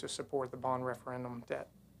proposed to support the bond referendum debt.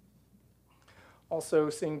 Also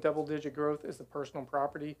seeing double-digit growth is the personal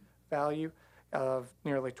property value of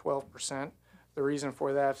nearly 12%. The reason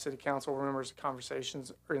for that, if City Council remembers the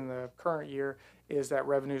conversations in the current year, is that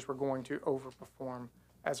revenues were going to overperform.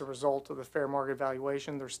 As a result of the fair market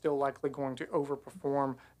valuation, they're still likely going to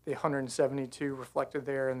overperform the 172 reflected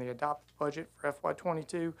there in the adopted budget for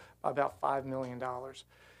FY22 by about $5 million.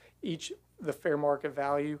 The fair market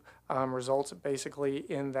value results basically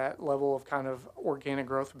in that level of kind of organic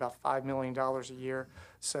growth, about $5 million a year.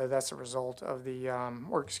 So that's a result of the,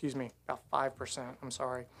 about 5%, I'm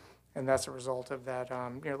sorry. And that's a result of that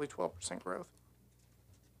nearly 12% growth.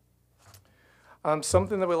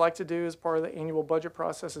 Something that we like to do as part of the annual budget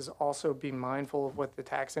process is also be mindful of what the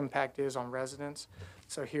tax impact is on residents.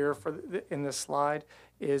 So here in this slide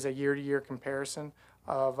is a year-to-year comparison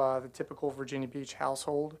of the typical Virginia Beach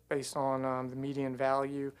household based on the median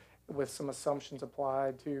value with some assumptions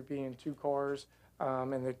applied to being 2 cars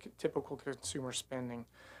and the typical consumer spending.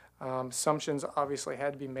 Assumptions obviously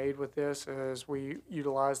had to be made with this as we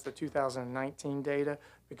utilized the 2019 data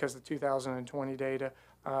because the 2020 data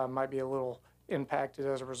might be a little impacted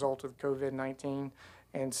as a result of COVID-19,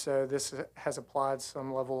 and so this has applied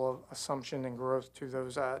some level of assumption and growth to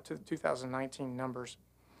those to the 2019 numbers.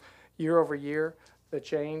 Year over year, the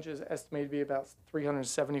change is estimated to be about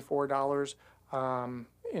 $374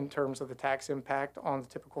 in terms of the tax impact on the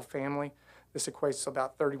typical family. This equates to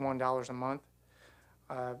about $31 a month.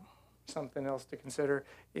 Something else to consider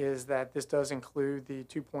is that this does include the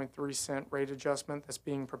 2.3 cent rate adjustment that's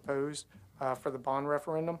being proposed for the bond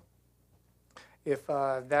referendum. If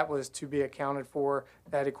that was to be accounted for,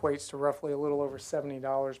 that equates to roughly a little over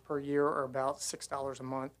 $70 per year or about $6 a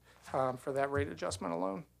month for that rate adjustment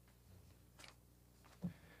alone.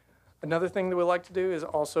 Another thing that we like to do is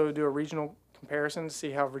also do a regional comparison to see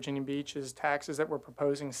how Virginia Beach's taxes that we're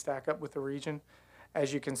proposing stack up with the region.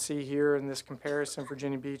 As you can see here in this comparison,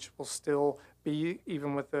 Virginia Beach will still be,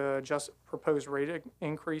 even with the proposed rate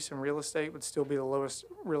increase in real estate, would still be the lowest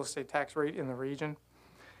real estate tax rate in the region.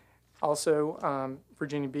 Also,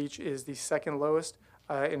 Virginia Beach is the second lowest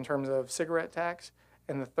in terms of cigarette tax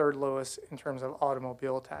and the third lowest in terms of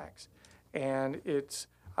automobile tax. And it's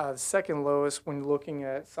the second lowest when looking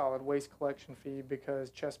at solid waste collection fee because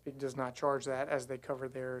Chesapeake does not charge that as they cover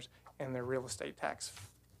theirs in their real estate tax.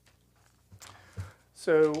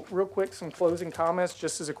 So real quick, some closing comments,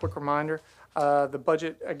 just as a quick reminder. The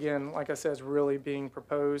budget, again, like I said, is really being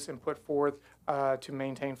proposed and put forth to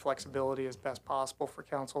maintain flexibility as best possible for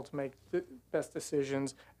council to make the best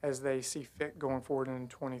decisions as they see fit going forward in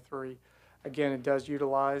 '23. Again, it does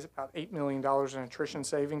utilize about $8 million in attrition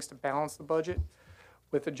savings to balance the budget,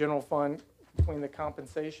 with the general fund between the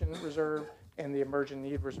compensation reserve and the emergent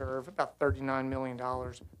need reserve, about $39 million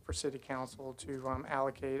for city council to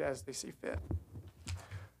allocate as they see fit.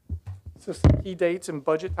 So some key dates and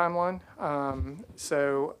budget timeline.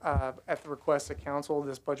 At the request of council,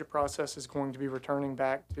 this budget process is going to be returning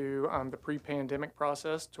back to the pre-pandemic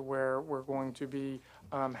process, to where we're going to be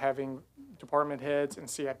having department heads and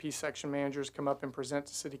CIP section managers come up and present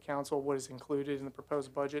to city council what is included in the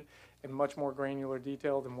proposed budget in much more granular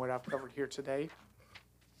detail than what I've covered here today.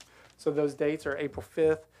 So those dates are April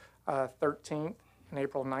 5th, 13th, and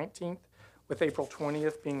April 19th, with April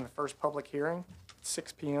 20th being the first public hearing,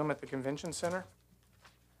 6 p.m. at the Convention Center.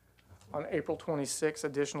 On April 26th,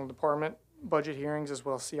 additional department budget hearings as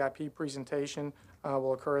well as CIP presentation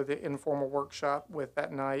will occur at the informal workshop, with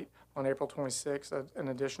that night on April 26th an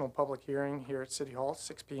additional public hearing here at City Hall at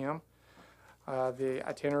 6 p.m. The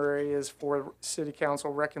itinerary is for City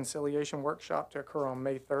Council reconciliation workshop to occur on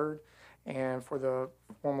May 3rd, and for the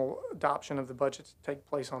formal adoption of the budget to take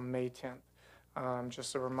place on May 10th.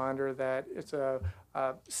 Just a reminder that it's a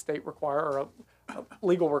state a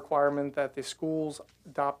legal requirement that the school's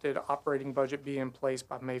adopted operating budget be in place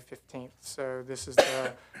by May 15th. So this is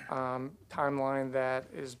the timeline that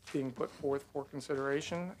is being put forth for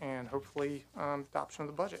consideration and hopefully adoption of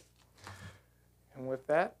the budget. And with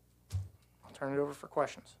that, I'll turn it over for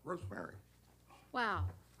questions. Rosemary. Wow.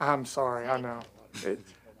 I'm sorry, I know.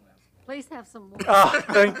 Please have some more.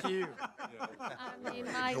 Thank you. I mean,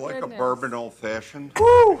 my You like a goodness. bourbon old fashioned?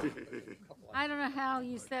 I don't know how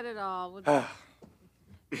you said it all.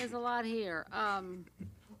 There's a lot here.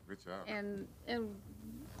 Good job. And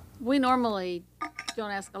we normally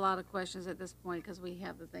don't ask a lot of questions at this point because we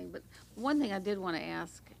have the thing. But one thing I did want to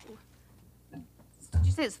ask, did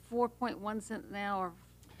you say it's 4.1 cents now? Or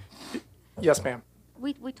Yes, ma'am.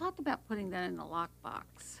 we talked about putting that in the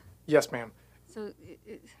lockbox. Yes, ma'am. So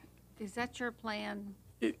is that your plan?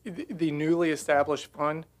 The newly established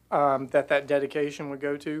fund that dedication would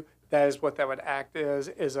go to, that is what that would act as,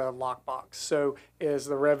 is a lockbox. So as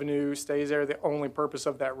the revenue stays there, the only purpose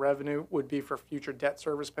of that revenue would be for future debt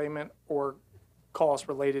service payment or costs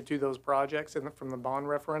related to those projects from the bond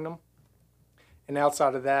referendum. And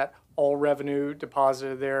outside of that, all revenue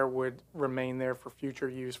deposited there would remain there for future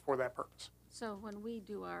use for that purpose. So when we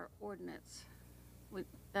do our ordinance,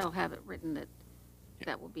 that'll have it written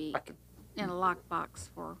that will be in a lockbox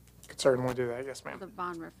for Could certainly do that, yes, ma'am. the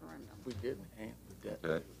bond referendum. We did, and we did.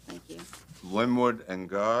 Okay. Thank you. Linwood and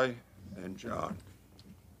Guy and John.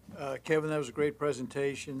 Kevin, that was a great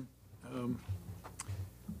presentation.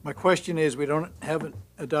 My question is, we haven't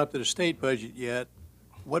adopted a state budget yet.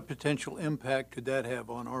 What potential impact could that have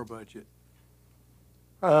on our budget?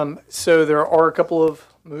 So there are a couple of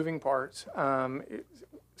moving parts.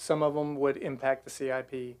 Some of them would impact the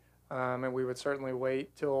CIP, and we would certainly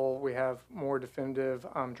wait till we have more definitive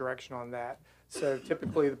direction on that. So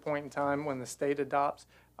typically the point in time when the state adopts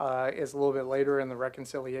is a little bit later in the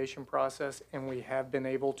reconciliation process, and we have been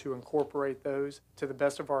able to incorporate those to the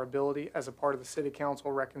best of our ability as a part of the City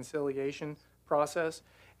Council reconciliation process,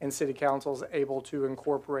 and City Council is able to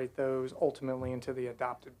incorporate those ultimately into the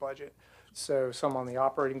adopted budget. So some on the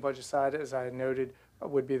operating budget side, as I noted,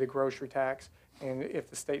 would be the grocery tax, and if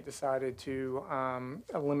the state decided to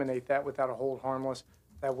eliminate that without a hold harmless,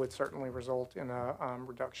 that would certainly result in a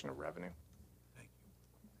reduction of revenue.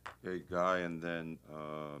 Okay, Guy and then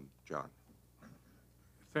John.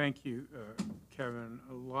 Thank you, Kevin.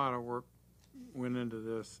 A lot of work went into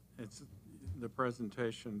this. The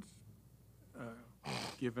presentations,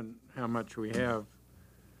 given how much we have,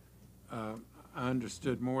 I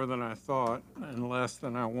understood more than I thought and less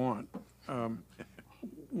than I want.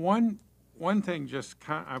 One thing,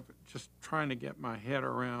 I'm just trying to get my head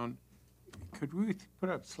around. Could we put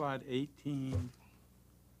up slide 18?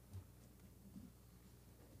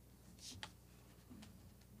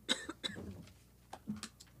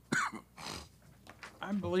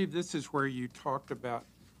 I believe this is where you talked about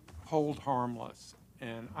hold harmless,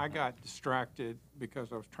 and I got distracted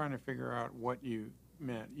because I was trying to figure out what you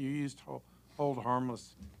meant. You used hold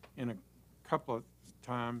harmless in a couple of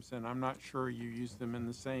times, and I'm not sure you used them in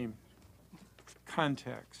the same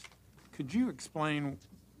context. Could you explain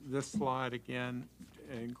this slide again,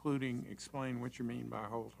 including explain what you mean by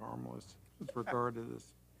hold harmless with regard to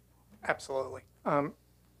this? Absolutely.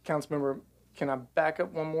 Councilmember can I back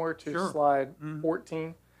up one more to Sure. slide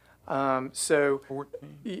 14? So,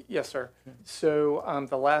 14. yes, sir. So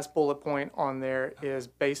the last bullet point on there is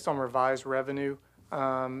based on revised revenue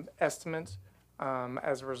estimates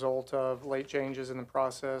as a result of late changes in the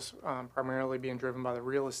process, primarily being driven by the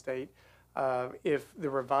real estate. If the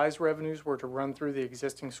revised revenues were to run through the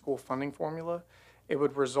existing school funding formula, it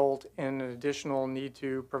would result in an additional need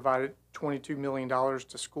to provide $22 million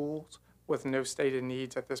to schools with no stated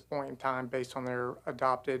needs at this point in time based on their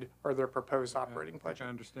adopted or their proposed operating budget. I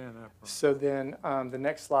understand that part. So then the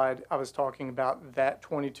next slide, I was talking about that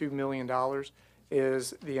 $22 million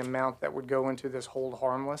is the amount that would go into this hold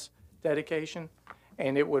harmless dedication,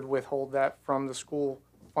 and it would withhold that from the school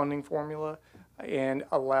funding formula and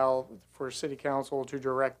allow for city council to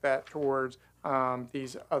direct that towards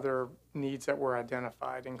these other needs that were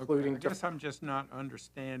identified, including. I guess I'm just not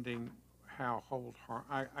understanding how hold harm.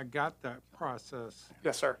 I got that process.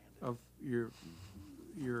 Yes, sir. Of you're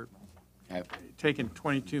taking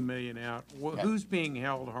 22 million out. Who's being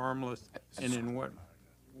held harmless, and in what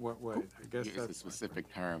way? I guess It's a that's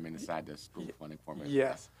specific term inside the school funding formula.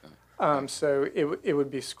 Yes. So it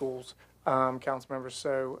would be schools, council members.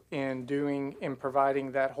 So in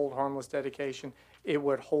providing that hold harmless dedication, it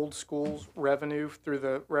would hold schools' revenue through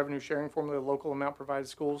the revenue sharing formula, the local amount provided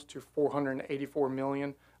to schools, to $484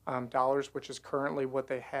 million, which is currently what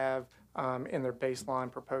they have in their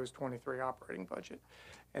baseline proposed 23 operating budget.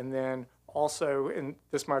 And then also, and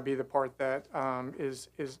this might be the part that is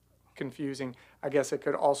confusing, I guess it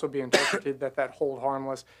could also be interpreted that that hold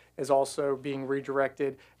harmless is also being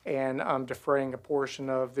redirected and defraying a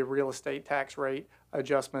portion of the real estate tax rate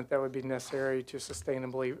adjustment that would be necessary to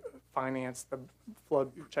sustainably finance the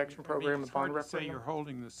flood protection program and bond It's hard to say referendum. you're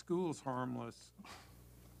holding the schools harmless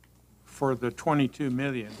for the 22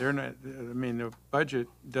 million. They're not. I mean, the budget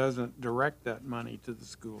doesn't direct that money to the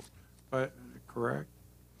school, but correct.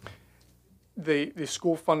 The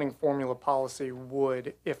school funding formula policy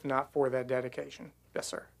would, if not for that dedication. Yes,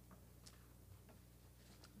 sir.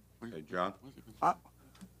 Hey, John?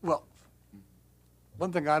 Well,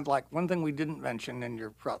 one thing we didn't mention in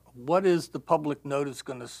your, what is the public notice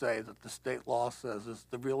going to say that the state law says is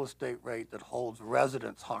the real estate rate that holds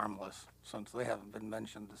residents harmless, since they haven't been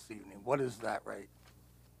mentioned this evening? What is that rate?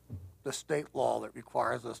 The state law that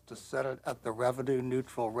requires us to set it at the revenue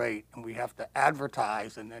neutral rate, and we have to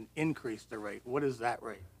advertise and then increase the rate. What is that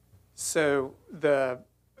rate? So the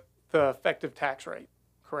effective tax rate,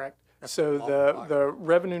 correct? So the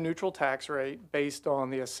revenue neutral tax rate based on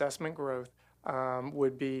the assessment growth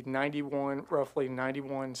would be roughly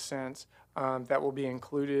 91 cents. That will be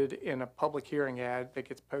included in a public hearing ad that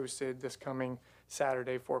gets posted this coming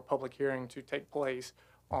Saturday for a public hearing to take place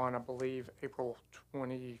on, I believe, April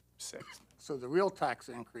 26th. So the real tax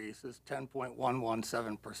increase is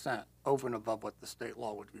 10.117% over and above what the state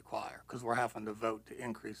law would require, because we're having to vote to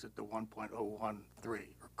increase it to 1.013,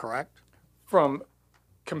 correct?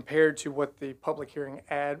 Compared to what the public hearing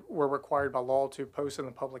ad were required by law to post in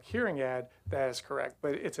the public hearing ad, that is correct.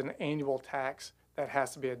 But it's an annual tax that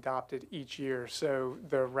has to be adopted each year. So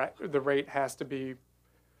the rate has to be.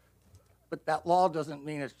 But that law doesn't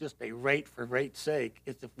mean it's just a rate for rate's sake.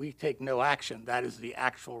 It's if we take no action, that is the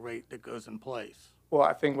actual rate that goes in place. Well,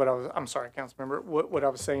 I think I'm sorry, Councilmember, what I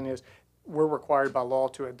was saying is we're required by law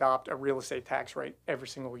to adopt a real estate tax rate every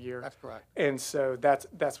single year. That's correct. And so that's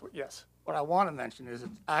what, yes. What I want to mention is it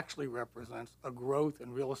actually represents a growth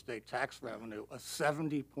in real estate tax revenue of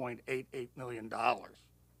 $70.88 million,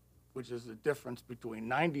 which is the difference between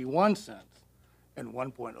 91 cents and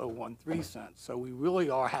 1.013 cents. So we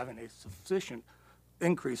really are having a sufficient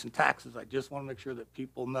increase in taxes. I just want to make sure that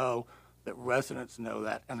people know, that residents know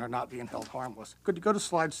that, and are not being held harmless. Could you go to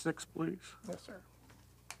slide 6, please? Yes, sir.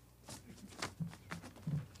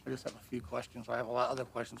 I just have a few questions. I have a lot of other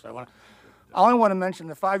questions I want to. I only want to mention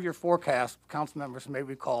the 5-year forecast. Council members may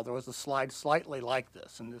recall there was a slide slightly like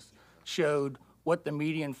this, and this showed what the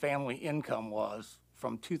median family income was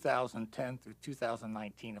from 2010 through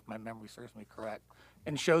 2019, if my memory serves me correct,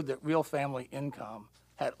 and showed that real family income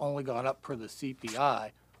had only gone up per the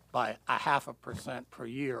CPI by 0.5% per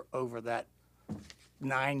year over that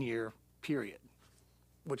 9-year period,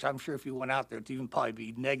 which I'm sure if you went out there, it'd even probably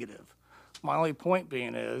be negative. My only point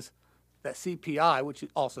being is that CPI, which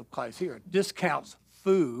also applies here, discounts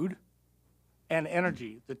food and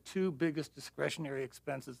energy, the two biggest discretionary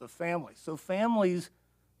expenses of families. So families'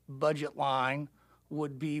 budget line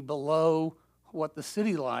would be below what the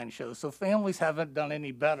city line shows. So families haven't done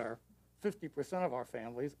any better. 50% of our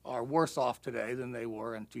families are worse off today than they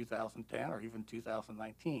were in 2010 or even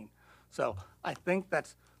 2019. So I think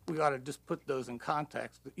we ought to just put those in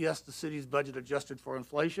context. Yes, the city's budget adjusted for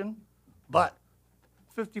inflation, But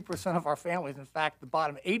 50% of our families, in fact, the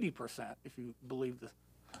bottom 80%, if you believe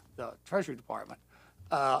the Treasury Department,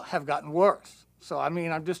 have gotten worse. So, I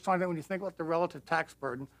mean, I'm just trying to, when you think about the relative tax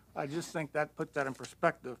burden, I just think that puts that in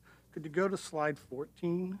perspective. Could you go to slide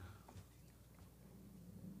 14?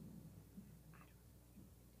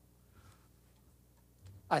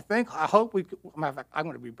 I hope we, matter of fact, I'm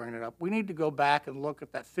going to be bringing it up. We need to go back and look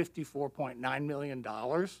at that $54.9 million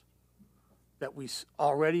that we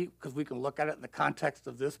already, because we can look at it in the context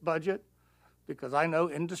of this budget, because I know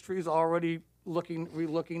industry's already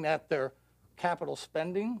relooking at their capital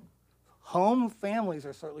spending. Home families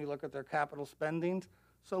are certainly looking at their capital spending.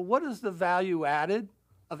 So what is the value added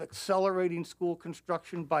of accelerating school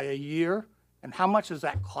construction by a year? And how much is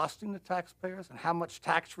that costing the taxpayers? And how much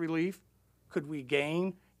tax relief could we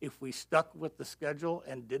gain if we stuck with the schedule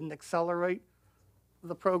and didn't accelerate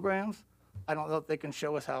the programs? I don't know if they can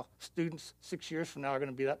show us how students 6 years from now are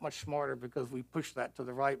going to be that much smarter because we pushed that to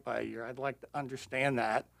the right by a year. I'd like to understand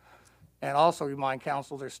that. And also remind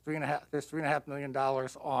council there's $3.5 million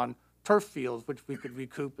on turf fields, which we could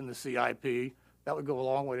recoup in the CIP. That would go a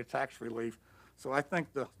long way to tax relief. So I think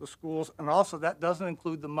the schools, and also that doesn't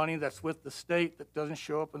include the money that's with the state that doesn't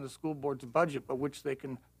show up in the school board's budget, but which they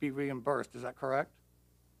can be reimbursed. Is that correct?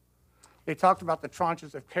 They talked about the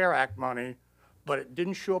tranches of CARE Act money, but it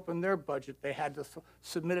didn't show up in their budget. They had to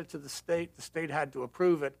submit it to the state had to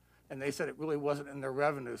approve it, and they said it really wasn't in their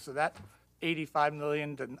revenue. So that $85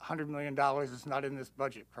 million to $100 million is not in this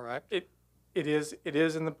budget, correct? It is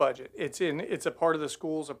in the budget. It's a part of the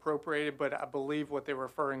schools appropriated, but I believe what they were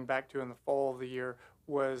referring back to in the fall of the year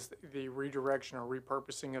was the redirection or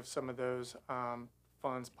repurposing of some of those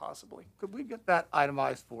funds possibly. Could we get that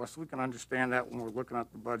itemized for us so we can understand that when we're looking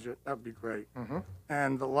at the budget? That would be great. Mm-hmm.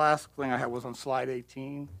 And the last thing I had was on slide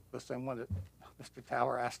 18, the same one that Mr.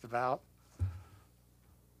 Tower asked about.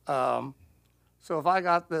 So if I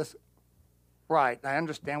got this right, I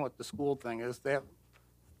understand what the school thing is.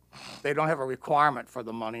 They don't have a requirement for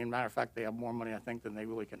the money. As a matter of fact, they have more money, I think, than they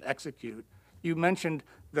really can execute. You mentioned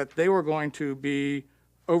that they were going to be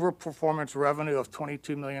over performance revenue of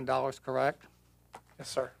 $22 million, correct? Yes,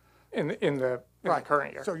 sir. In the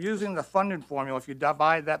current year. So using the funding formula, if you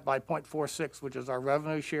divide that by 0.46, which is our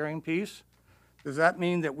revenue sharing piece, does that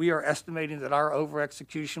mean that we are estimating that our over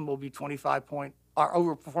execution will be our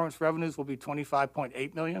over performance revenues will be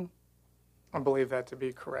 25.8 million? I believe that to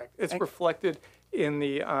be correct. It's reflected in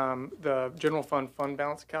the general fund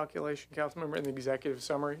balance calculation, Councilmember, in the executive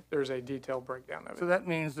summary. There's a detailed breakdown of it. So that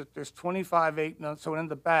means that there's 25.8 million. So in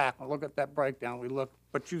the back, we'll look at that breakdown.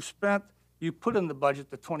 But you put in the budget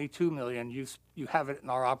the 22 million. You have it in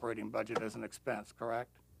our operating budget as an expense, correct?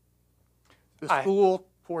 The school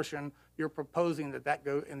portion, you're proposing that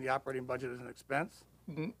go in the operating budget as an expense?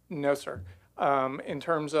 No, sir. In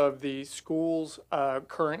terms of the school's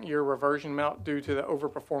current year reversion amount due to the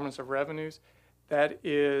overperformance of revenues, that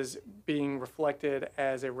is being reflected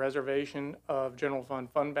as a reservation of general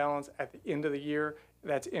fund balance at the end of the year.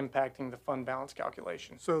 That's impacting the fund balance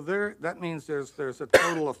calculation. So that means there's a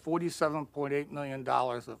total of $47.8 million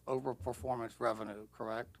of overperformance revenue,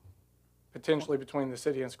 correct? Potentially between the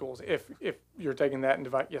city and schools, if you're taking that and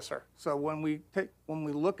divide, yes, sir. So when we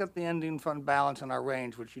look at the ending fund balance in our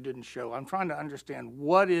range, which you didn't show, I'm trying to understand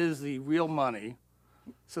what is the real money.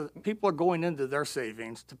 So people are going into their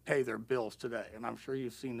savings to pay their bills today, and I'm sure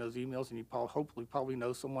you've seen those emails, and you probably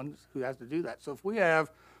know someone who has to do that. So if we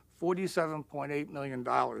have $47.8 million,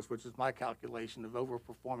 which is my calculation of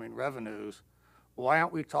overperforming revenues, why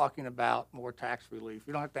aren't we talking about more tax relief?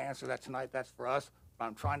 You don't have to answer that tonight. That's for us.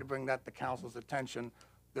 I'm trying to bring that to council's attention.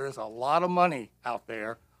 There's a lot of money out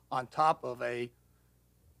there on top of a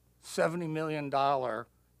 $70 million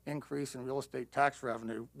increase in real estate tax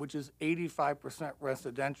revenue, which is 85%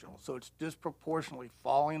 residential. So it's disproportionately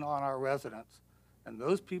falling on our residents. And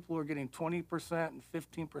those people who are getting 20% and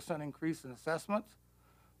 15% increase in assessments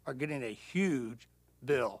are getting a huge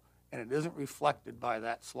bill. And it isn't reflected by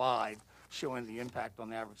that slide showing the impact on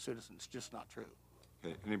the average citizen. It's just not true.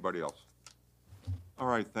 Okay, anybody else? All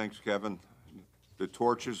right, thanks, Kevin. The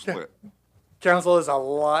torch is lit. Council, is a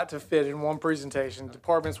lot to fit in one presentation.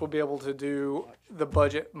 Departments will be able to do the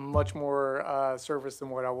budget much more service than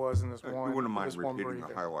what I was in this one. You wouldn't mind this one repeating the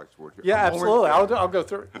briefing. highlights, would you? Yeah, absolutely. I'll go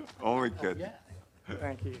through it. Only kidding.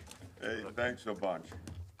 Thank you. Hey, thanks a bunch.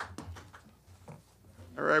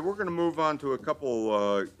 All right, we're going to move on to a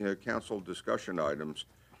couple council discussion items.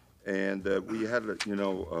 And we had,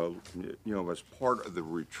 as part of the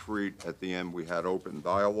retreat at the end, we had open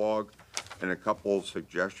dialogue, and a couple of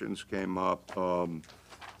suggestions came up. I'm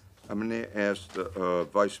going to ask the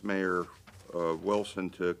Vice Mayor Wilson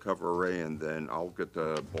to cover A, and then I'll get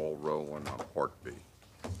the ball rolling on Part B.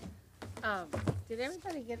 Did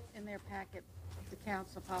everybody get in their packet the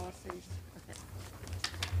council policies? Okay.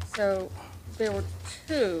 So there were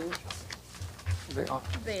two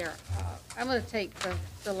there. I'm going to take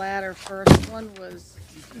the latter first. One was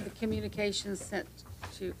the communications sent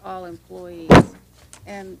to all employees.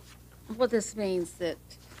 And what this means that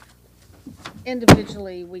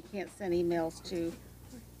individually, we can't send emails to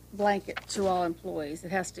blanket to all employees.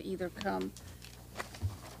 It has to either come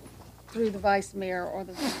through the vice mayor or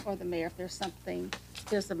the mayor. If there's something,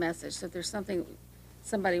 there's a message. So if there's something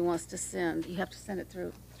somebody wants to send, you have to send it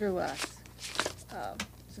through us.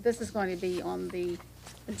 So this is going to be on the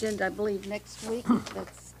agenda, I believe, next week.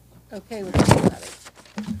 That's okay with everybody.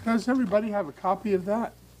 Does everybody have a copy of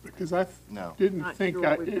that? Because I didn't Not think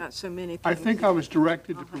sure. We've got so many I things. think I was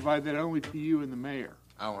directed to provide that only to you and the mayor.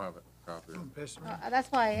 I don't have a copy.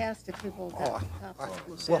 That's why I asked if people got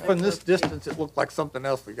copies. Well, from this distance, it looked like something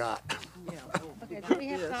else we got. Okay, do we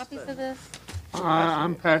have copies of this?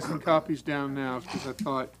 I'm passing copies down now because I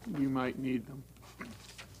thought you might need them.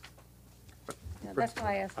 Yeah, that's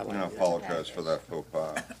why I asked. I apologize for that faux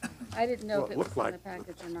pas. I didn't know Well, if it it was looked in like the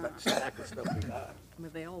package or not. Stack of stuff we got. I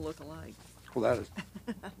mean, they all look alike. Well, that is.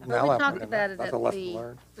 Well, we talked about it That's at a lesson the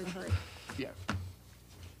learned. retreat. Yes.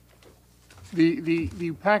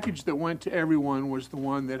 The package that went to everyone was the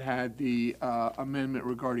one that had the amendment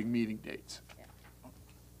regarding meeting dates.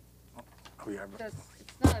 Oh, yeah. So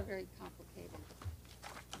it's not a very complicated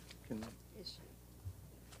issue.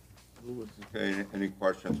 Lewis. Okay, any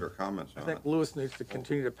questions or comments I on think it? Lewis needs to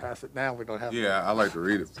continue to pass it now. We don't have. Yeah, I like to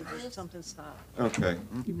read it. Something stop. Okay.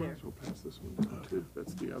 You might as well pass this one down too.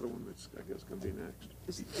 That's the other one that's, I guess, gonna be next.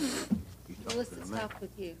 Melissa, let's stop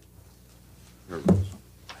with you. Here it is.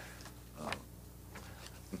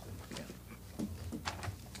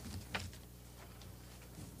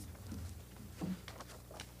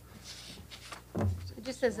 It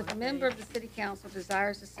just says, if a member of the city council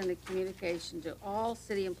desires to send a communication to all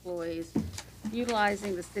city employees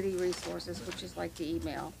utilizing the city resources, which is like the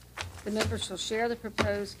email, the member shall share the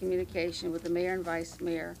proposed communication with the mayor and vice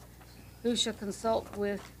mayor, who shall consult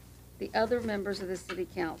with the other members of the city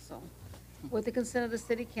council. With the consent of the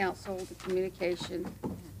city council, the communication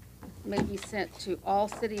may be sent to all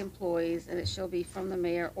city employees, and it shall be from the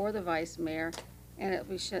mayor or the vice mayor, and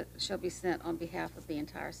it shall be sent on behalf of the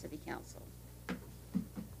entire city council.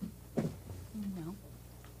 No.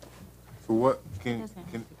 So what, can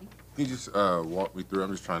you just walk me through?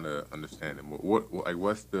 I'm just trying to understand it. Like,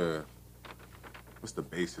 what's the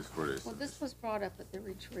basis for this? Well, this was brought up at the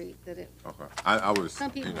retreat, that it, Okay, I was,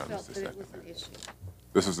 some people this felt is that the it was second an day. issue.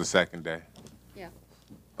 This was the second day? Yeah.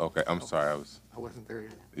 Okay, I'm sorry, I wasn't there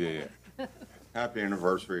yet. yeah. Happy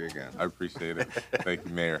anniversary again. I appreciate it. Thank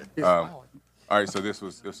you, Mayor. He's All smiling. right, so this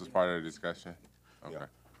was part of the discussion? Okay. That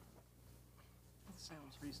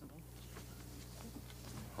sounds reasonable.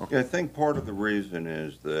 Yeah, I think part of the reason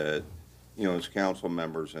is that, you know, as council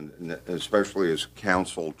members, and especially as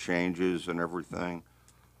council changes and everything,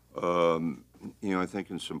 you know, I think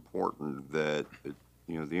it's important that,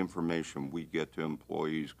 you know, the information we get to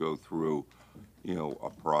employees go through, you know, a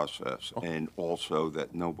process, and also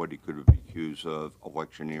that nobody could be accused of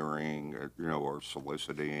electioneering, you know, or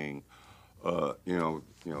soliciting, you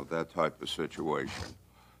know, that type of situation.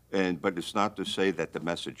 But it's not to say that the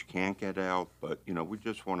message can't get out, but, you know, we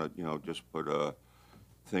just want to, you know, just put a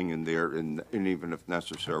thing in there, and even if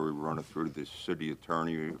necessary, run it through the city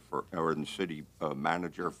attorney or the city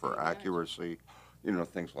manager for accuracy, you know,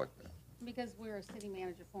 things like that. Because we're a city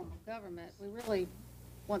manager form of government, we really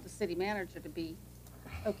want the city manager to be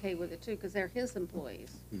okay with it too, because they're his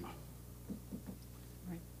employees.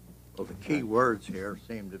 Well, the key words here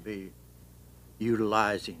seem to be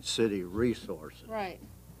utilizing city resources. Right.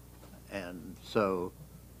 And so,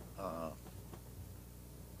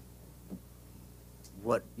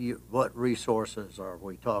 what resources are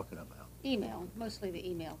we talking about? Email, mostly the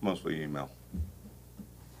email. Mostly email.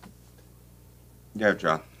 Yeah,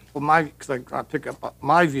 John. Well, because I pick up,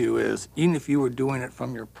 my view is, even if you were doing it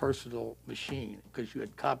from your personal machine, because you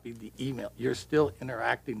had copied the email, you're still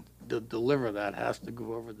interacting, to deliver that has to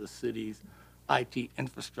go over the city's IT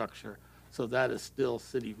infrastructure, so that is still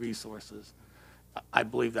city resources. I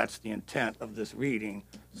believe that's the intent of this reading,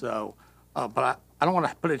 so, but I don't want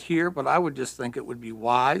to put it here, but I would just think it would be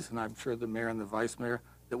wise, and I'm sure the mayor and the vice mayor,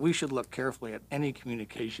 that we should look carefully at any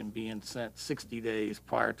communication being sent 60 days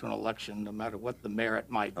prior to an election, no matter what the merit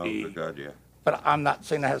might be. Oh, good idea. But I'm not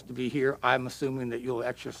saying that has to be here. I'm assuming that you'll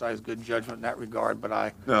exercise good judgment in that regard, but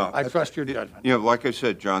I trust your judgment. You know, like I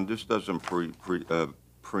said, John, this doesn't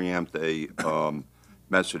preempt a, you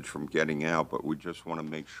message from getting out, but we just want to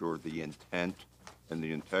make sure the intent and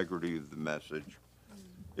the integrity of the message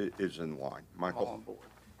is in line. Michael?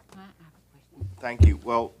 Thank you.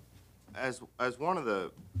 Well, as one of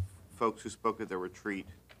the folks who spoke at the retreat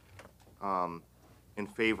in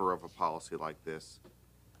favor of a policy like this,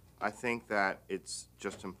 I think that it's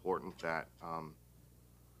just important that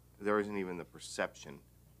there isn't even the perception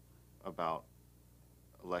about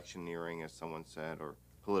electioneering, as someone said, or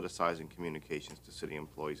politicizing communications to city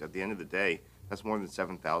employees. At the end of the day, that's more than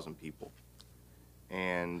 7,000 people.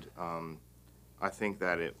 And I think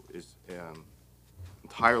that it is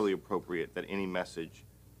entirely appropriate that any message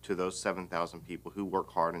to those 7,000 people who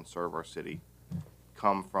work hard and serve our city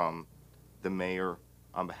come from the mayor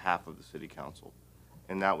on behalf of the city council.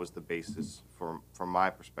 And that was the basis from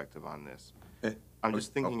my perspective on this. I'm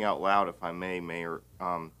just thinking out loud, if I may, Mayor.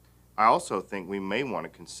 I also think we may want to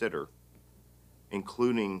consider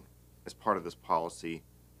including, as part of this policy,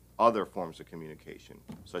 other forms of communication,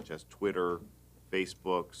 such as Twitter,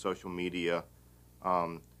 Facebook, social media,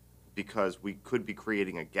 because we could be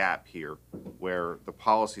creating a gap here where the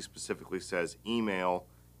policy specifically says email.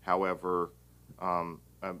 However,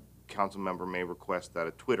 a council member may request that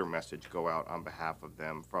a Twitter message go out on behalf of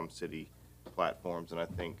them from city platforms, and I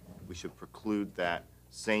think we should preclude that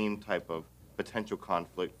same type of potential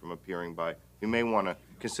conflict from appearing by. We may want to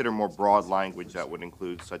consider more broad language that would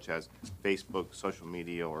include such as Facebook, social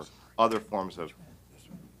media, or other forms of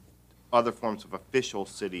official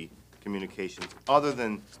city communications, other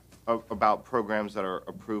than about programs that are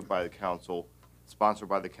approved by the council, sponsored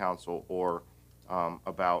by the council, or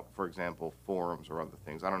about, for example, forums or other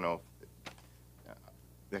things. I don't know if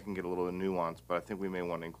that can get a little nuanced, but I think we may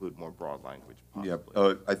want to include more broad language possibly.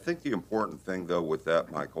 Yeah, I think the important thing, though, with that,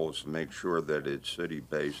 Michael, is to make sure that it's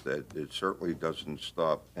city-based, that it certainly doesn't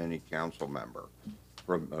stop any council member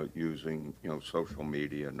from using, social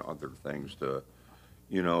media and other things to,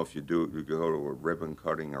 if you go to a ribbon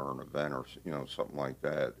cutting or an event or, something like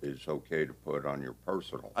that, it's okay to put on your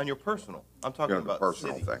personal. On your personal. I'm talking the about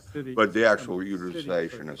personal city. thing. But the actual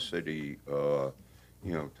utilization of city,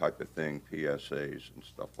 type of thing, PSAs and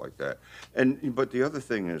stuff like that. But the other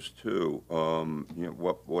thing is too,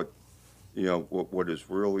 what is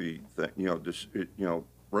really,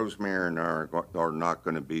 Rosemary and I are not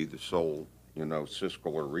going to be the sole,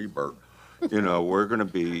 Siskel or Rebert. We're going to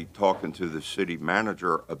be talking to the city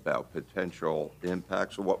manager about potential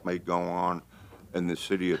impacts of what may go on, and the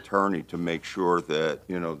city attorney to make sure that,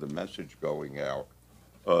 the message going out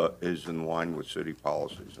is in line with city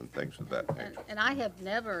policies and things of that nature. And I have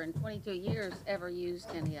never, in 22 years, ever used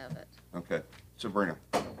any of it. Okay. Sabrina?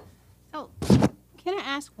 So, can I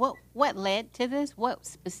ask what led to this? What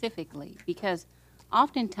specifically? Because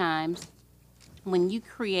oftentimes, when you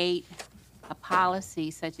create a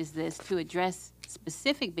policy such as this to address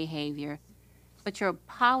specific behavior, but your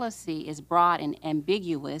policy is broad and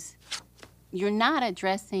ambiguous, you're not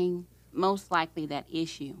addressing most likely that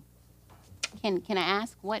issue. Can I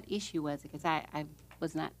ask what issue was it? Because I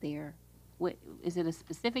was not there. What, is it a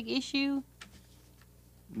specific issue?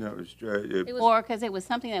 No, Or because it was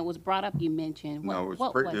something that was brought up, you mentioned. What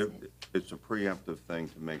was it? It's a preemptive thing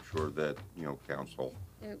to make sure that, council,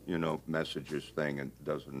 messages thing and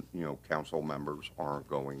doesn't, council members aren't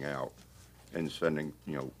going out and sending,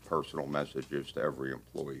 personal messages to every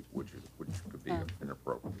employee, which could be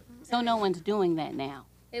inappropriate. So no one's doing that now?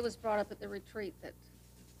 It was brought up at the retreat that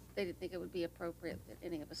they didn't think it would be appropriate that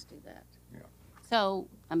any of us do that. Yeah. So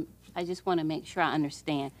I just want to make sure I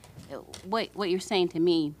understand. What you're saying to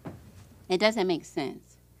me, it doesn't make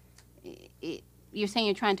sense. You're saying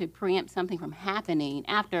you're trying to preempt something from happening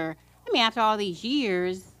after all these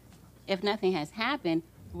years, if nothing has happened,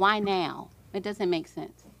 why now? It doesn't make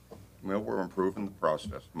sense. Well, we're improving the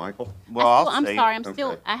process. Michael? Well, I'm sorry,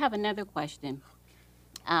 Okay. I have another question.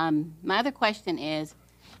 My other question is,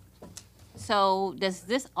 so does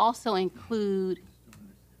this also include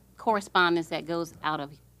correspondence that goes out of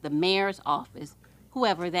the mayor's office,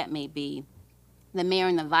 whoever that may be, the mayor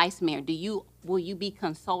and the vice mayor? Will you be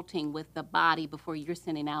consulting with the body before you're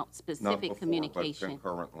sending out specific communication? But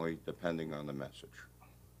concurrently, depending on the message.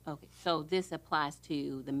 Okay, so this applies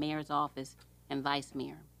to the mayor's office and vice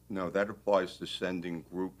mayor? No, that applies to sending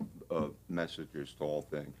group messages to all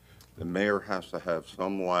things. The mayor has to have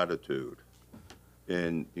some latitude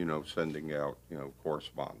in, sending out,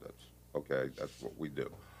 correspondence. Okay, that's what we do.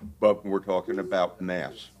 But we're talking about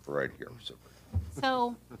mass right here.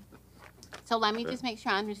 So let me just make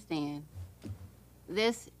sure I understand.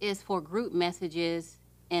 This is for group messages,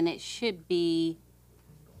 and it should be,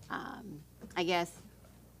 I guess,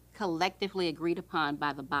 collectively agreed upon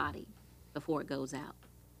by the body before it goes out.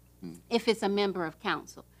 if it's a member of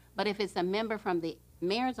council. But if it's a member from the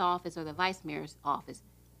mayor's office or the vice mayor's office,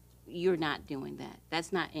 you're not doing that.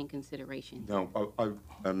 That's not in consideration. No,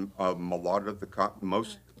 a lot of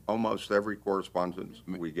almost every correspondence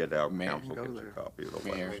we get out, council gets a copy of the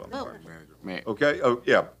letter sometimes. Mayor. Okay, oh,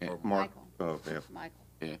 yeah, Yeah. Mark, oh, yeah, Michael.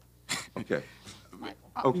 Yeah. okay.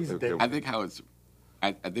 Okay, Okay. I think how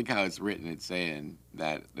it's written, it's saying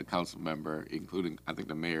that the council member, including I think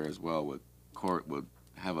the mayor as well, would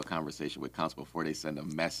have a conversation with council before they send a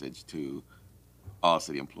message to all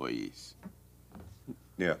city employees.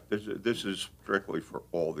 Yeah, this is strictly for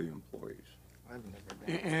all the employees.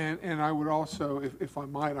 And I would also, if I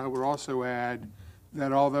might, I would also add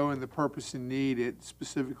that although in the purpose and need, it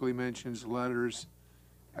specifically mentions letters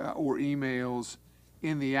or emails,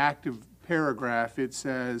 in the active paragraph, it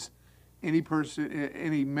says,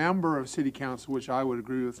 any member of city council, which I would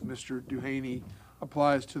agree with Mr. Duhaney,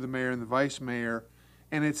 applies to the mayor and the vice mayor,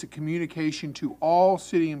 and it's a communication to all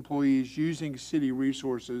city employees using city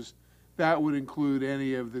resources. That would include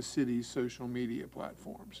any of the city's social media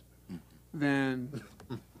platforms. Then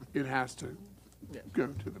it has to go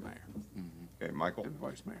to the mayor. Okay, Michael? And the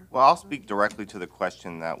vice mayor. Well, I'll speak directly to the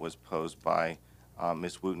question that was posed by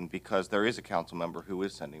Ms. Wooten, because there is a council member who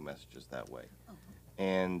is sending messages that way.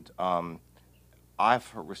 And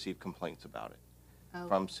I've received complaints about it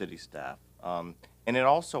from city staff. And it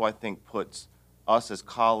also, I think, puts us as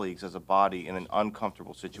colleagues, as a body, in an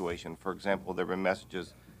uncomfortable situation. For example, there have been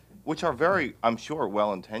messages which are very, I'm sure,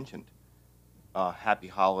 well-intentioned. Happy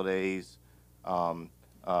holidays,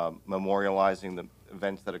 memorializing the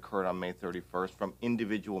events that occurred on May 31st from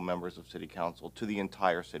individual members of city council to the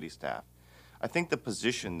entire city staff. I think the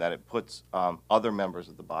position that it puts other members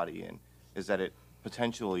of the body in is that it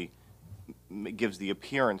potentially gives the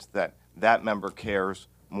appearance that that member cares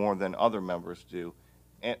more than other members do.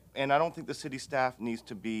 And I don't think the city staff needs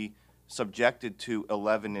to be subjected to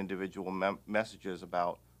 11 individual messages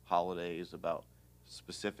about holidays, about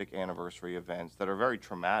specific anniversary events that are very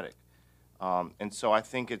traumatic. And so I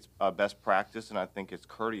think it's best practice, and I think it's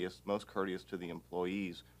courteous, most courteous to the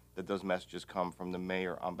employees, that those messages come from the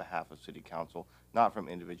mayor on behalf of city council, not from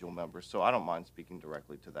individual members. So I don't mind speaking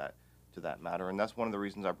directly to that matter, and that's one of the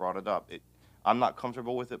reasons I brought it up. I'm not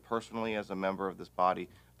comfortable with it personally as a member of this body,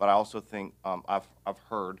 but I also think I've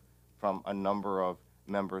heard from a number of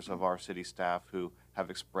members of our city staff who have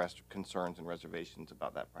expressed concerns and reservations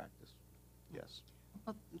about that practice. Yes.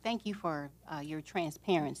 Well, thank you for your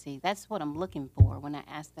transparency. That's what I'm looking for when I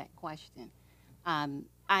ask that question.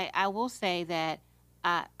 I will say that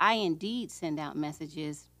I indeed send out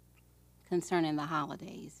messages concerning the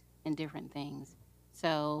holidays and different things.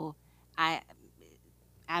 So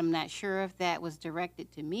I'm not sure if that was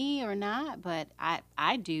directed to me or not, but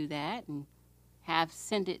I do that and have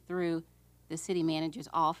sent it through the city manager's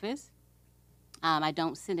office. I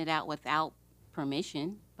don't send it out without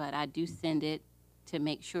permission, but I do send it to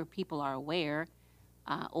make sure people are aware,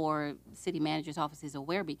 or city manager's office is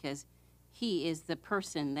aware, because he is the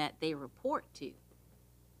person that they report to,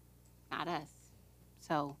 not us.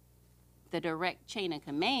 So the direct chain of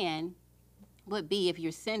command would be, if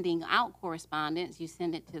you're sending out correspondence, you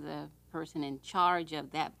send it to the person in charge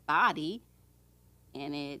of that body,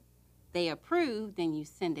 and they approve, then you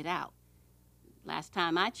send it out. Last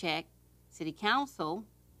time I checked, city council,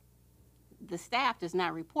 the staff does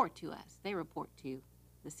not report to us. They report to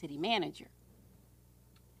the city manager.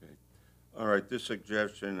 Okay. All right, this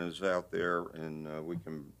suggestion is out there, and we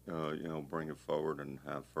can, bring it forward and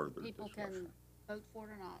have further People discussion. can vote for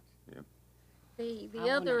it or not. Yeah. The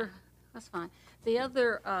other, that's fine. The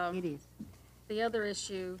other, the other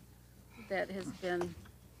issue that has been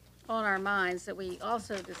on our minds that we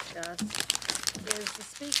also discussed is the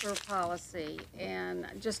speaker policy. And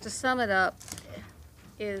just to sum it up,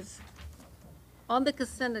 is on the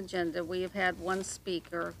consent agenda, we have had one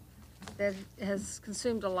speaker that has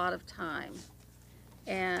consumed a lot of time.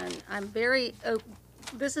 And I'm very,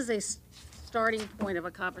 this is a starting point of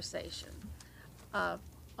a conversation.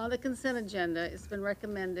 On the consent agenda, it's been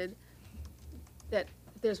recommended that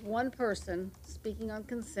if there's one person speaking on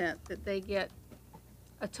consent, that they get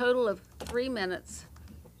a total of 3 minutes,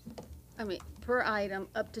 per item,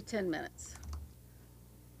 up to 10 minutes.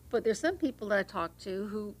 But there's some people that I talk to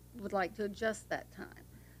who would like to adjust that time.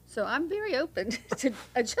 So I'm very open to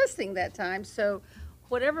adjusting that time. So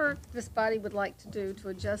whatever this body would like to do to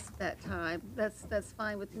adjust that time, that's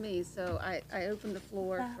fine with me. So I open the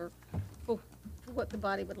floor for what the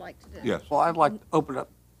body would like to do. Yes. Well, I'd like to open up,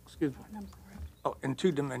 excuse me, in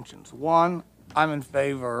two dimensions. One, I'm in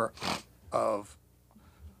favor of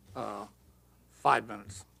 5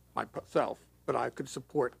 minutes myself, but I could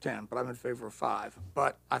support 10, but I'm in favor of 5.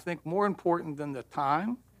 But I think more important than the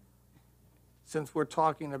time, since we're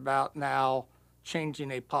talking about now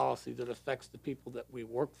changing a policy that affects the people that we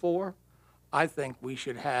work for, I think we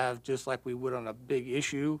should have, just like we would on a big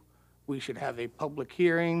issue, we should have a public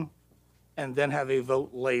hearing and then have a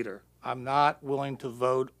vote later. I'm not willing to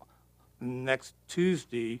vote next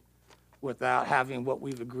Tuesday without having what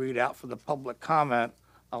we've agreed out for the public comment,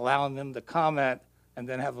 allowing them to comment, and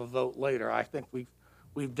then have a vote later. I think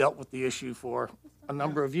we've dealt with the issue for a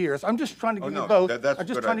number of years. I'm just trying to give you both. that's a I'm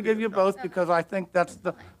just good trying to give idea, you John. both because I think that's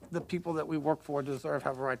the people that we work for deserve,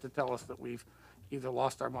 have a right to tell us that we've either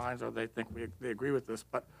lost our minds or they think they agree with this.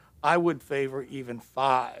 But I would favor even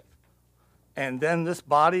 5. And then this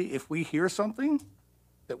body, if we hear something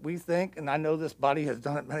that we think, and I know this body has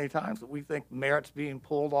done it many times, that we think merits being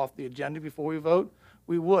pulled off the agenda before we vote,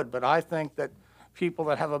 we would. But I think that people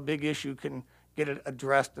that have a big issue can get it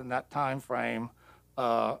addressed in that time frame,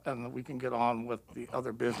 and we can get on with the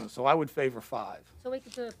other business. So I would favor 5. So we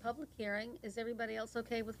could do a public hearing. Is everybody else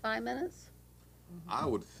okay with 5 minutes? I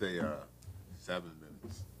would say 7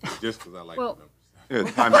 minutes, just because I like Well- the numbers. Yeah,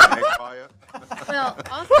 time to make by it. Well,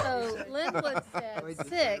 also, Linwood said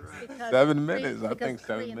 6 because. 7 minutes, I because think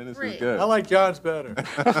 7 3 and minutes 3. is good. I like John's better.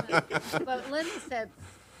 But Linwood said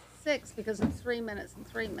 6 because of 3 minutes and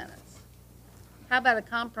 3 minutes. How about a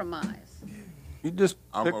compromise? You just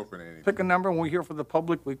I'm pick, open to anything. pick a number, and we hear from the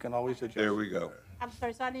public, we can always adjust. There we go. I'm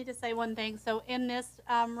sorry, so I need to say one thing. So in this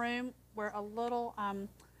room, we're a little,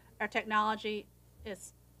 our technology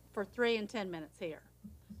is for 3 and 10 minutes here.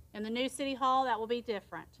 In the new city hall, that will be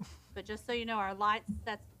different. But just so you know, our lights,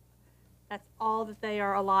 that's all that they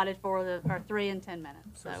are allotted for, are 3 and 10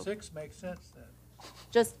 minutes. So 6 makes sense then.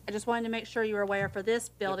 I just wanted to make sure you were aware for this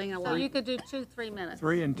building So alone. you could do 2 3 minutes.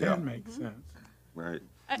 3 and 10 Yeah. makes sense. Right.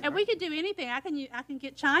 And we could do anything. I can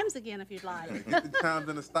get chimes again if you'd like. Get the times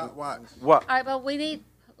in the stopwatch. What? All right, well, we need,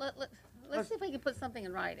 let's see if we can put something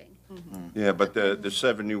in writing. Yeah, but the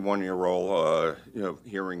 71-year-old,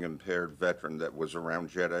 hearing impaired veteran that was around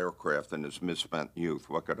jet aircraft in his misspent youth,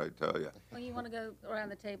 what could I tell you? Well, you want to go around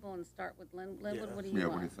the table and start with Linwood? What do Yeah, you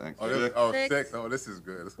what do you want? think? Oh, Six. 6. Oh, this is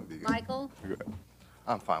good. This will be good. Michael?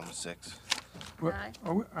 I'm fine with 6. What- Aye.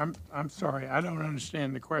 oh, I'm sorry, I don't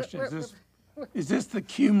understand the question. We're- Is this the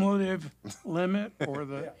cumulative limit or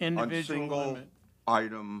the On individual single limit?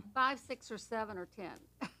 item, 5, 6, or 7, or 10?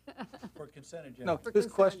 For consent agenda. No, For his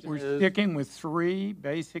consent question We're is, sticking with 3,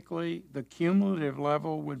 basically. The cumulative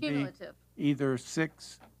level would be Cumulative, either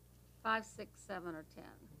 6, 5, 6, 7, or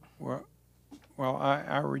 10. well,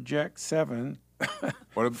 I reject 7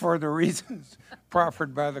 What ab- for the reasons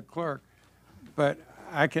proffered by the clerk. But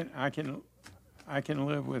I can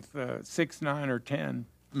live with 6, 9, or 10.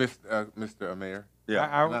 Mr. Mayor? yeah.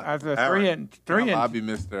 I the Aaron. 3 I'll and be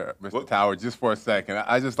Mr. Tower just for a second.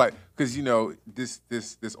 I just like, because,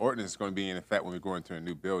 this ordinance is going to be in effect when we go into a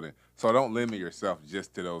new building. So don't limit yourself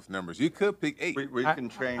just to those numbers. You could pick 8. We can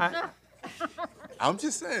change. I'm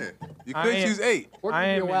just saying. You I could am- choose 8. I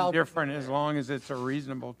am indifferent as long as it's a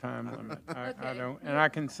reasonable time limit. I Okay. don't, and I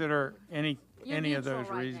consider any You're of neutral those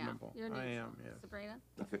right now. reasonable. You're I neutral. am, yes. Sabrina?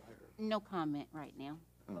 No comment right now.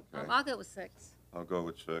 Okay, I'll go with 6. I'll go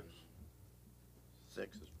with 6.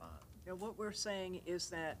 6 is fine. Now, what we're saying is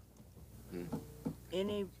that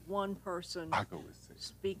any one person I'll go with 6.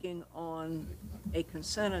 speaking on a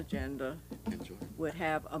consent agenda would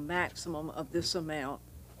have a maximum of this amount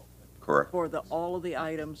Correct. for all of the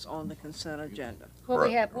items on the consent agenda.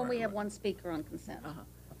 When we have one speaker on consent.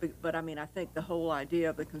 But I mean, I think the whole idea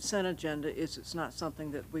of the consent agenda is it's not something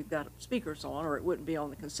that we've got speakers on, or it wouldn't be on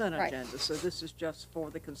the consent Right. agenda. So this is just for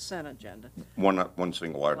the consent agenda. One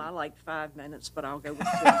single Well, I item. like 5 minutes, but I'll go with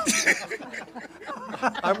 6.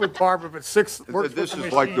 I'm with Barbara, but 6 works for This the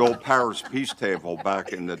is like the machine. old Paris Peace Table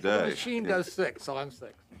back in the The day. machine does 6, so I'm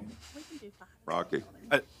 6. Rocky.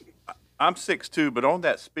 I'm 6'2", but on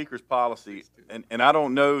that speaker's policy, and I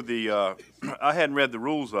don't know I hadn't read the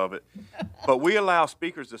rules of it, but we allow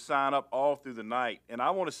speakers to sign up all through the night. And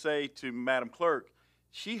I want to say to Madam Clerk,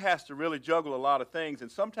 she has to really juggle a lot of things.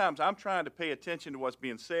 And sometimes I'm trying to pay attention to what's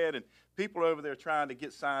being said, and people over there trying to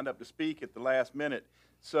get signed up to speak at the last minute.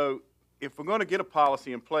 So if we're going to get a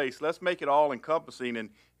policy in place, let's make it all encompassing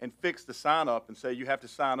and fix the sign up and say you have to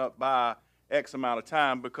sign up by X amount of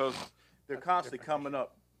time, because they're constantly coming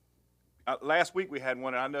up. Last week we had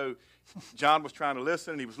one, and I know John was trying to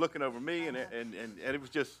listen, and he was looking over me, and it was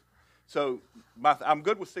just, so I'm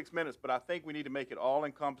good with 6 minutes, but I think we need to make it all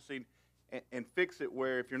encompassing and fix it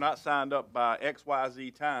where if you're not signed up by X, Y,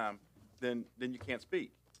 Z time, then you can't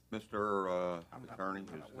speak. Mr. Attorney, is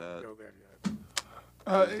that?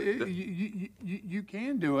 You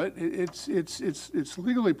can do it. It's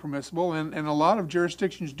legally permissible, and a lot of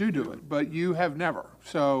jurisdictions do it, but you have never.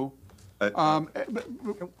 So,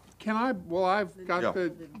 can I, well, I've got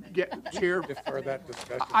the chair. Defer that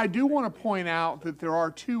discussion. I do want to point out that there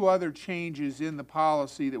are two other changes in the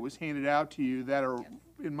policy that was handed out to you that are,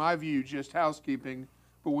 in my view, just housekeeping,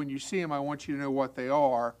 but when you see them, I want you to know what they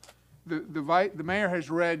are. The mayor has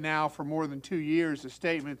read now for more than 2 years a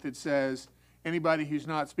statement that says anybody who's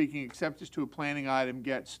not speaking except as to a planning item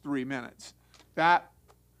gets 3 minutes. That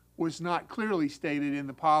was not clearly stated in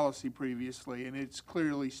the policy previously, and it's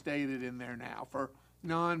clearly stated in there now for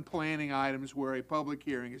non-planning items where a public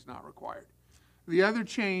hearing is not required. The other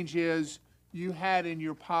change is you had in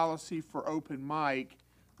your policy for open mic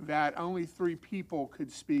that only 3 people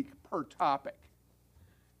could speak per topic.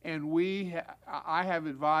 And I have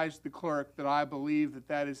advised the clerk that I believe that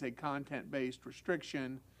that is a content-based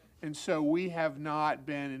restriction, and so we have not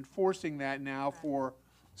been enforcing that now for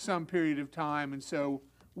some period of time, and so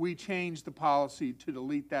we changed the policy to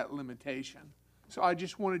delete that limitation. So I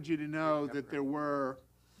just wanted you to know that there were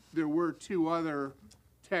 2 other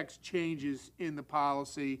text changes in the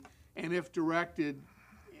policy, and if directed,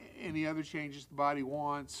 any other changes the body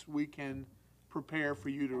wants, we can prepare for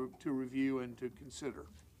you to review and to consider.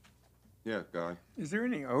 Yeah, Guy. Is there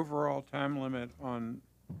any overall time limit on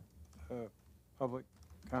public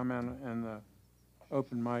comment and the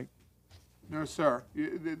open mic? No, sir.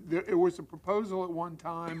 It was a proposal at one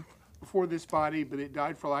time before this body, but it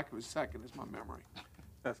died for lack of a second, is my memory.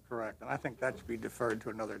 That's correct, and I think that should be deferred to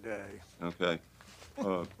another day. Okay.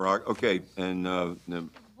 Brock, okay, and,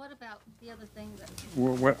 What about the other thing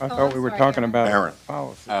that? I thought we were talking about Aaron.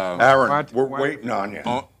 policy. Aaron, we're waiting on you.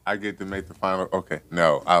 Oh, I get to make the final, okay,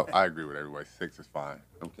 no, I agree with everybody, 6 is fine.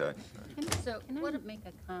 Okay. So can I make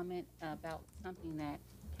a comment about something that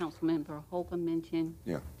Councilmember Holcomb mentioned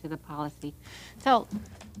to the policy? So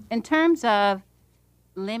in terms of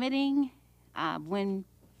limiting when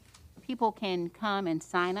people can come and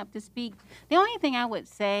sign up to speak, the only thing I would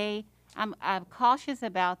say, I'm cautious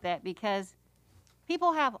about that because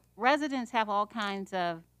residents have all kinds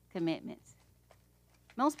of commitments.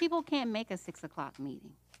 Most people can't make a 6 o'clock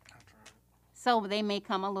meeting. So they may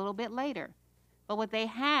come a little bit later. But what they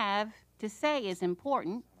have to say is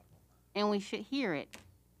important, and we should hear it.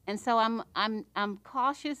 And so I'm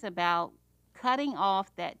cautious about cutting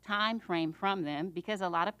off that time frame from them because a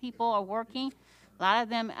lot of people are working. A lot of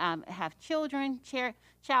them have children,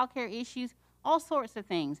 child care issues, all sorts of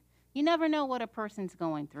things. You never know what a person's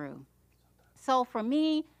going through. So for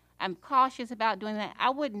me, I'm cautious about doing that.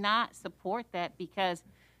 I would not support that because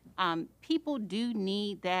people do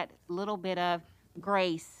need that little bit of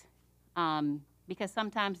grace because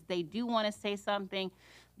sometimes they do want to say something.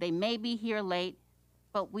 They may be here late,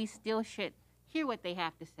 but we still should hear what they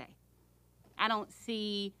have to say. I don't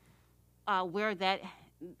see where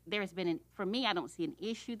there's been, for me, I don't see an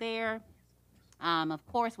issue there. Of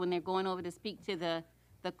course, when they're going over to speak to the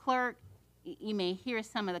clerk, you may hear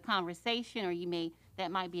some of the conversation or that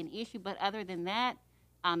might be an issue, but other than that,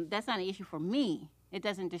 that's not an issue for me. It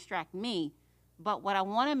doesn't distract me. But what I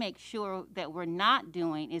want to make sure that we're not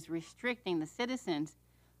doing is restricting the citizens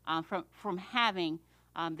from having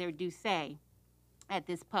their due say at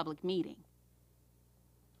this public meeting.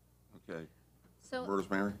 Okay. So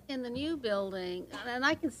Rosemary? in the new building, and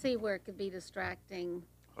I can see where it could be distracting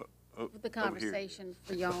with the conversation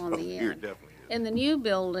for y'all on the end. Definitely is. In the new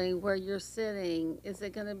building where you're sitting, is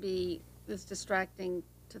it going to be this distracting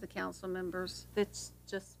to the council members? It's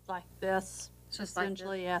just like this, Just like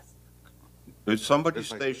essentially, yes. Is somebody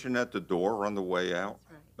stationed at the door on the way out?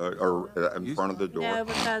 Or in front of the door? No,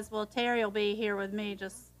 because, well, Terry will be here with me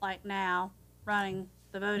just like now, running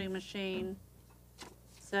the voting machine.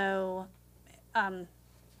 So,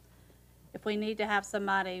 if we need to have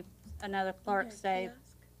somebody, another clerk stay,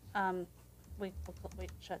 we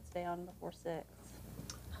shuts down before 6.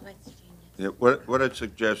 Yeah, what I'd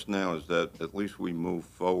suggest now is that at least we move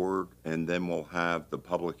forward, and then we'll have the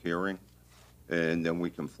public hearing, and then we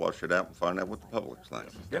can flush it out and find out what the public's like.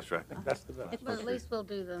 That's right. That's the best. But at least we'll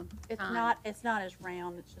do the It's not as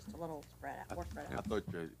round, it's just a little spread out, more spread I out. thought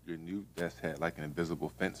your new desk had like an invisible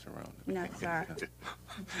fence around it. No, sir.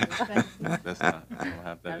 That's not, I don't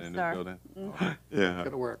have that in No, sir. the building. Yeah.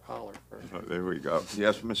 Gotta wear a collar first. There we go.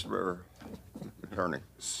 Yes, Mr. Attorney.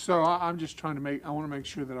 So I'm just trying to I want to make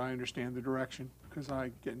sure that I understand the direction, because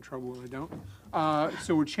I get in trouble when I don't.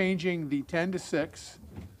 So we're changing the 10 to 6,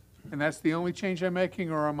 and that's the only change I'm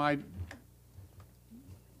making, or am I,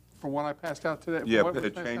 from what I passed out today? Yeah, what was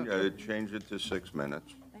passed out today? change it to 6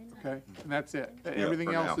 minutes. Okay, and that's it. Yeah, Everything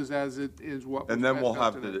for else now. is as it is what was And then we'll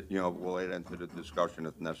passed out have tonight. to, we'll add into the discussion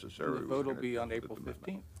if necessary. The vote will be on April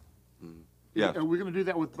 15th. Yes. Are we going to do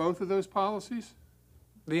that with both of those policies?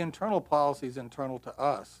 The internal policy is internal to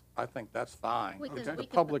us. I think that's fine. We can- The we can put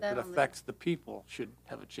public that that on the- affects the people should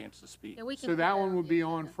have a chance to speak. Yeah, we can So put that on one will the be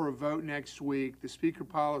on agenda. for a vote next week. The speaker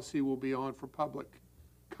policy will be on for public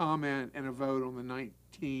comment and a vote on the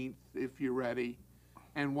 19th, if you're ready.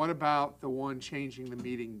 And what about the one changing the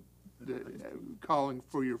meeting, calling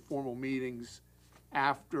for your formal meetings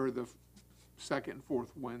after the second and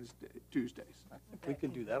fourth Tuesdays? I think we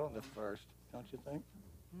can do that on the first, don't you think?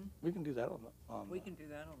 We can do that on We can do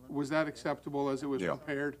that on the. Was that acceptable as it was Yeah.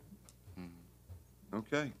 prepared?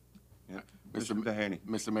 Okay. Yeah. Mr. Mr. Mahaney.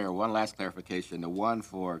 Mr. Mayor, one last clarification. The one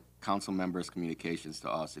for council members' communications to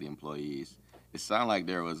all city employees. It sounded like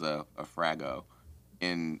there was a fraggo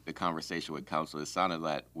in the conversation with council. It sounded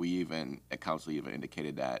like council even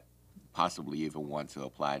indicated that possibly even want to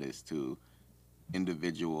apply this to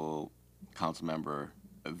individual council member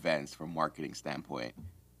events from marketing standpoint.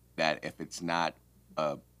 That if it's not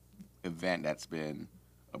a event that's been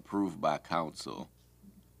approved by council,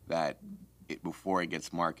 that before it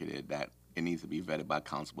gets marketed, that it needs to be vetted by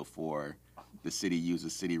council before the city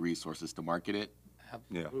uses city resources to market it.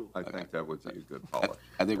 Yeah, I think that would be a good policy.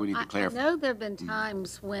 I think we need to I clarify. know there've been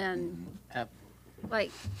times when,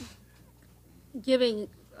 like, giving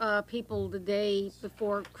people the day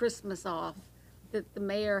before Christmas off, that the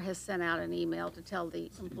mayor has sent out an email to tell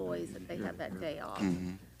the employees that they have that day off. I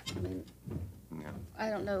mean, I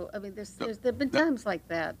don't know, I mean, there've been times like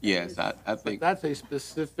that. Yes, I But think, that's a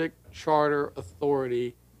specific charter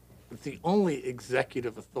authority. It's the only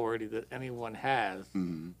executive authority that anyone has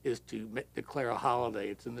is to declare a holiday.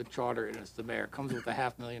 It's in the charter and it's the mayor. It comes with a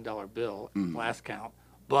 $500,000 bill, last count.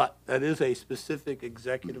 But that is a specific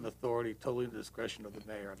executive authority, totally in the discretion of the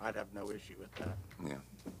mayor, and I'd have no issue with that. Yeah.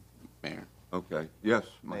 Mayor. Okay, yes.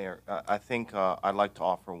 Mike. Mayor, I think I'd like to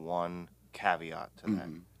offer one caveat to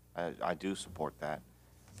that. I do support that.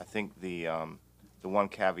 I think the one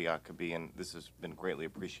caveat could be, and this has been greatly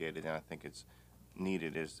appreciated, and I think it's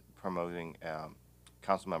needed, is promoting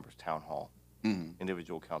council members' town hall,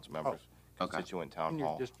 individual council members, okay. constituent town In your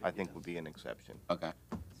hall. district, I think yes. would be an exception. Okay.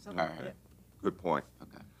 Some- All right. Good point.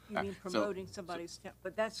 Okay. You mean So- promoting somebody's,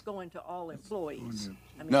 but that's going to all employees.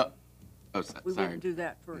 I mean, No. Oh, we sorry. wouldn't do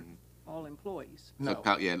that for all employees.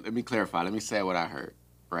 So, yeah, let me clarify. Let me say what I heard,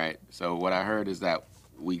 right? So what I heard is that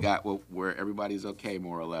we got where everybody's okay,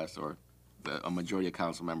 more or less, or a majority of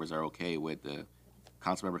council members are okay with the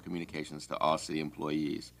council member communications to all city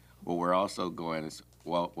employees. What we're also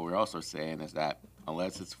what we're also saying is that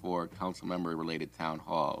unless it's for council member related town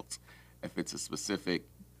halls, if it's a specific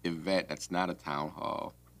event that's not a town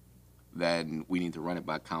hall, then we need to run it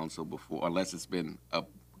by council before, unless it's been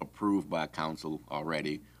approved by council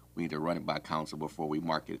already. We need to run it by council before we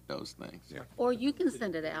market those things. Yeah. Or you can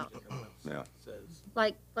send it out, Yeah.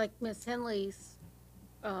 like Miss Henley's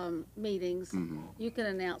meetings. You can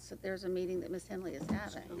announce that there's a meeting that Miss Henley is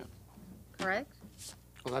having, correct?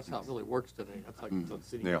 Well, that's how it really works today. That's like the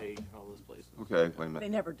city Yeah. day and all those places. Okay, wait a They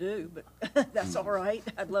minute. never do, but that's all right.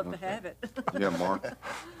 I'd love to have it. Yeah, Mark?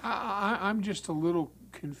 I'm just a little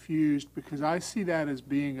confused because I see that as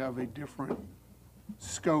being of a different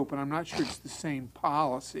scope, and I'm not sure it's the same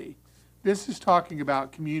policy. This is talking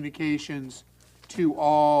about communications to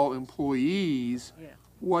all employees. Yeah.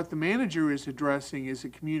 What the manager is addressing is a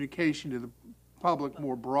communication to the public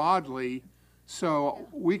more broadly. So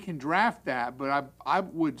we can draft that, but I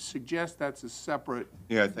would suggest that's a separate,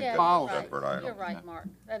 Yeah, I think Yeah, that's policy. a separate item. You're right, Mark,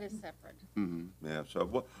 that is separate. Yeah,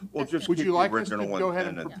 so we'll just would keep you the like us to original go ahead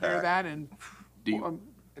and intent prepare intact. that and?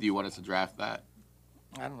 Do you want us to draft that?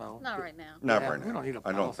 I don't know. Not right now. Not Yeah, right now. we don't need a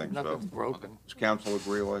I don't policy. think so. Nothing's broken. Does council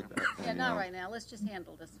agree like that? Yeah, not right now, let's just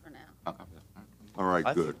handle this for now. Okay. All right,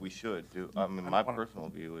 I good. think we should do, I mean, my personal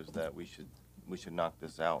view is that we should knock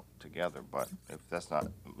this out together, but if that's not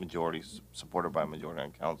supported by majority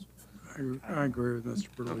on council. I agree with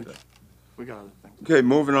Mr. Burley. We got other things. Okay,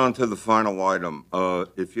 moving on to the final item.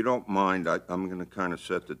 If you don't mind, I'm going to kind of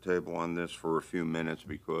set the table on this for a few minutes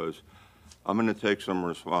because I'm going to take some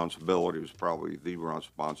responsibilities, probably the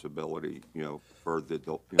responsibility, for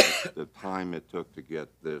the time it took to get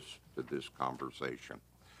this to this conversation,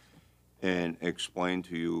 and explain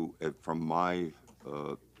to you from my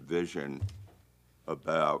vision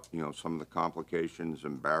about some of the complications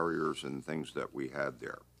and barriers and things that we had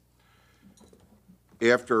there.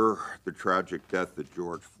 After the tragic death of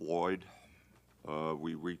George Floyd,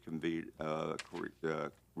 we reconvened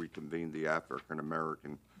the African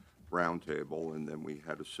American Roundtable, and then we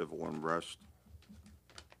had a civil unrest.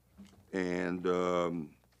 And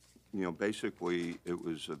basically, it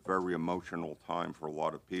was a very emotional time for a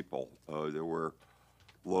lot of people. There were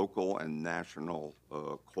local and national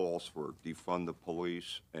calls for defund the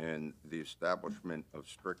police and the establishment of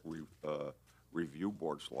strict review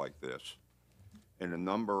boards like this. And a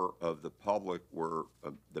number of the public were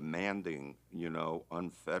demanding,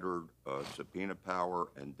 unfettered subpoena power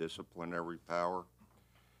and disciplinary power.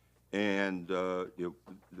 And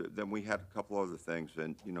then we had a couple other things,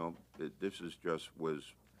 and this was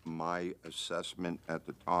my assessment at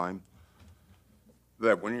the time,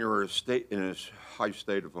 that when you're in a high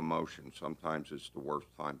state of emotion, sometimes it's the worst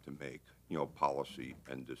time to make policy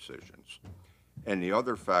and decisions. And the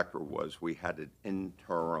other factor was we had an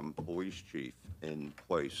interim police chief in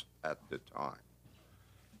place at the time.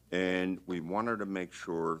 And we wanted to make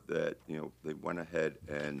sure that, they went ahead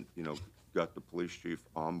and, got the police chief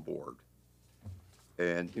on board.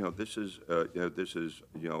 And, this is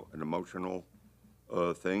an emotional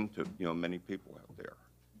thing to, many people out there.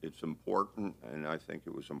 It's important, and I think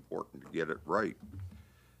it was important to get it right.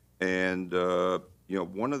 And,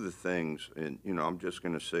 one of the things, and, I'm just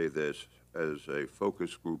going to say this as a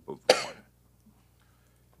focus group of one,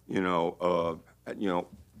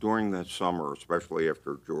 during the summer, especially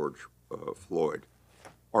after George Floyd,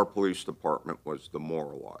 our police department was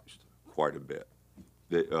demoralized quite a bit.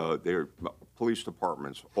 Their police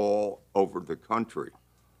departments all over the country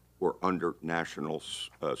were under national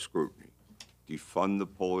scrutiny. Defund the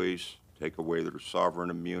police, take away their sovereign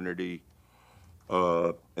immunity,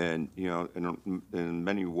 and in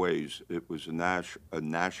many ways it was a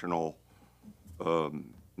national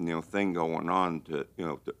thing going on to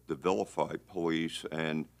to vilify police.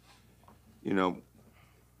 And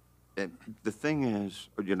and the thing is,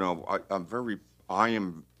 I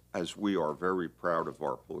am, as we are, very proud of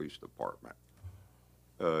our police department.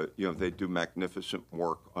 They do magnificent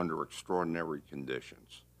work under extraordinary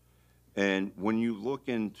conditions. And when you look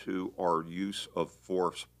into our use of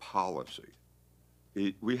force policy,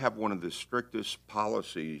 we have one of the strictest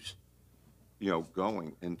policies,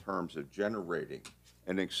 going in terms of generating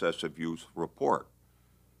an excessive use report.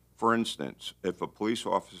 For instance, if a police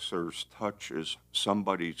officer touches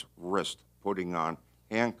somebody's wrist putting on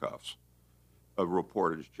handcuffs, a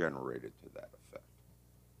report is generated to that effect.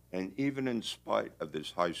 And even in spite of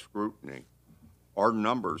this high scrutiny, our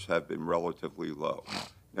numbers have been relatively low.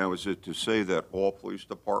 Now, is it to say that all police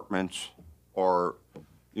departments are,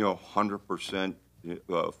 100%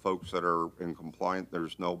 folks that are in compliance,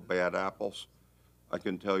 there's no bad apples? I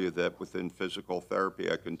can tell you that within physical therapy,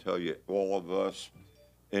 I can tell you all of us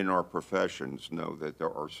in our professions know that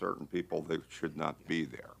there are certain people that should not be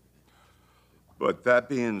there. But that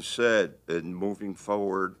being said, and moving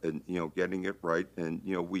forward and, getting it right, and,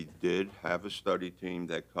 we did have a study team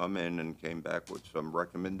that come in and came back with some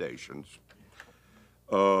recommendations.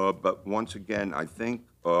 But once again, I think,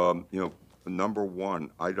 number one,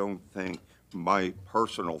 I don't think my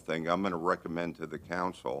personal thing I'm going to recommend to the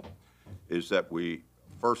council is that we,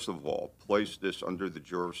 first of all, place this under the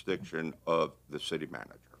jurisdiction of the city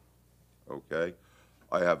manager, okay?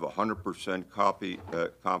 I have 100%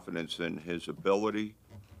 confidence in his ability,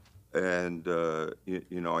 and,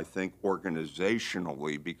 I think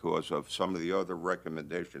organizationally, because of some of the other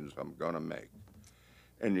recommendations I'm going to make.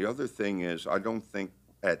 And the other thing is, I don't think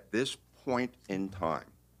at this point in time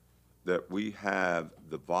that we have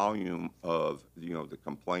the volume of, the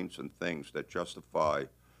complaints and things that justify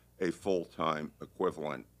a full-time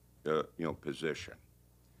equivalent, position.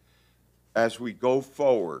 As we go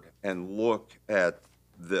forward and look at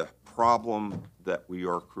the problem that we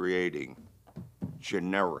are creating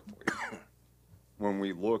generically, when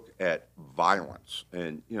we look at violence,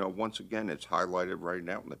 and, once again, it's highlighted right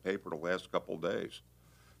now in the paper the last couple of days,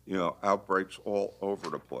 outbreaks all over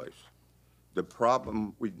the place. The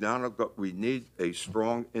problem, we need a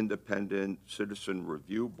strong, independent citizen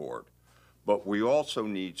review board, but we also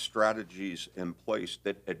need strategies in place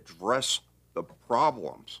that address the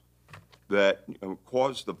problems that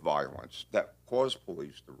cause the violence, that cause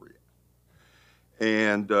police to react.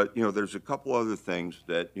 And, there's a couple other things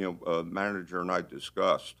that, manager and I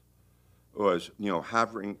discussed was,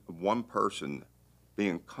 having one person be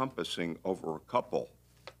encompassing over a couple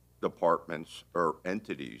departments or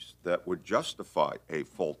entities that would justify a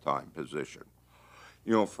full-time position.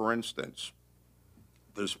 For instance,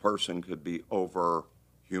 this person could be over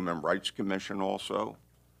Human Rights Commission also.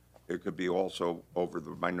 It could be also over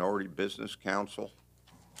the Minority Business Council.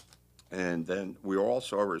 And then we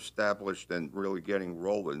also are established and really getting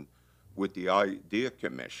rolling with the IDEA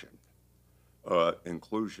Commission,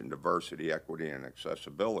 inclusion, diversity, equity, and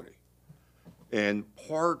accessibility. And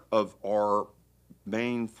part of our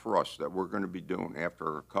main thrust that we're going to be doing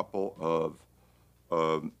after a couple of,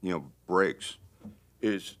 breaks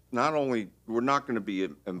is not only, we're not going to be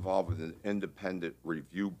involved with an independent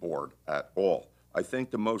review board at all. I think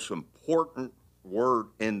the most important word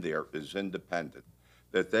in there is independent,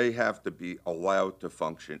 that they have to be allowed to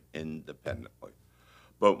function independently.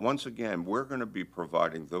 But once again, we're going to be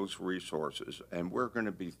providing those resources, and we're going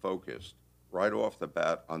to be focused right off the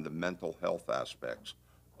bat on the mental health aspects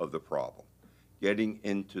of the problem, getting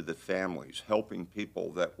into the families, helping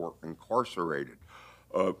people that were incarcerated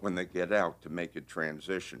when they get out to make a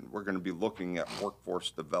transition. We're going to be looking at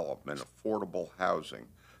workforce development, affordable housing,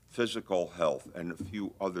 physical health, and a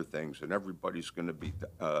few other things, and everybody's going to be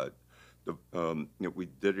we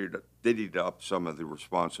divvied up some of the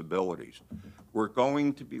responsibilities. We're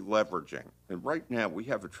going to be leveraging, and right now we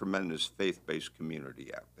have a tremendous faith-based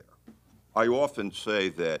community out there. I often say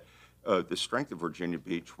that the strength of Virginia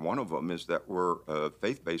Beach, one of them is that we're a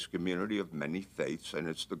faith-based community of many faiths, and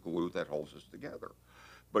it's the glue that holds us together.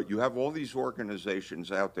 But you have all these organizations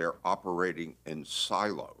out there operating in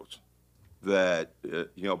silos that,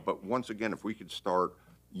 but once again, if we could start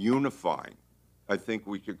unifying, I think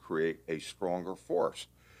we could create a stronger force.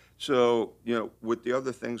 So, with the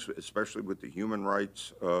other things, especially with the human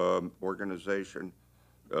rights organization,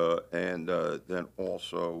 and then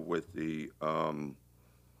also with the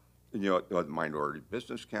Minority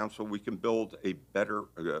Business Council, we can build a better,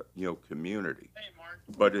 community.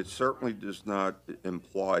 But it certainly does not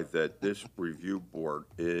imply that this review board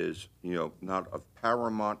is, not of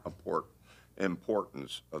paramount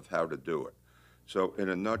importance of how to do it. So in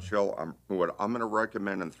a nutshell, what I'm going to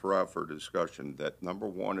recommend and throw out for discussion that, number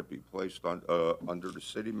one, it be placed on, under the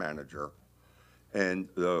city manager. And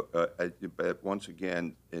once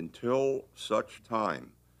again, until such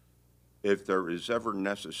time, if there is ever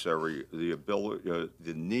necessary, the ability,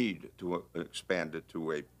 the need to expand it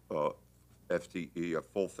to a FTE, a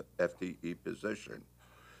full FTE position,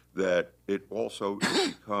 that it also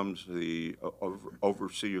becomes the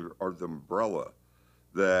overseer or the umbrella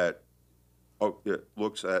that it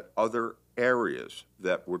looks at other areas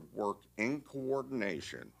that would work in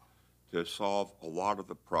coordination to solve a lot of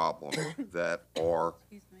the problems that our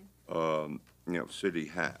city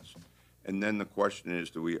has. And then the question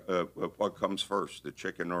is, do we what comes first, the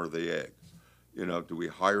chicken or the egg? Do we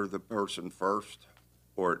hire the person first,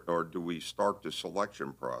 or do we start the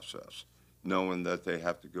selection process, knowing that they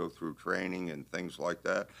have to go through training and things like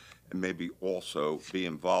that, and maybe also be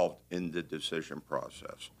involved in the decision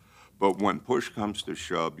process? But when push comes to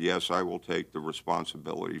shove, yes, I will take the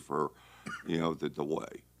responsibility for, the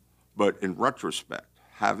delay. But in retrospect,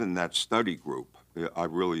 having that study group, I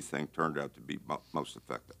really think turned out to be most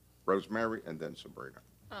effective. Rosemary and then Sabrina.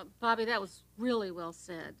 Bobby, that was really well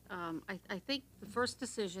said. I think the first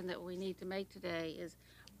decision that we need to make today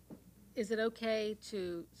is it okay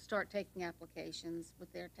to start taking applications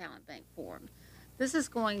with their talent bank form? This is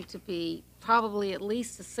going to be probably at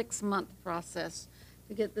least a 6-month process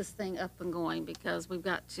to get this thing up and going, because we've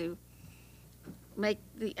got to make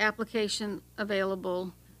the application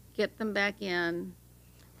available, get them back in.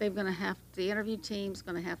 They're going to have, the interview team's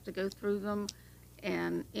going to have to go through them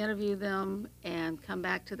and interview them and come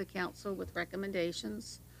back to the council with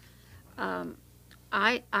recommendations.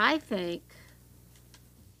 I think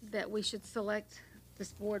that we should select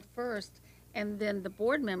this board first, and then the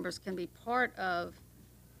board members can be part of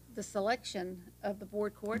the selection of the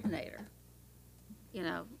board coordinator.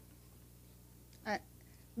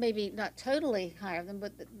 Maybe not totally hire them,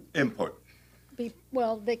 but Input.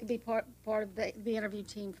 they could be part of the interview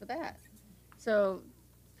team for that. So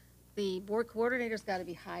the board coordinator's got to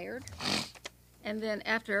be hired, and then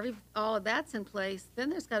after all of that's in place, then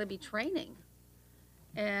there's got to be training,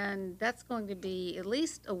 and that's going to be at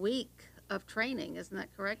least a week of training. Isn't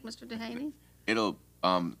that correct, Mr. Dehaney? It'll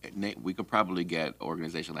we could probably get an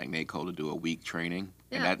organization like NACO to do a week training,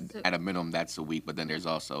 and that at a minimum that's a week. But then there's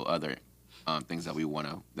also other things that we want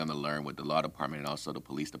them to learn with the law department and also the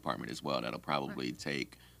police department as well. That'll probably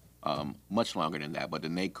take much longer than that. But the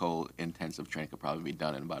NACO intensive training could probably be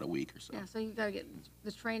done in about a week or so. Yeah, so you've got to get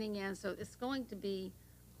the training in. So it's going to be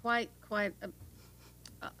quite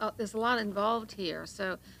there's a lot involved here.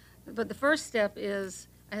 So, but the first step is,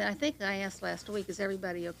 and I think I asked last week, is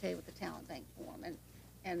everybody okay with the talent bank form?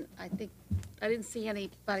 And I think I didn't see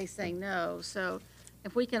anybody saying no. So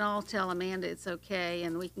if we can all tell Amanda it's okay,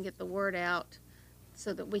 and we can get the word out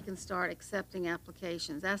so that we can start accepting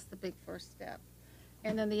applications, that's the big first step.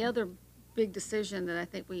 And then the other big decision that I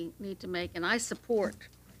think we need to make, and I support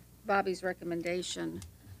Bobby's recommendation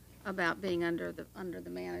about being under the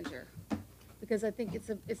manager, because I think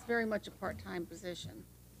it's very much a part-time position.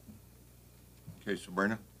 Okay,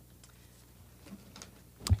 Sabrina?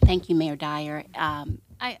 Thank you, Mayor Dyer.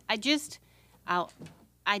 I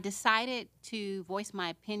decided to voice my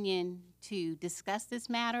opinion to discuss this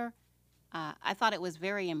matter. I thought it was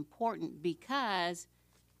very important because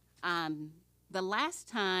the last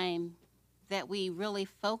time that we really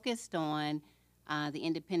focused on the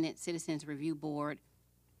Independent Citizens Review Board,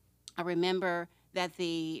 I remember that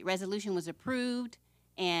the resolution was approved,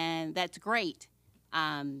 and that's great.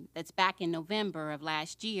 That's back in November of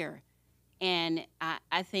last year. And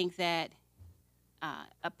I think that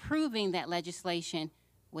approving that legislation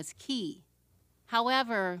was key.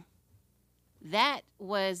 However, that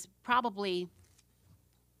was probably,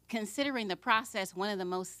 considering the process, one of the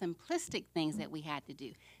most simplistic things that we had to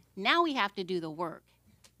do. Now we have to do the work.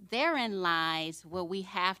 Therein lies where we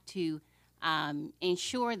have to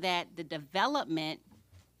ensure that the development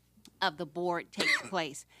of the board takes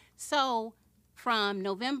place. So from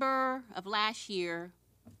November of last year,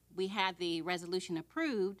 we had the resolution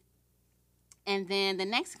approved, and then the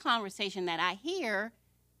next conversation that I hear,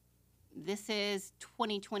 this is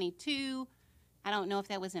 2022, I don't know if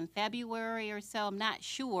that was in February or so, I'm not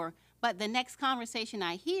sure, but the next conversation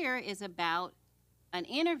I hear is about an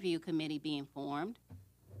interview committee being formed,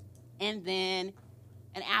 and then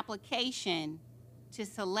an application to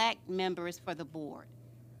select members for the board.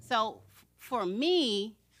 So for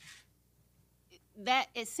me, that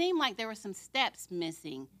it seemed like there were some steps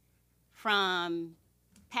missing from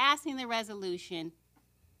passing the resolution,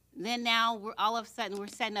 then now we're all of a sudden we're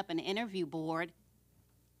setting up an interview board,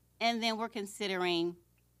 and then we're considering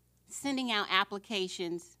sending out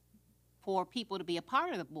applications for people to be a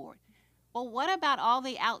part of the board. Well, what about all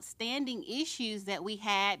the outstanding issues that we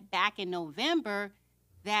had back in November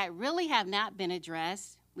that really have not been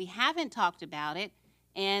addressed? We haven't talked about it,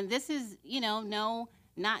 and this is,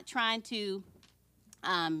 not trying to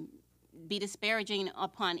be disparaging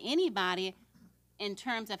upon anybody in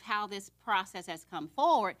terms of how this process has come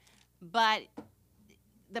forward, but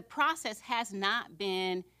the process has not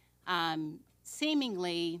been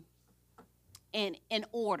seemingly in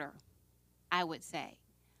order, I would say.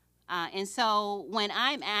 And so when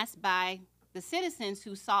I'm asked by the citizens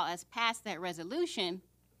who saw us pass that resolution,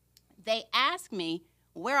 they ask me,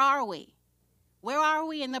 where are we? Where are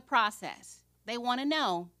we in the process? They want to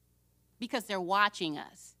know because they're watching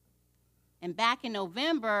us. And back in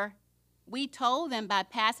November, we told them by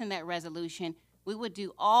passing that resolution, we would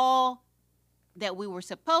do all that we were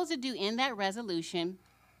supposed to do in that resolution,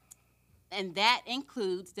 and that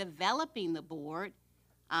includes developing the board.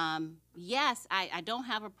 Yes, I don't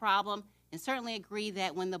have a problem and certainly agree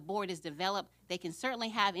that when the board is developed, they can certainly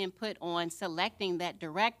have input on selecting that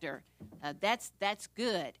director. That's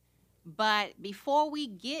good. But before we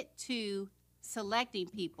get to selecting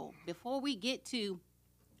people, before we get to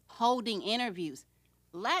holding interviews,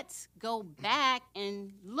 let's go back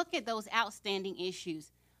and look at those outstanding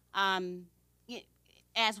issues. One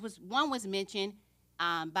was mentioned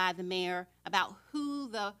by the mayor about who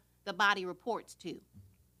the body reports to.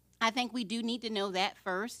 I think we do need to know that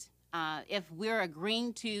first. If we're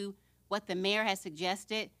agreeing to what the mayor has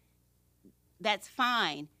suggested, that's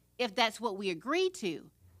fine, if that's what we agree to.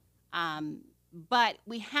 But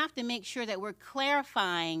we have to make sure that we're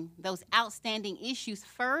clarifying those outstanding issues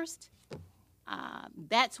first.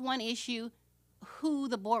 That's one issue, who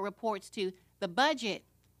the board reports to. The budget,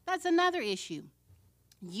 that's another issue.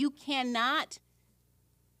 You cannot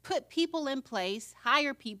put people in place,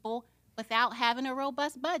 hire people, without having a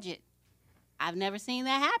robust budget. I've never seen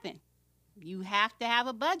that happen. You have to have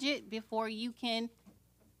a budget before you can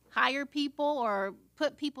hire people or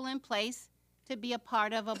put people in place to be a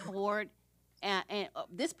part of a board, and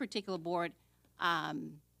this particular board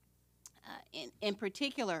in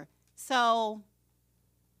particular. So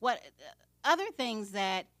what other things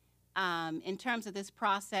that, in terms of this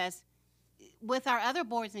process, with our other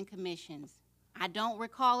boards and commissions, I don't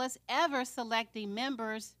recall us ever selecting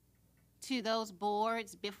members to those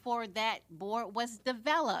boards before that board was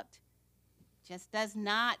developed. Just does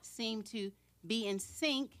not seem to be in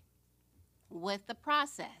sync with the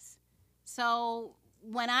process. So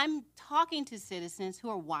when I'm talking to citizens who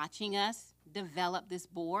are watching us develop this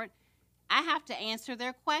board, I have to answer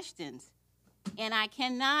their questions. And I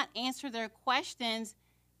cannot answer their questions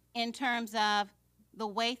in terms of the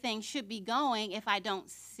way things should be going if I don't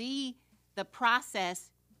see the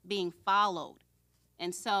process being followed.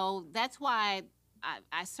 And so that's why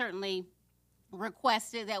I certainly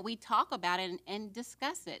requested that we talk about it and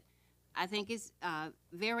discuss it. I think it's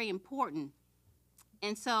very important.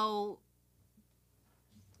 And so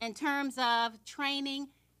in terms of training,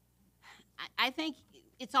 I think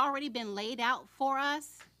it's already been laid out for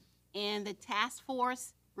us in the task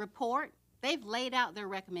force report. They've laid out their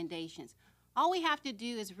recommendations. All we have to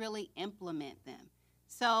do is really implement them.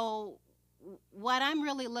 So what I'm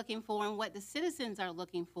really looking for and what the citizens are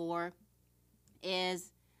looking for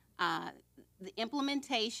is the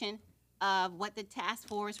implementation of what the task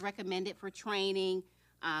force recommended for training,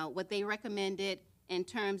 what they recommended in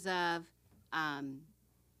terms of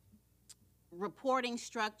reporting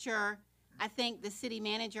structure. I think the city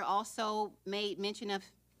manager also made mention of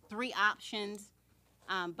 3 options,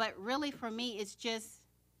 but really for me, it's just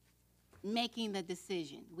making the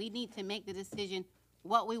decision. We need to make the decision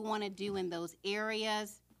what we want to do in those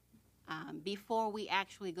areas before we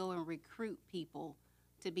actually go and recruit people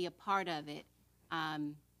to be a part of it.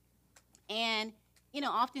 And, you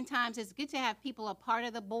know, oftentimes it's good to have people a part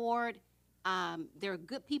of the board. There are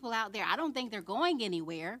good people out there. I don't think they're going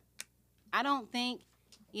anywhere. I don't think,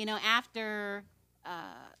 you know, after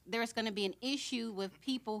there's going to be an issue with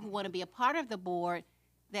people who want to be a part of the board,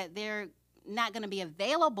 that they're not going to be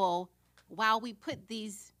available while we put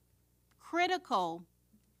these critical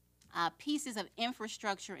pieces of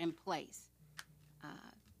infrastructure in place.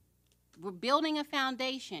 We're building a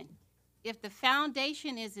foundation. If the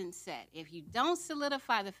foundation isn't set, if you don't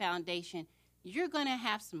solidify the foundation, you're going to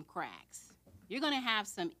have some cracks. You're going to have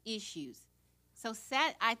some issues. So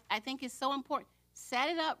I think it's so important. Set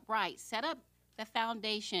it up right. Set up the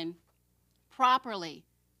foundation properly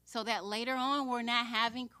so that later on we're not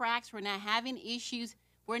having cracks, we're not having issues,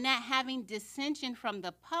 we're not having dissension from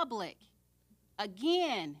the public.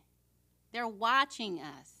 Again, they're watching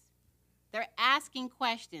us. They're asking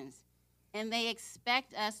questions, and they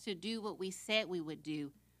expect us to do what we said we would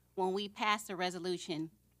do when we passed the resolution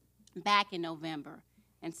back in November.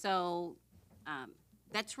 And so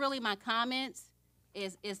that's really my comments,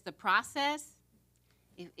 is the process.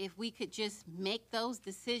 If we could just make those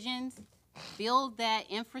decisions, build that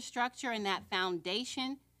infrastructure and that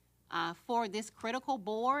foundation for this critical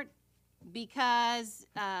board, because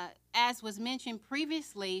as was mentioned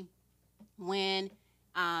previously, when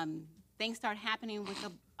things start happening with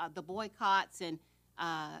the boycotts and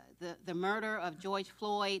the murder of George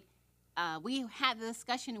Floyd, we had the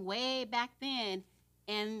discussion way back then,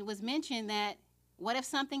 and was mentioned that what if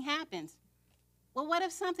something happens? Well, what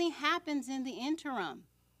if something happens in the interim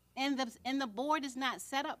and the board is not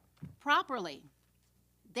set up properly?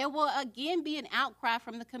 There will again be an outcry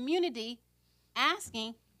from the community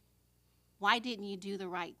asking, why didn't you do the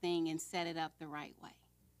right thing and set it up the right way?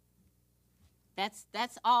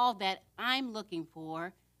 That's all that I'm looking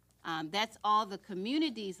for. That's all the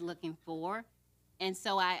community's looking for. And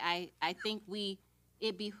so I think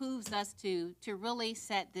it behooves us to really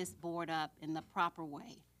set this board up in the proper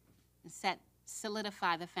way, and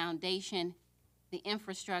solidify the foundation, the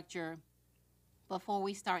infrastructure, before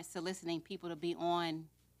we start soliciting people to be on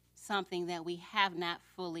something that we have not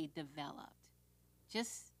fully developed.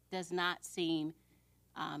 Just does not seem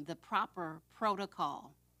the proper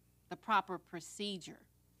protocol, the proper procedure.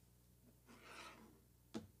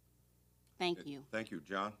 Thank you. Thank you,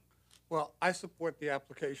 John. Well, I support the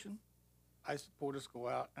application. I support us go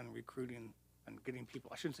out and recruiting and getting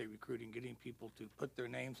people, I shouldn't say recruiting, getting people to put their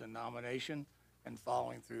names in nomination and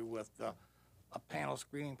following through with a panel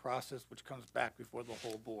screening process which comes back before the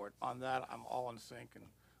whole board. On that, I'm all in sync,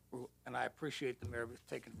 and I appreciate the mayor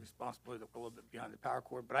taking responsibility a little bit behind the power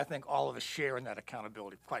cord, but I think all of us share in that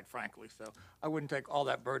accountability, quite frankly. So I wouldn't take all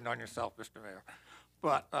that burden on yourself, Mr. Mayor.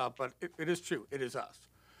 But it is true, it is us.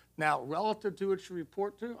 Now, relative to what you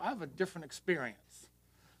report to, I have a different experience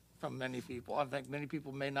from many people. I think many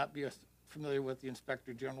people may not be familiar with the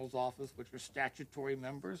Inspector General's office, which are statutory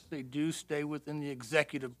members. They do stay within the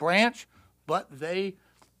executive branch, but they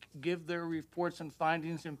give their reports and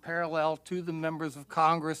findings in parallel to the members of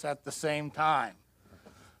Congress at the same time.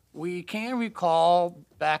 We can recall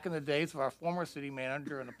back in the days of our former city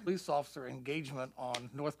manager and a police officer engagement on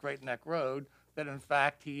North Great Neck Road that in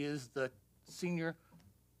fact he is the senior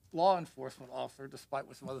law enforcement officer, despite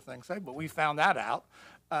what some other things say, but we found that out.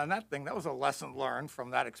 And that was a lesson learned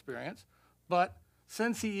from that experience. But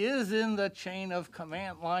since he is in the chain of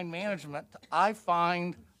command line management, I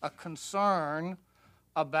find a concern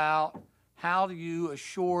about how do you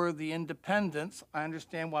assure the independence. I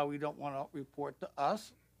understand why we don't want to report to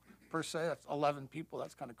us, per se. That's 11 people.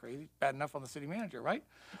 That's kind of crazy. Bad enough on the city manager, right?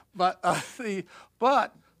 But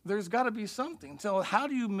there's got to be something. So how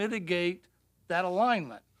do you mitigate that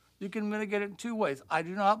alignment? You can mitigate it in 2 ways. I do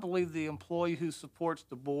not believe the employee who supports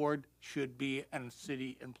the board should be a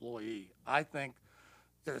city employee. I think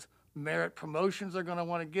there's merit promotions are going to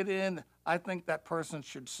want to get in. I think that person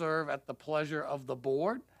should serve at the pleasure of the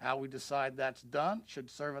board. How we decide that's done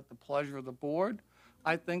should serve at the pleasure of the board.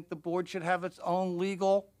 I think the board should have its own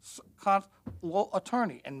legal law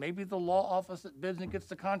attorney, and maybe the law office that bids and gets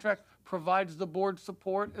the contract provides the board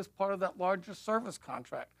support as part of that larger service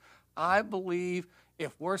contract. I believe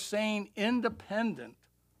if we're saying independent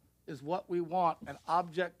is what we want and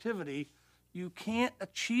objectivity, you can't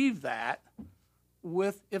achieve that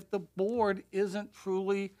if the board isn't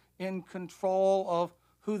truly in control of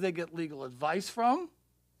who they get legal advice from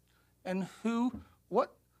and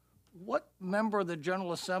what member of the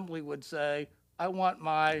General Assembly would say, I want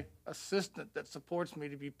my assistant that supports me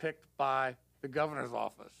to be picked by the governor's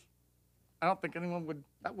office? I don't think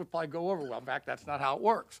that would probably go over well. In fact, that's not how it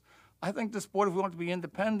works. I think this board, if we want it to be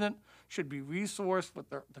independent, should be resourced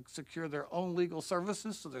to secure their own legal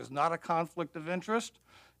services so there's not a conflict of interest.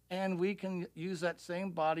 And we can use that same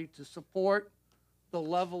body to support the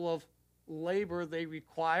level of labor they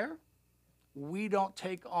require. We don't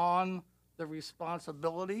take on the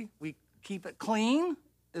responsibility. We keep it clean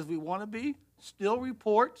as we want to be, still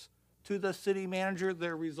reports to the city manager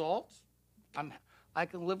their results. I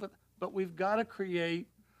can live with, but we've got to create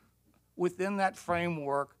within that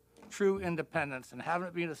framework true independence, and having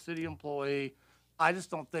it being a city employee, I just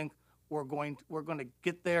don't think we're going to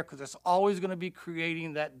get there, because it's always going to be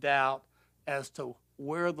creating that doubt as to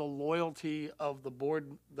where the loyalty of the board,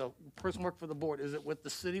 the person working for the board, is it with the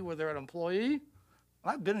city where they're an employee?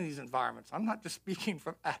 I've been in these environments. I'm not just speaking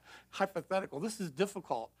from hypothetical. This is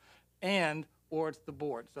difficult, or it's the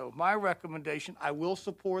board. So my recommendation, I will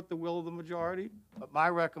support the will of the majority, but my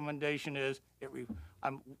recommendation is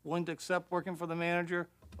I'm willing to accept working for the manager,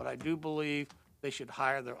 but I do believe they should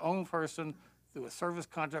hire their own person through a service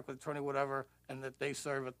contract with attorney, whatever, and that they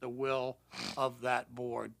serve at the will of that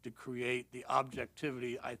board to create the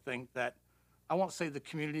objectivity, I think, that, I won't say the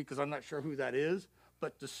community because I'm not sure who that is,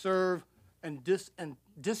 but to serve and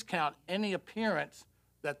discount any appearance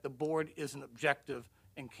that the board isn't objective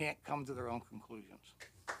and can't come to their own conclusions.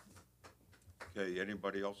 Okay,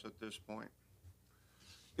 anybody else at this point?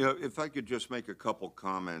 You know, if I could just make a couple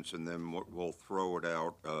comments and then we'll throw it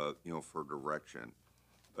out, for direction.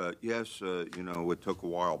 Yes, it took a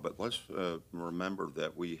while, but let's remember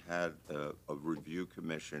that we had a review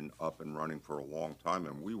commission up and running for a long time,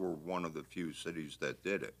 and we were one of the few cities that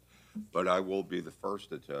did it. But I will be the first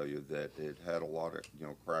to tell you that it had a lot of,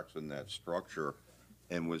 cracks in that structure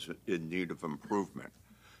and was in need of improvement.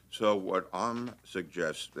 So what I'm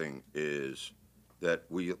suggesting is that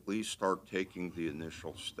we at least start taking the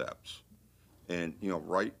initial steps. And,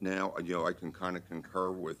 right now, I can kind of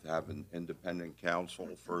concur with having independent counsel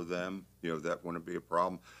for them. That wouldn't be a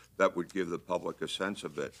problem. That would give the public a sense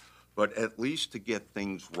of it. But at least to get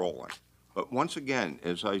things rolling. But once again,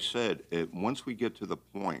 as I said, once we get to the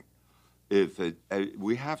point,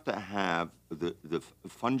 we have to have the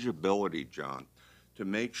fungibility, John, to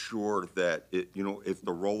make sure that, if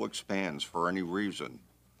the role expands for any reason,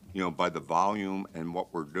 by the volume and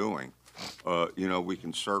what we're doing, we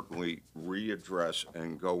can certainly readdress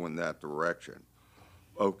and go in that direction.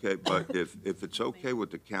 Okay, but if it's okay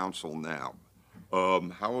with the council now,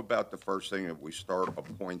 how about the first thing that we start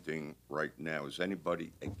appointing right now? Is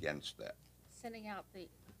anybody against that? Sending out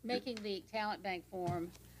making the talent bank form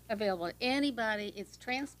available to anybody. It's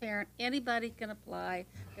transparent. Anybody can apply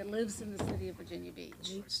that lives in the city of Virginia Beach.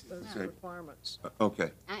 Meets those Okay. requirements.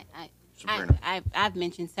 Okay. Sabrina. I've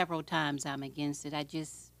mentioned several times I'm against it. I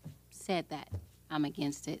just said that I'm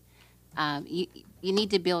against it. You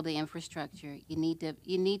need to build the infrastructure. You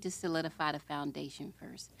need to solidify the foundation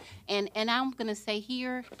first. And I'm going to say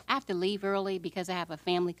here, I have to leave early because I have a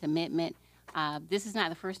family commitment. This is not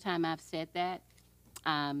the first time I've said that.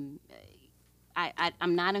 I'm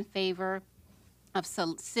not in favor of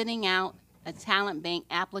sending out a talent bank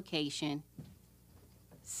application,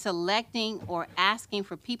 selecting or asking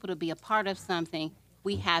for people to be a part of something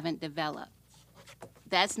we haven't developed.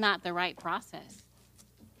 That's not the right process.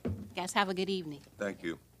 Guys, have a good evening. Thank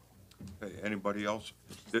you. Okay, anybody else?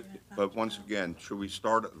 But once again, should we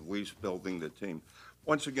start at least building the team?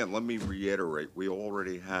 Once again, let me reiterate, we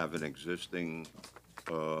already have an existing,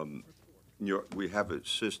 we have an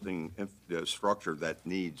existing structure that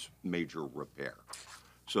needs major repair.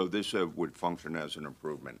 So this would function as an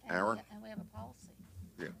improvement. Aaron? And we have a policy.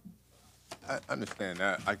 Yeah. I understand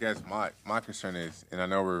that. I guess my concern is, and I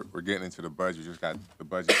know we're getting into the budget, just got the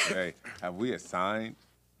budget today. Have we assigned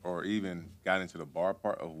or even got into the bar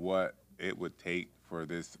part of what it would take for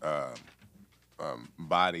this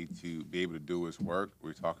body to be able to do its work?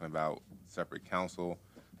 We're talking about separate counsel,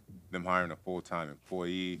 them hiring a full-time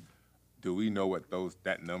employee. Do we know what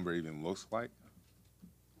that number even looks like?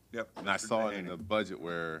 Yep. And I saw it in the budget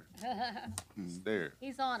where it's there.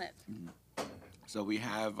 He's on it. So we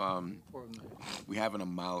have an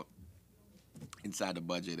amount inside the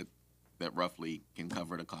budget that roughly can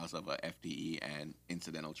cover the cost of a FTE and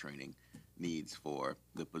incidental training needs for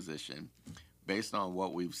the position. Based on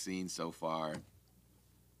what we've seen so far,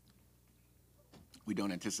 we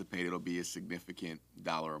don't anticipate it'll be a significant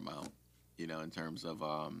dollar amount, you know, in terms of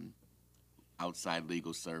outside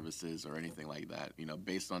legal services or anything like that, you know,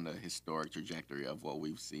 based on the historic trajectory of what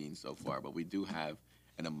we've seen so far. But we do have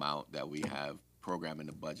an amount that we have programmed in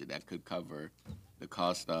the budget that could cover the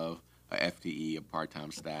cost of a FTE, a part-time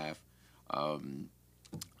staff, a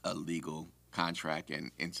legal contract and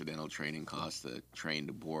incidental training costs to train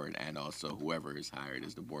the board, and also whoever is hired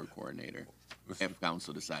as the board coordinator if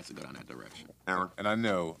council decides to go down that direction. Aaron? And I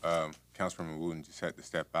know Councilwoman Wooten just had to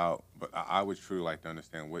step out, but I would truly like to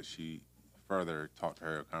understand what she further talked to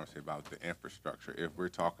her conversation about the infrastructure. If we're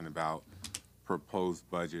talking about proposed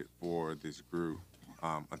budget for this group,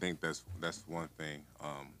 I think that's one thing.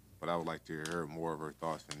 But I would like to hear more of her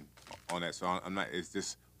thoughts on that. So I'm not. Is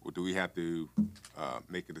this? Do we have to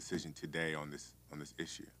make a decision today on this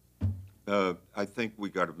issue? I think we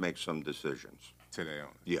got to make some decisions. Today on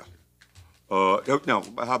it? Yeah. No,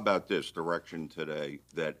 how about this direction today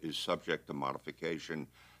that is subject to modification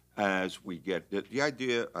as we get, the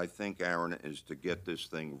idea, I think, Aaron, is to get this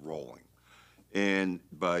thing rolling. And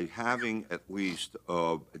by having at least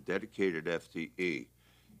a dedicated FTE,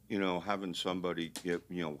 you know, having somebody,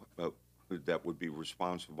 that would be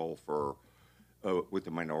responsible for, with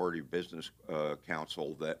the Minority Business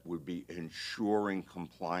Council, that would be ensuring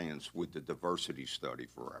compliance with the diversity study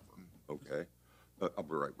forever, okay? I'll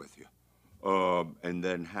be right with you. And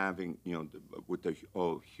then having, with the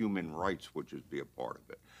human rights, which is be a part of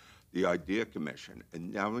it, the Idea Commission,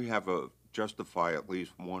 and now we have justify at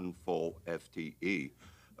least one full FTE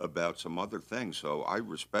about some other things. So I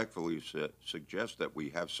respectfully suggest that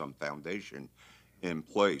we have some foundation in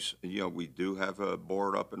place. We do have a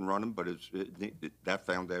board up and running, but that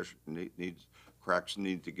foundation cracks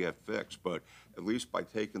need to get fixed. But at least by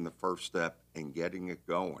taking the first step and getting it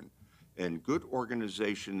going, and good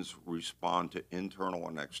organizations respond to internal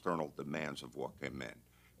and external demands of what came in.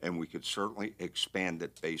 And we could certainly expand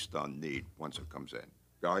it based on need once it comes in.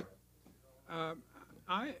 Guy?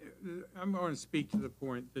 I'm going to speak to the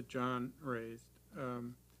point that John raised.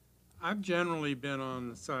 I've generally been on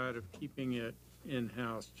the side of keeping it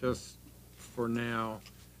in-house just for now.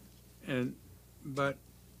 But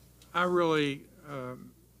I really,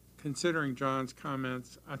 considering John's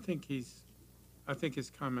comments, I think his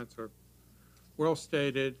comments are well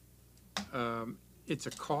stated. It's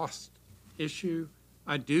a cost issue.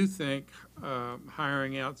 I do think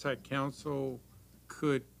hiring outside counsel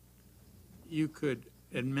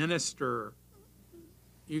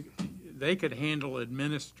they could handle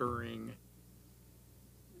administering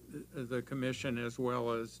the commission as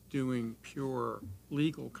well as doing pure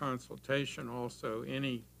legal consultation also.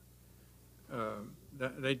 They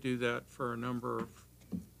do that for a number of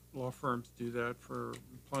law firms, do that for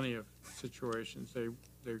plenty of situations. They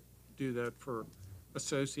do that for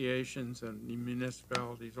associations and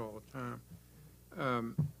municipalities all the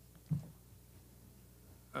time.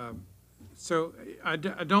 So I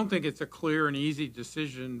don't think it's a clear and easy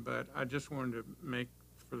decision, but I just wanted to make,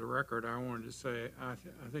 for the record, I wanted to say I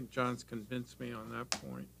think John's convinced me on that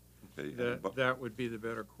point, that would be the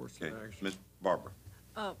better course of action. Ms. Barbara?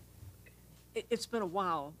 It's been a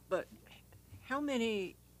while, but how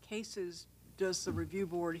many cases does the review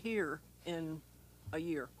board hear in a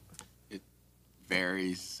year? It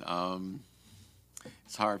varies.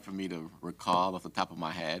 It's hard for me to recall off the top of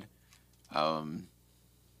my head.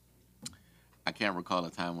 I can't recall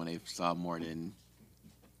a time when they saw more than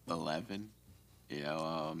 11,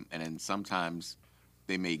 and then sometimes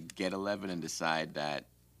they may get 11 and decide that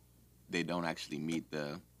they don't actually meet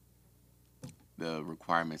the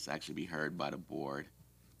requirements to actually be heard by the board,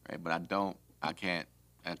 right? But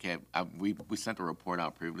we sent a report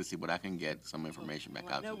out previously, but I can get some information back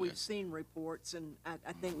out to you. I know we've seen reports, and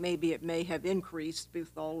I think maybe it may have increased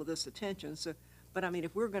with all of this attention. So, but I mean,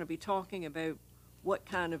 if we're going to be talking about what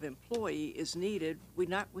kind of employee is needed, we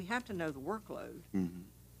have to know the workload. Mm-hmm.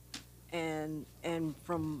 And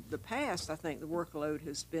from the past, I think the workload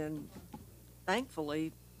has been,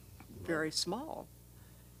 thankfully, very small.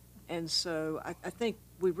 And so I think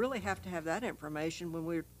we really have to have that information when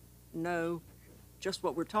we know just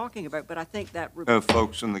what we're talking about. But I think that...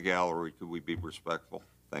 Folks in the gallery, could we be respectful?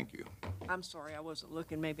 Thank you. I'm sorry, I wasn't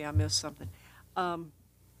looking. Maybe I missed something.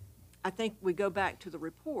 I think we go back to the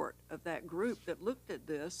report of that group that looked at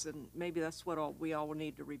this, and maybe that's what we all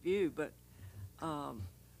need to review. But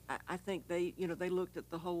I think they looked at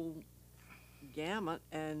the whole gamut,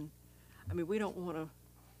 and I mean, we don't want to,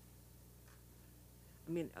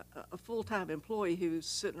 I mean, a full-time employee who's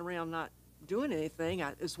sitting around not doing anything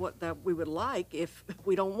is what that we would like if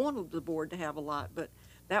we don't want the board to have a lot, but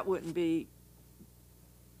that wouldn't be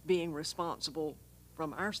being responsible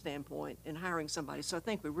from our standpoint in hiring somebody. So I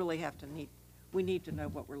think we really have to we need to know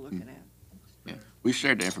what we're looking at. Yeah. We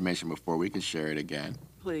shared the information before. We can share it again.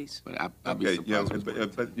 Please. But I'll be Okay, yeah,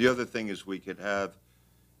 surprised. but the other thing is we could have,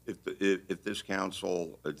 if this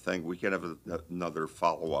council thing, we could have another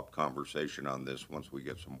follow-up conversation on this once we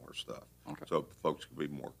get some more stuff. Okay. So folks can be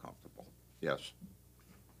more comfortable. Yes.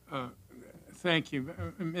 Thank you.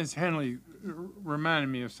 Ms. Henley reminded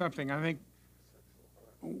me of something. I think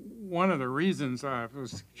one of the reasons I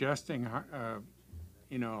was suggesting,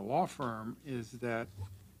 a law firm is that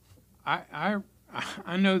I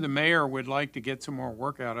know the mayor would like to get some more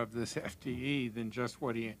work out of this FTE than just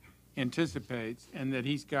what he anticipates, and that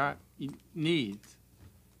he's got needs.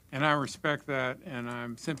 And I respect that, and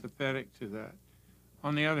I'm sympathetic to that.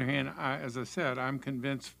 On the other hand, as I said, I'm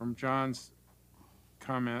convinced from John's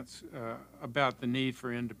comments about the need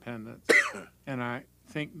for independence. And I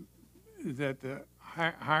think that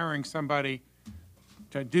hiring somebody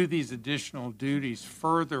to do these additional duties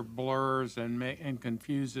further blurs and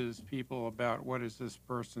confuses people about what is this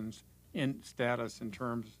person's status in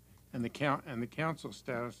terms, and the council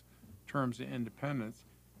status in terms of independence.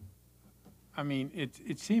 I mean,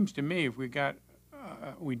 it seems to me if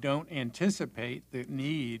we don't anticipate the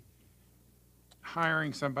need,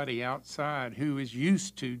 hiring somebody outside who is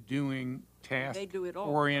used to doing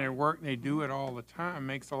task-oriented work, they do it all the time,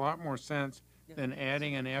 makes a lot more sense than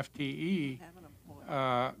adding an FTE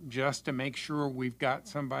just to make sure we've got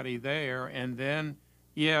somebody there. And then,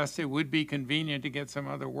 yes, it would be convenient to get some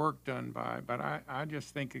other work done by, but I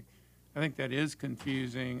just think, I think that is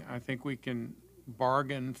confusing. I think we can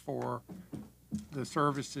bargain for the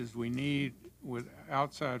services we need with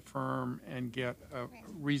outside firm and get a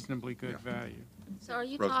reasonably good value. So are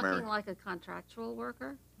you Rosemary. talking like a contractual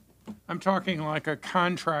worker? I'm talking like a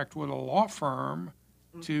contract with a law firm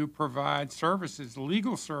to provide services,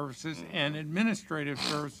 legal services and administrative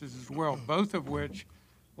services as well, both of which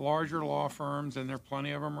larger law firms, and there are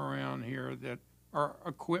plenty of them around here, that are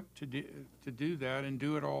equipped to do that and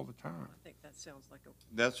do it all the time. I think that sounds like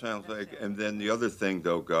a. That sounds like, and then the other thing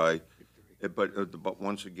though, Guy, but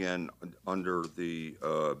once again, under the,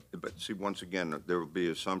 but see, once again, there will be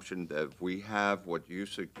assumption that if we have what you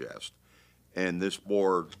suggest, and this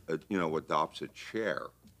board, adopts a chair,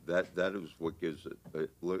 that is what gives it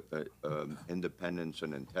independence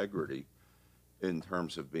and integrity in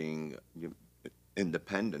terms of being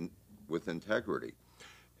independent with integrity.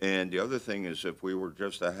 And the other thing is, if we were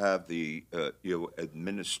just to have the,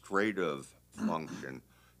 administrative function,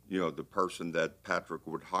 the person that Patrick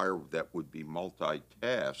would hire that would be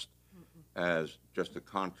multitasked as just a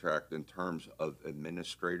contract in terms of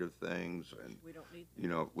administrative things and, We don't need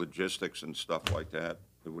logistics and stuff like that,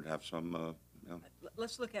 it would have some,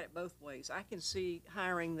 Let's look at it both ways. I can see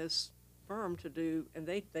hiring this firm to do, and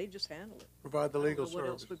they just handle it. Provide the legal I don't know what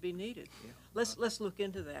else service. would be needed. Let's look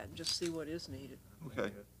into that and just see what is needed.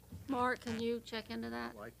 okay, Mark, can you check into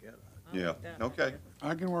that? yeah, okay.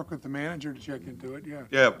 I can work with the manager to check into it, yeah.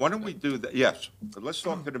 Yeah, why don't we do that? Yes, but let's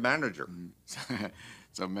talk to the manager.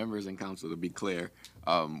 So members and council, to be clear,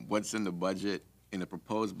 what's in the budget, in the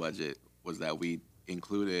proposed budget, was that we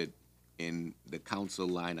included in the council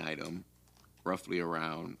line item roughly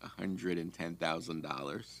around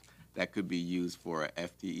 $110,000. That could be used for a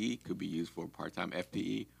FTE, could be used for a part-time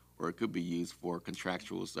FTE, or it could be used for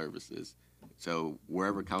contractual services. So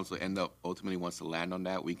wherever council ultimately wants to land on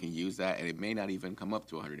that, we can use that, and it may not even come up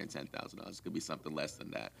to $110,000. It could be something less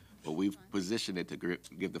than that. But we've positioned it to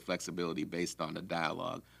give the flexibility based on the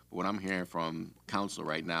dialogue. But what I'm hearing from council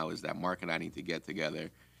right now is that Mark and I need to get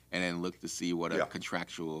together and then look to see what a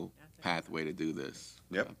contractual pathway to do this.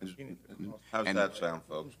 Yep. How's And- that sound,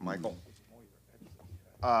 folks? Michael?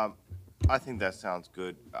 I think that sounds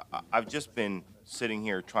good. I've just been sitting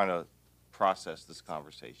here trying to process this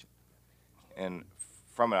conversation. And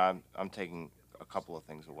from it, I'm taking a couple of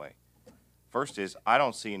things away. First is, I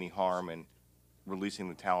don't see any harm in releasing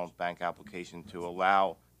the talent bank application to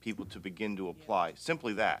allow people to begin to apply.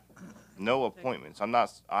 Simply that. No appointments.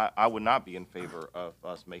 I would not be in favor of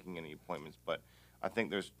us making any appointments, but I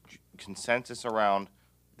think there's consensus around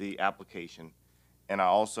the application. And I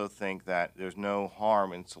also think that there's no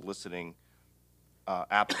harm in soliciting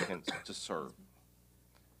applicants to serve.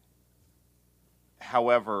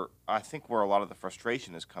 However, I think where a lot of the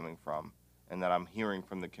frustration is coming from, and that I'm hearing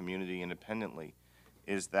from the community independently,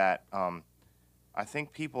 is that I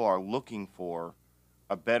think people are looking for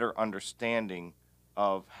a better understanding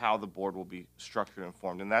of how the board will be structured and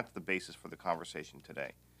formed, and that's the basis for the conversation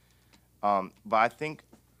today. But I think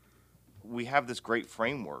we have this great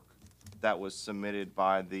framework that was submitted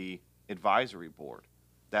by the advisory board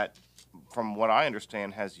that, from what I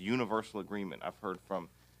understand, has universal agreement. I've heard from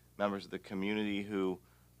members of the community who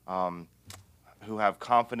have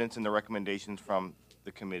confidence in the recommendations from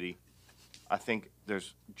the committee. I think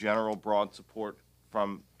there's general broad support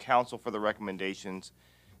from council for the recommendations,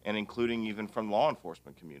 and including even from law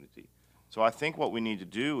enforcement community. So I think what we need to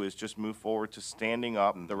do is just move forward to standing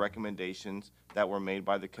up the recommendations that were made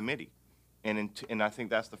by the committee. And I think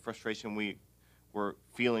that's the frustration we were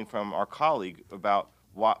feeling from our colleague about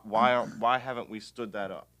why haven't we stood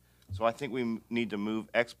that up? So I think we need to move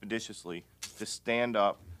expeditiously to stand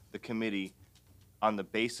up the committee on the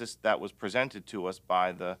basis that was presented to us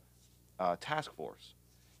by the task force.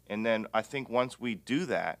 And then I think once we do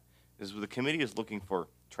that, is the committee is looking for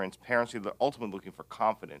transparency, they're ultimately looking for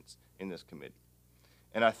confidence in this committee.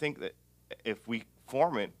 And I think that if we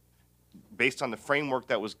form it based on the framework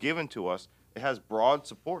that was given to us, it has broad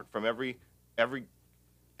support from every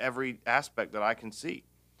aspect that I can see.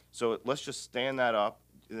 So let's just stand that up,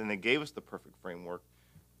 and they gave us the perfect framework,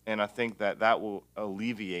 and I think that will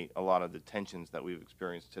alleviate a lot of the tensions that we've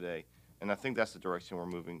experienced today. And I think that's the direction we're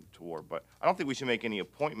moving toward. But I don't think we should make any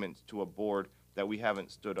appointments to a board that we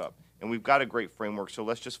haven't stood up. And we've got a great framework, so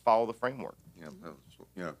let's just follow the framework.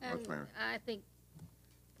 Yeah, And I think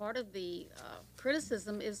part of the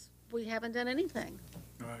criticism is we haven't done anything,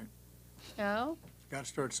 Right. you know? Got to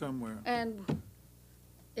start somewhere. And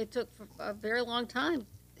it took a very long time,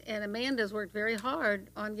 and Amanda's worked very hard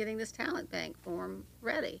on getting this talent bank form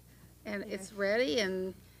ready. And it's ready,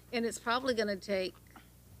 and it's probably gonna take,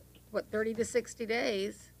 30 to 60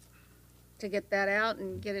 days to get that out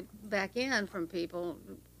and get it back in from people.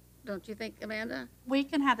 Don't you think, Amanda? We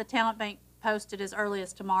can have the talent bank posted as early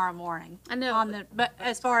as tomorrow morning. I know. But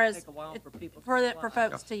as far as, Take a while for people to for apply.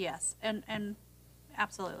 folks to, yes, and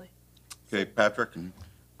absolutely. Okay, Patrick?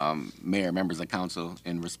 Mayor, members of council,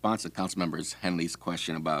 in response to Councilmember Henley's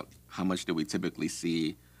question about how much do we typically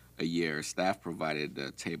see a year, staff provided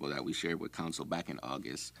the table that we shared with council back in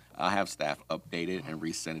August. I'll have staff update it and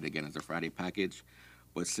resend it again as a Friday package.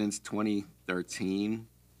 But since 2013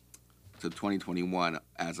 to 2021,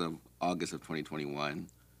 as of August of 2021,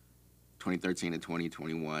 2013 to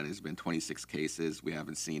 2021 has been 26 cases. We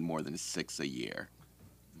haven't seen more than 6 a year.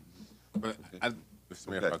 But Mr.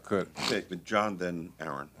 Mayor, if I could. Okay, John, then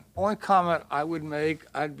Aaron. Only comment I would make,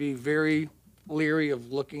 I'd be very leery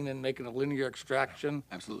of looking and making a linear extraction.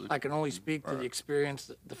 Absolutely. I can only speak to the experience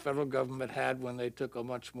that the federal government had when they took a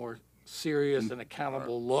much more serious and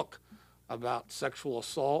accountable look about sexual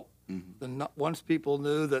assault. Once people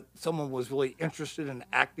knew that someone was really interested in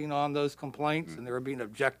acting on those complaints and they were being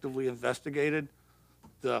objectively investigated,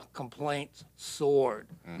 the complaints soared.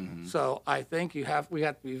 So I think we have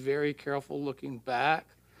to be very careful looking back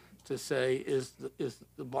to say, is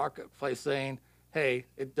the marketplace saying, hey,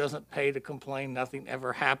 it doesn't pay to complain, nothing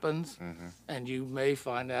ever happens? And you may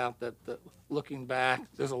find out that looking back,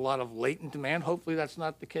 there's a lot of latent demand. Hopefully that's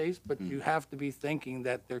not the case, but you have to be thinking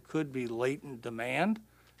that there could be latent demand,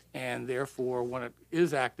 and therefore when it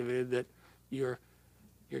is activated, that you're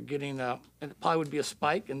getting and it probably would be a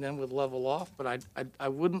spike and then would level off, but I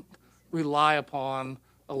wouldn't rely upon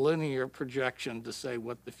a linear projection to say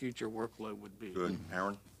what the future workload would be. Good.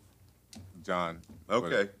 Aaron? John.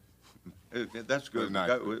 Okay. That's good.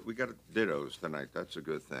 We got dittos tonight. That's a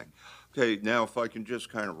good thing. Okay, now if I can just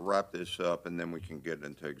kind of wrap this up and then we can get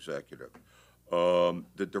into executive.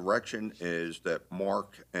 The direction is that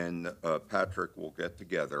Mark and Patrick will get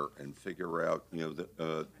together and figure out,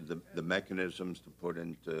 the mechanisms to put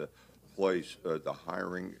into place the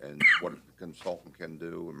hiring and what the consultant can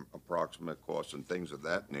do and approximate costs and things of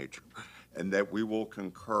that nature. And that we will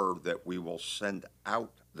concur that we will send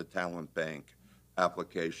out the talent bank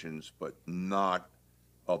applications, but not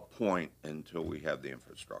appoint until we have the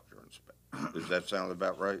infrastructure inspected. Does that sound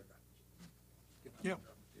about right? Yeah.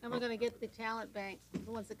 And we're gonna get the talent bank,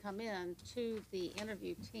 the ones that come in, to the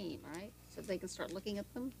interview team, right? So they can start looking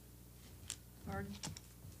at them? Pardon?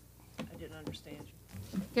 I didn't understand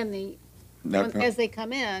you. Can as they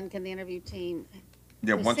come in, can the interview team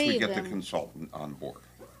Once we receive get the them? consultant on board.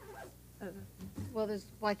 Well,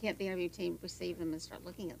 why can't the interview team receive them and start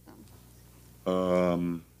looking at them?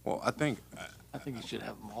 Well, I think you should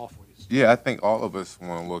have them all for you. Yeah, I think all of us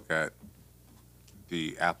want to look at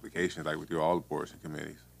the applications like we do all the boards and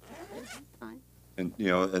committees. Fine. And,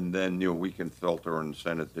 and then, we can filter and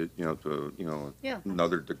send it to, Yeah.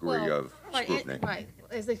 another degree Well, of scrutiny. Right,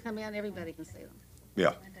 as they come in, everybody can see them.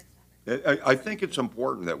 Yeah. I think it's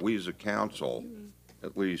important that we as a council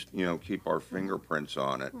at least, keep our fingerprints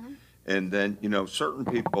on it. And then, certain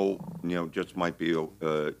people, just might be,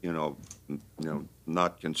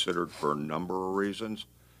 not considered for a number of reasons.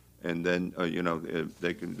 And then,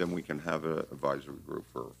 then we can have an advisory group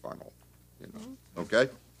for a final, okay?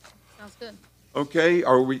 Sounds good. Okay,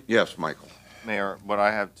 yes, Michael? Mayor, what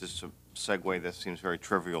I have just to segue, this seems very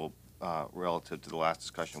trivial relative to the last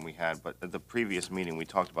discussion we had, but at the previous meeting, we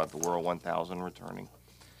talked about the World 1000 returning.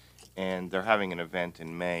 And they're having an event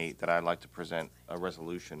in May that I'd like to present a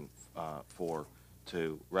resolution for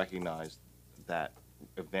to recognize that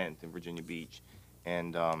event in Virginia Beach.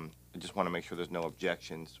 And I just want to make sure there's no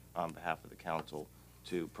objections on behalf of the council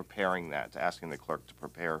to preparing that, to asking the clerk to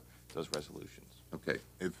prepare those resolutions. Okay.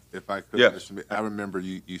 If I could, Yes. I remember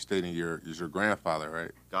you stating your grandfather,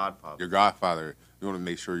 right? Godfather. Your godfather. You want to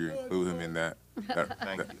make sure you include him in that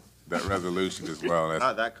Thank you. that resolution as well.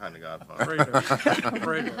 Not that kind of godfather.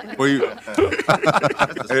 Well,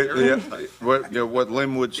 What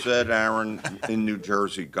Linwood said, Aaron, in New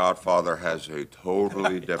Jersey, Godfather has a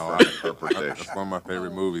totally different interpretation. That's one of my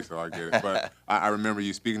favorite movies, so I get it. But I remember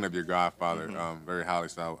you speaking of your godfather very highly,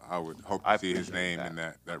 so I would hope to see his name in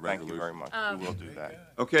that resolution. Thank you very much. We will do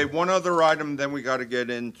that. Okay, one other item, then we got to get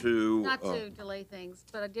into. Not to delay things,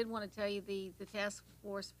 but I did want to tell you the task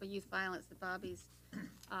force for youth violence that Bobby's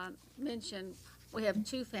mentioned. We have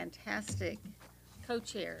two fantastic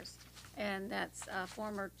co-chairs, and that's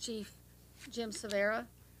former Chief Jim Severa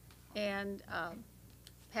and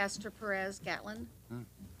Pastor Perez Gatlin.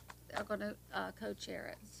 They're going to co-chair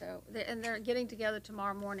it. So, they're getting together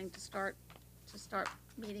tomorrow morning to start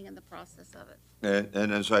meeting in the process of it.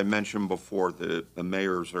 And as I mentioned before, the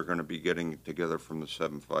mayors are going to be getting together from the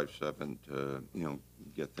 757 to,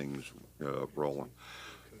 get things rolling.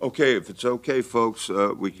 Okay, if it's okay, folks,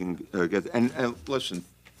 we can get, and listen,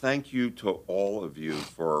 thank you to all of you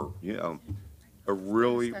for, a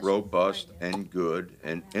really robust and good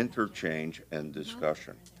and interchange and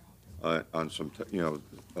discussion on some,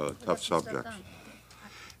 tough subjects.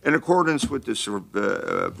 In accordance with this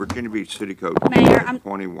Virginia Beach City Code Mayor,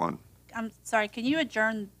 21. I'm sorry, can you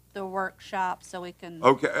adjourn the workshop so we can?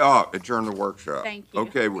 Okay, adjourn the workshop. Thank you.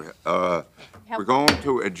 Okay, we're going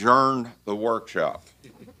to adjourn the workshop.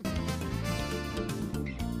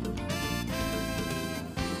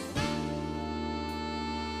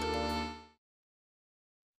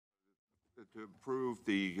 To approve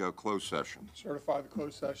the closed session. Certify the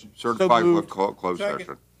closed session. Certified with closed Second.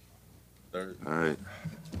 session. All right.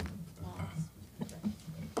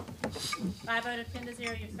 By a vote of 10-0,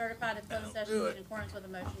 you're certified as closed session in accordance with the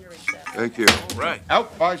motion to recess. Thank you. Right.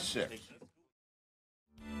 Out by 6.